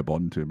didn't gab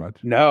on too much.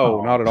 No,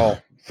 Oh. not at all.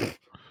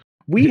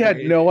 We had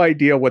no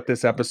idea what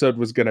this episode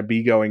was going to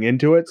be going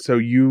into it. So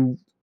you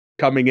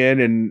coming in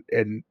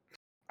and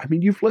I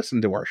mean, you've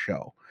listened to our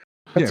show.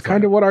 That's Yes, I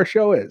kind of what our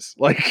show is.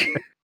 Like,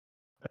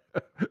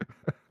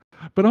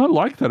 But I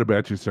like that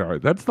about your show.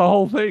 That's the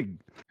whole thing.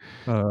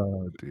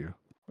 Oh dear.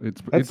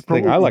 It's that's the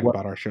thing I probably like what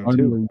about our show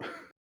too. only-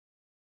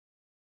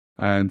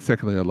 And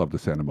secondly, I love the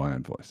sound of my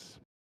own voice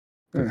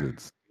because Yeah.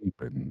 it's deep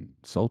and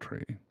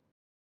sultry.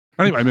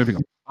 Anyway, moving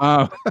on.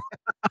 Oh,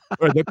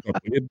 that's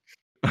not weird.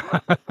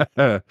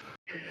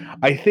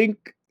 I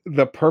think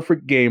the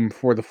perfect game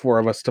for the four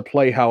of us to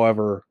play,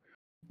 however,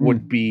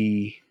 would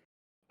be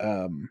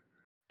Tune.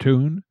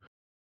 Tune,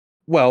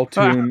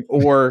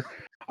 or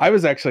I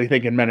was actually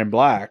thinking Men in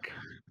Black.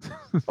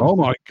 Oh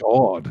my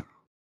god!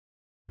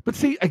 But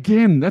see,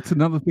 again, that's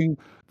another thing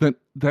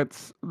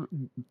that's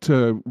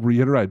to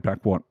reiterate back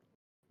what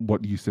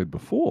you said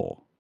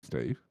before,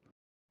 Steve.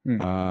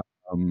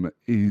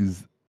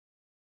 Is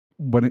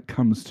when it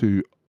comes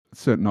to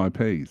certain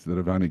IPs that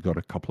have only got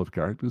a couple of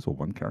characters or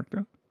one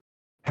character,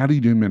 how do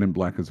you do Men in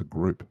Black as a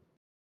group?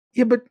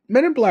 Yeah, but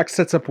Men in Black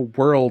sets up a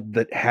world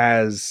that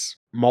has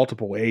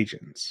multiple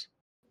agents.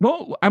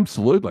 Well,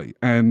 absolutely.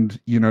 And,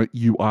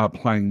 you are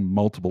playing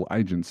multiple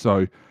agents.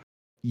 So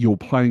you're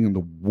playing in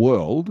the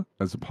world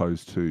as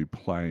opposed to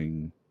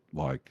playing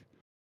like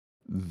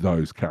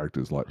those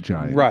characters like Jay.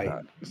 and Right.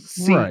 Pat.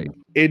 See, Right.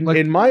 in Like-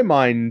 in my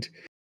mind,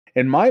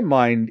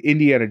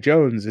 Indiana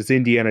Jones is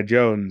Indiana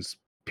Jones.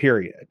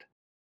 Period.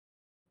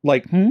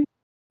 Like, Hmm?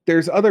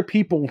 there's other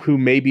people who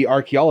may be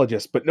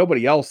archaeologists, but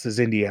nobody else is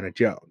Indiana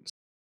Jones.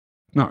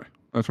 No,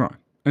 that's right.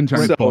 And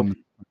James So- Bond.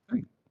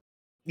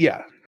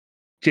 Yeah,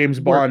 James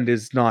Where- Bond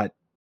is not.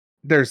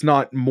 There's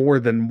not more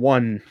than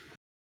one.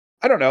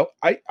 I don't know.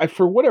 I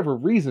for whatever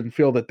reason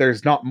feel that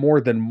there's not more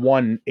than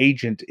one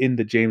agent in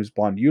the James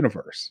Bond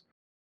universe.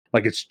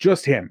 Like, it's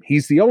just him.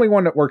 He's the only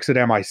one that works at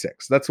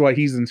MI6. That's why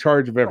he's in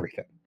charge of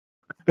everything.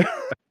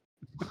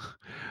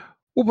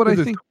 Well, but I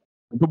Because think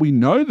But we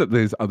know that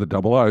there's other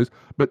double O's,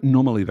 but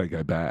normally they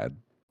go bad.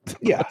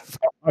 Yeah, So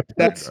I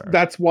don't know.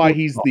 that's why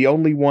he's the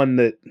only one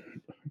that.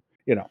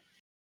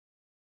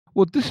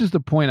 well, this is the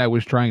point I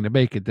was trying to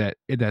make at that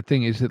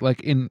thing is that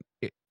like in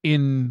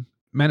Men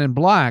in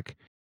Black,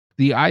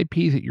 the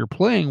IP that you're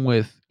playing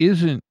with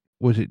isn't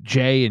was it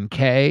J and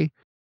K?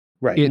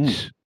 Right.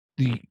 It's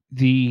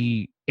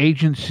the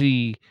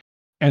agency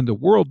and the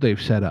world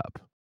they've set up.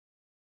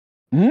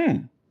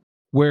 Mm.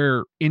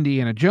 Where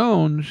Indiana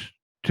Jones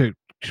to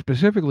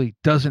specifically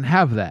doesn't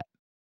have that.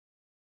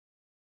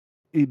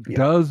 It Yeah.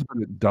 does, but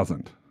it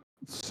doesn't.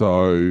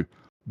 So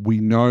we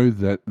know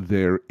that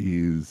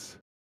there's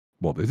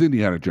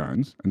Indiana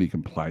Jones, and you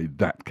can play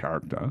that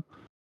character,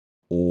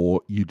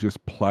 or you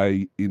just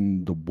play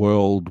in the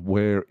world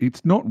where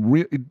it's not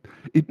real.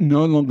 It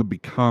no longer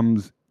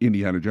becomes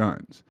Indiana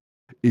Jones.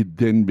 It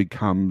then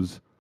becomes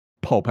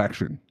Pulp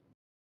Action,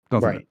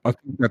 doesn't Right. it? I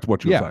think that's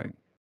what you're Yeah. saying.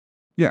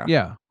 Yeah.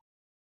 Yeah.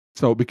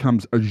 So it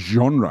becomes a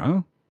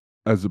genre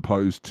as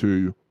opposed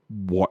to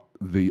what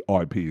the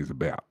IP is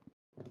about.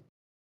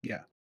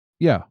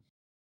 Yeah.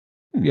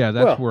 Hmm. Yeah,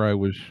 that's Well- where I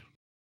was.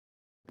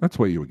 That's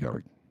where you were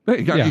going. There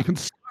you go. Yeah. You can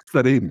slice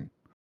that in.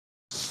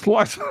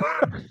 Slice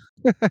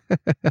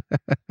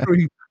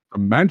through the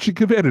magic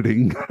of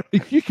editing.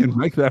 You can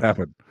make that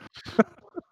happen.